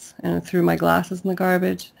contacts and threw my glasses in the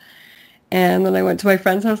garbage. And then I went to my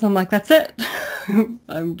friend's house and I'm like, that's it.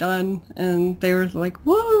 I'm done. And they were like,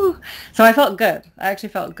 woo. So I felt good. I actually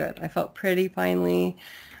felt good. I felt pretty finally.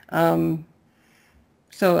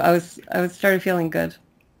 So I started feeling good.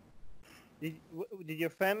 Did your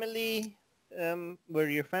family, were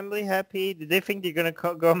your family happy? Did they think you're gonna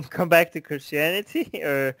come back to Christianity,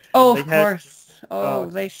 or Oh, like of course. oh, Oh,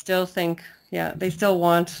 they still think, yeah, they still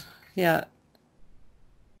want, yeah,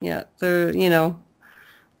 yeah. They're,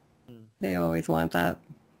 they always want that.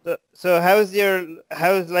 so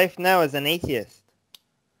how's life now as an atheist?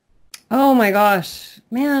 Oh my gosh,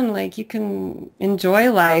 man, like you can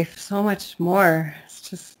enjoy life so much more. It's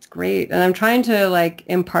just great. And I'm trying to like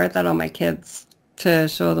impart that on my kids to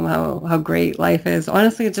show them how great life is.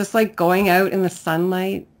 Honestly, it's just like going out in the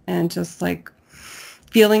sunlight and just like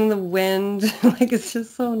feeling the wind. Like it's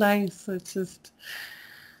just so nice. It's just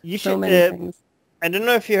You so should. many things. I don't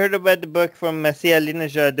know if you heard about the book from Masia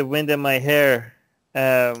Linajad, The Wind in My Hair.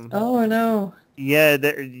 Oh no. Yeah,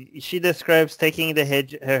 she describes taking her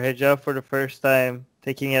hijab for the first time,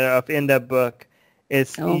 taking it off in that book.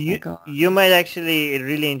 It's Oh my God. you might actually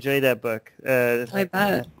really enjoy that book. I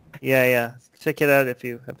bet. Yeah. Check it out if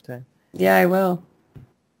you have time. Yeah, I will.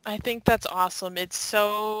 I think that's awesome. It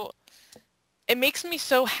makes me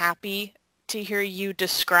so happy to hear you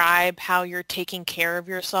describe how you're taking care of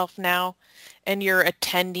yourself now and you're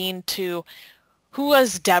attending to who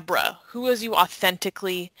was Deborah, who was you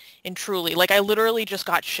authentically and truly. Like I literally just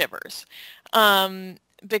got shivers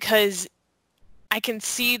because I can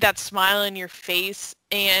see that smile in your face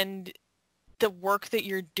and the work that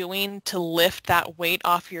you're doing to lift that weight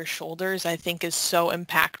off your shoulders, I think is so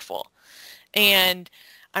impactful. And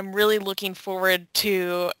I'm really looking forward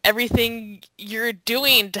to everything you're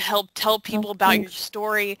doing to help tell people about your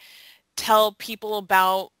story, tell people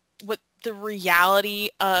about what the reality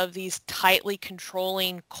of these tightly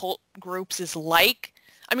controlling cult groups is like.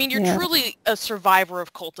 I mean, you're truly a survivor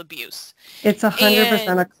of cult abuse. It's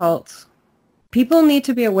 100% a cult. People need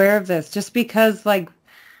to be aware of this. Just because, like,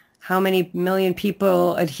 how many million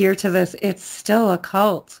people adhere to this, it's still a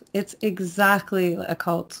cult. It's exactly a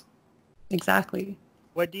cult. Exactly.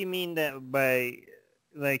 What do you mean that by,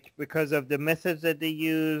 like, because of the methods that they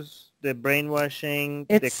use, the brainwashing,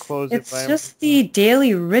 the closed It's environment? just the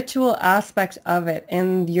daily ritual aspect of it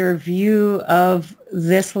and your view of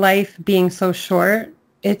this life being so short.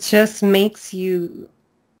 It just makes you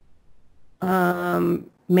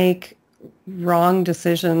make wrong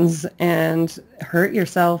decisions and hurt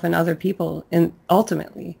yourself and other people. And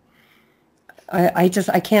ultimately, I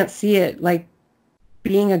can't see it like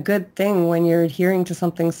being a good thing when you're adhering to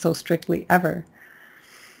something so strictly ever.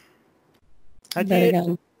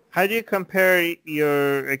 How do you compare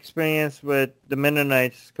your experience with the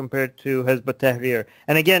Mennonites compared to Hizb ut-Tahrir?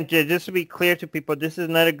 And again, just to be clear to people, this is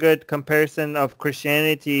not a good comparison of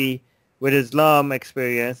Christianity with Islam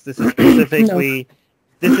experience. This is specifically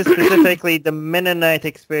the Mennonite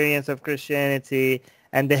experience of Christianity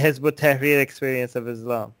and the Hizb ut-Tahrir experience of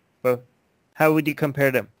Islam. But how would you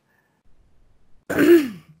compare them?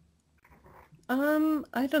 They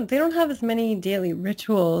don't have as many daily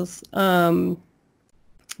rituals.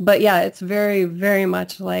 But yeah, it's very, very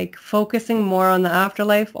much like focusing more on the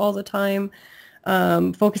afterlife all the time,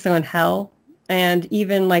 focusing on hell, and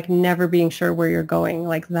even like never being sure where you're going,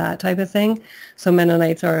 like that type of thing. So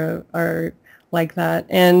Mennonites are like that.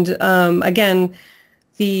 And again,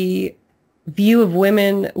 the view of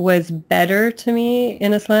women was better to me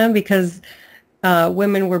in Islam because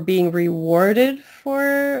women were being rewarded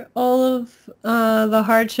for all of the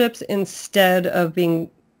hardships instead of being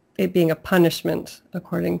a punishment,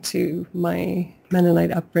 according to my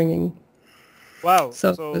Mennonite upbringing. Wow.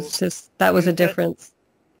 So it was just, that was a difference.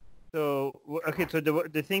 So, okay, so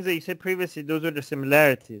the things that you said previously, those are the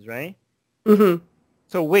similarities, right? Mm-hmm.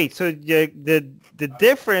 So wait, so the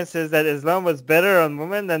difference is that Islam was better on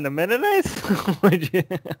women than the Mennonites?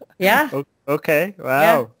 Yeah. Okay, wow.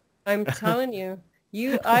 Yeah, I'm telling you.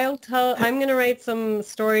 I'm going to write some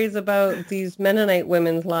stories about these Mennonite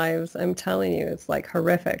women's lives. I'm telling you, it's like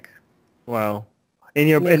horrific. Wow.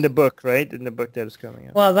 In the book, right? In the book that is coming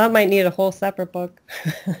out. Well, that might need a whole separate book.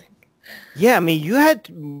 Yeah, I mean, you have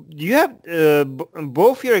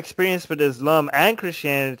both your experience with Islam and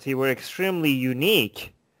Christianity were extremely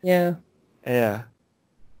unique. Yeah. Yeah.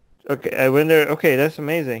 Okay, I wonder. Okay, that's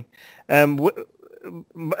amazing.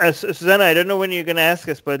 Susanna, I don't know when you're gonna ask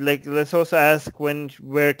us, but like, let's also ask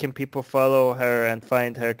where can people follow her and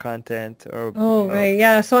find her content? Right,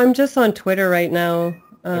 yeah. So I'm just on Twitter right now.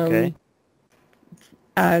 Okay.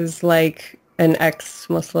 As like an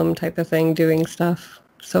ex-Muslim type of thing, doing stuff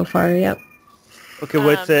so far. Yep. Okay,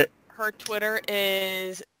 what's it? Her Twitter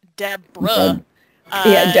is Deborah.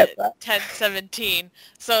 Deborah. 1017.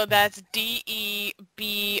 So that's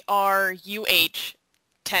DEBRUH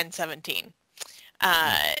 1017.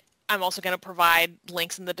 I'm also going to provide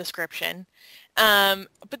links in the description.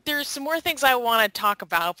 But there's some more things I want to talk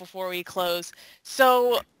about before we close.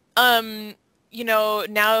 So,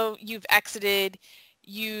 now you've exited,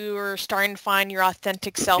 you're starting to find your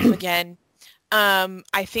authentic self again.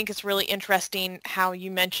 I think it's really interesting how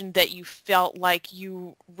you mentioned that you felt like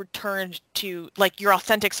you returned to, like, your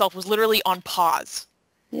authentic self was literally on pause.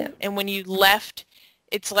 Yeah. And when you left,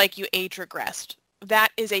 it's like you age regressed. That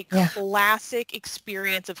is a classic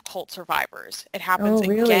experience of cult survivors. It happens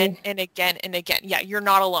again and again and again. Yeah, you're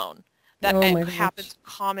not alone. That happens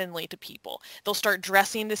commonly to people. They'll start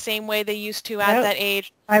dressing the same way they used to at that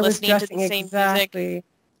age, listening to the same music.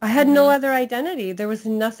 I had no other identity. There was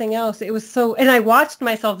nothing else. It was so, and I watched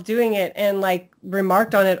myself doing it and like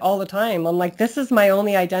remarked on it all the time. I'm like, this is my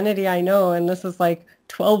only identity I know. And this is like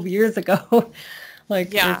 12 years ago.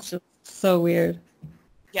 It's just so weird.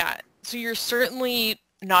 Yeah. So you're certainly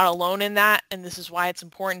not alone in that, and this is why it's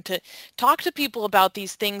important to talk to people about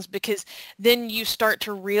these things, because then you start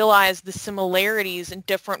to realize the similarities in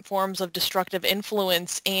different forms of destructive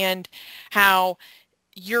influence and how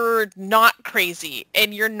you're not crazy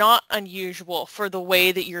and you're not unusual for the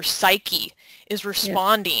way that your psyche is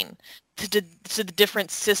responding to the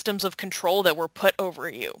different systems of control that were put over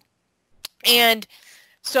you. And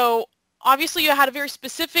so obviously you had a very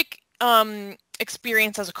specific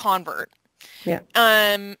experience as a convert. Yeah.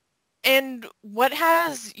 And what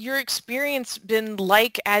has your experience been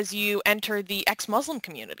like as you enter the ex-Muslim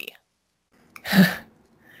community?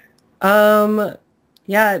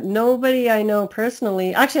 Yeah, nobody I know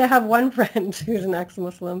personally. Actually, I have one friend who's an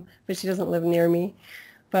ex-Muslim, but she doesn't live near me.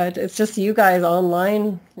 But it's just you guys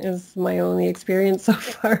online is my only experience so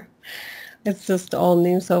far. It's just all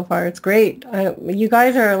new so far. It's great. You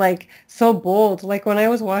guys are like so bold. Like when I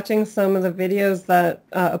was watching some of the videos that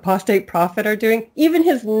Apostate Prophet are doing, even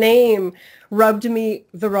his name rubbed me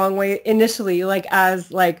the wrong way initially, like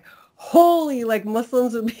as like, holy, like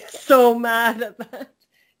Muslims would be so mad at that.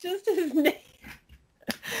 Just his name.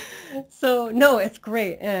 So no, it's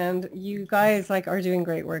great, and you guys like are doing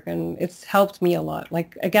great work, and it's helped me a lot.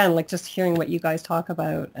 Like again, like just hearing what you guys talk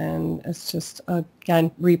about, and it's just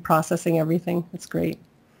again reprocessing everything. It's great.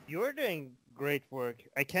 You're doing great work.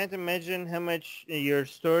 I can't imagine how much your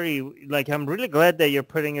story. Like I'm really glad that you're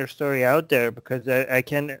putting your story out there, because I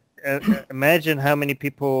can imagine how many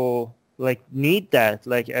people like need that,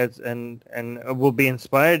 like and will be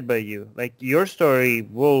inspired by you. Like your story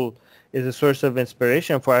is a source of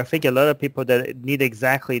inspiration for, I think, a lot of people that need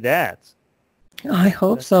exactly that. I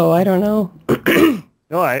hope so. I don't know.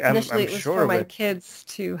 No, I'm Initially, it was sure for my of it. kids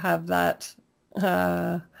to have that,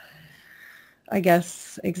 I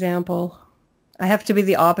guess, example. I have to be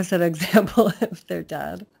the opposite example of their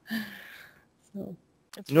dad. So.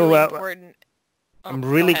 It's really important. I'm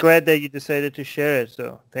really glad that you decided to share it,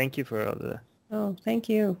 so thank you for all of that. Oh, thank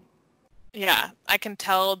you. Yeah, I can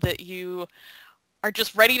tell that you are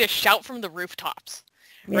just ready to shout from the rooftops,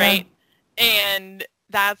 right? And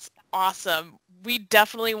that's awesome. We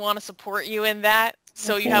definitely want to support you in that.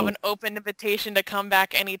 So you have an open invitation to come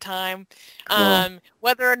back anytime,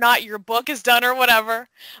 whether or not your book is done or whatever.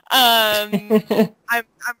 I'm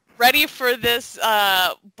ready for this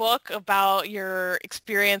book about your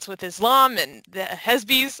experience with Islam and the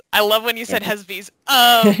Hezbis. I love when you said Hezbis.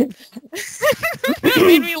 It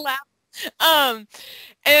made me laugh.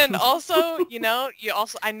 And also,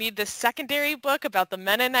 I need this secondary book about the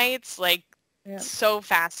Mennonites, like, so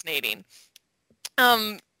fascinating.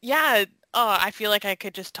 I feel like I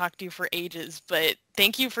could just talk to you for ages, but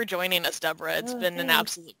thank you for joining us, Deborah. It's been an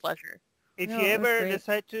absolute pleasure. If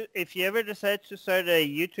you ever decide to start a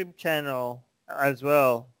YouTube channel as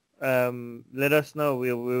well, let us know.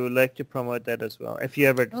 We would like to promote that as well. If you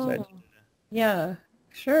ever decide to do that. Yeah,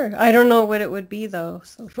 sure. I don't know what it would be though,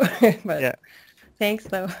 so far, but thanks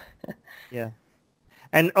though. Yeah.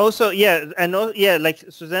 And also, like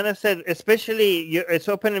Susanna said, especially it's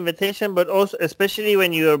open invitation, but also especially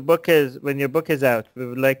when your book is out, we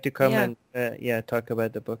would like to come and talk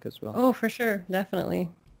about the book as well. Oh, for sure, definitely.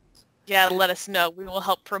 Yeah, let us know. We will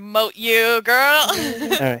help promote you, girl.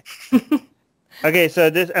 All right. Okay,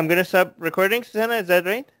 so I'm gonna stop recording, Susanna. Is that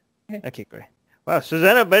right? Okay, great. Wow,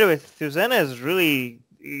 Susanna. By the way, Susanna is really.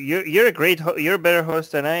 You're a great you're a better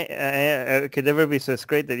host than I could ever be, so it's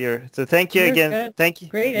great that you're so thank you again. Good. Thank you.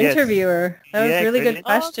 Great interviewer. That was really good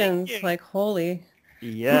questions. Like holy.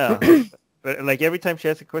 Yeah. But like every time she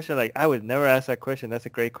asks a question, like I would never ask that question. That's a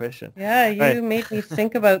great question. Yeah, you made me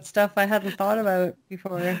think about stuff I hadn't thought about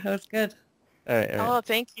before. That was good. All right. Oh,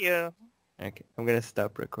 thank you. Okay, I'm gonna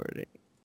stop recording.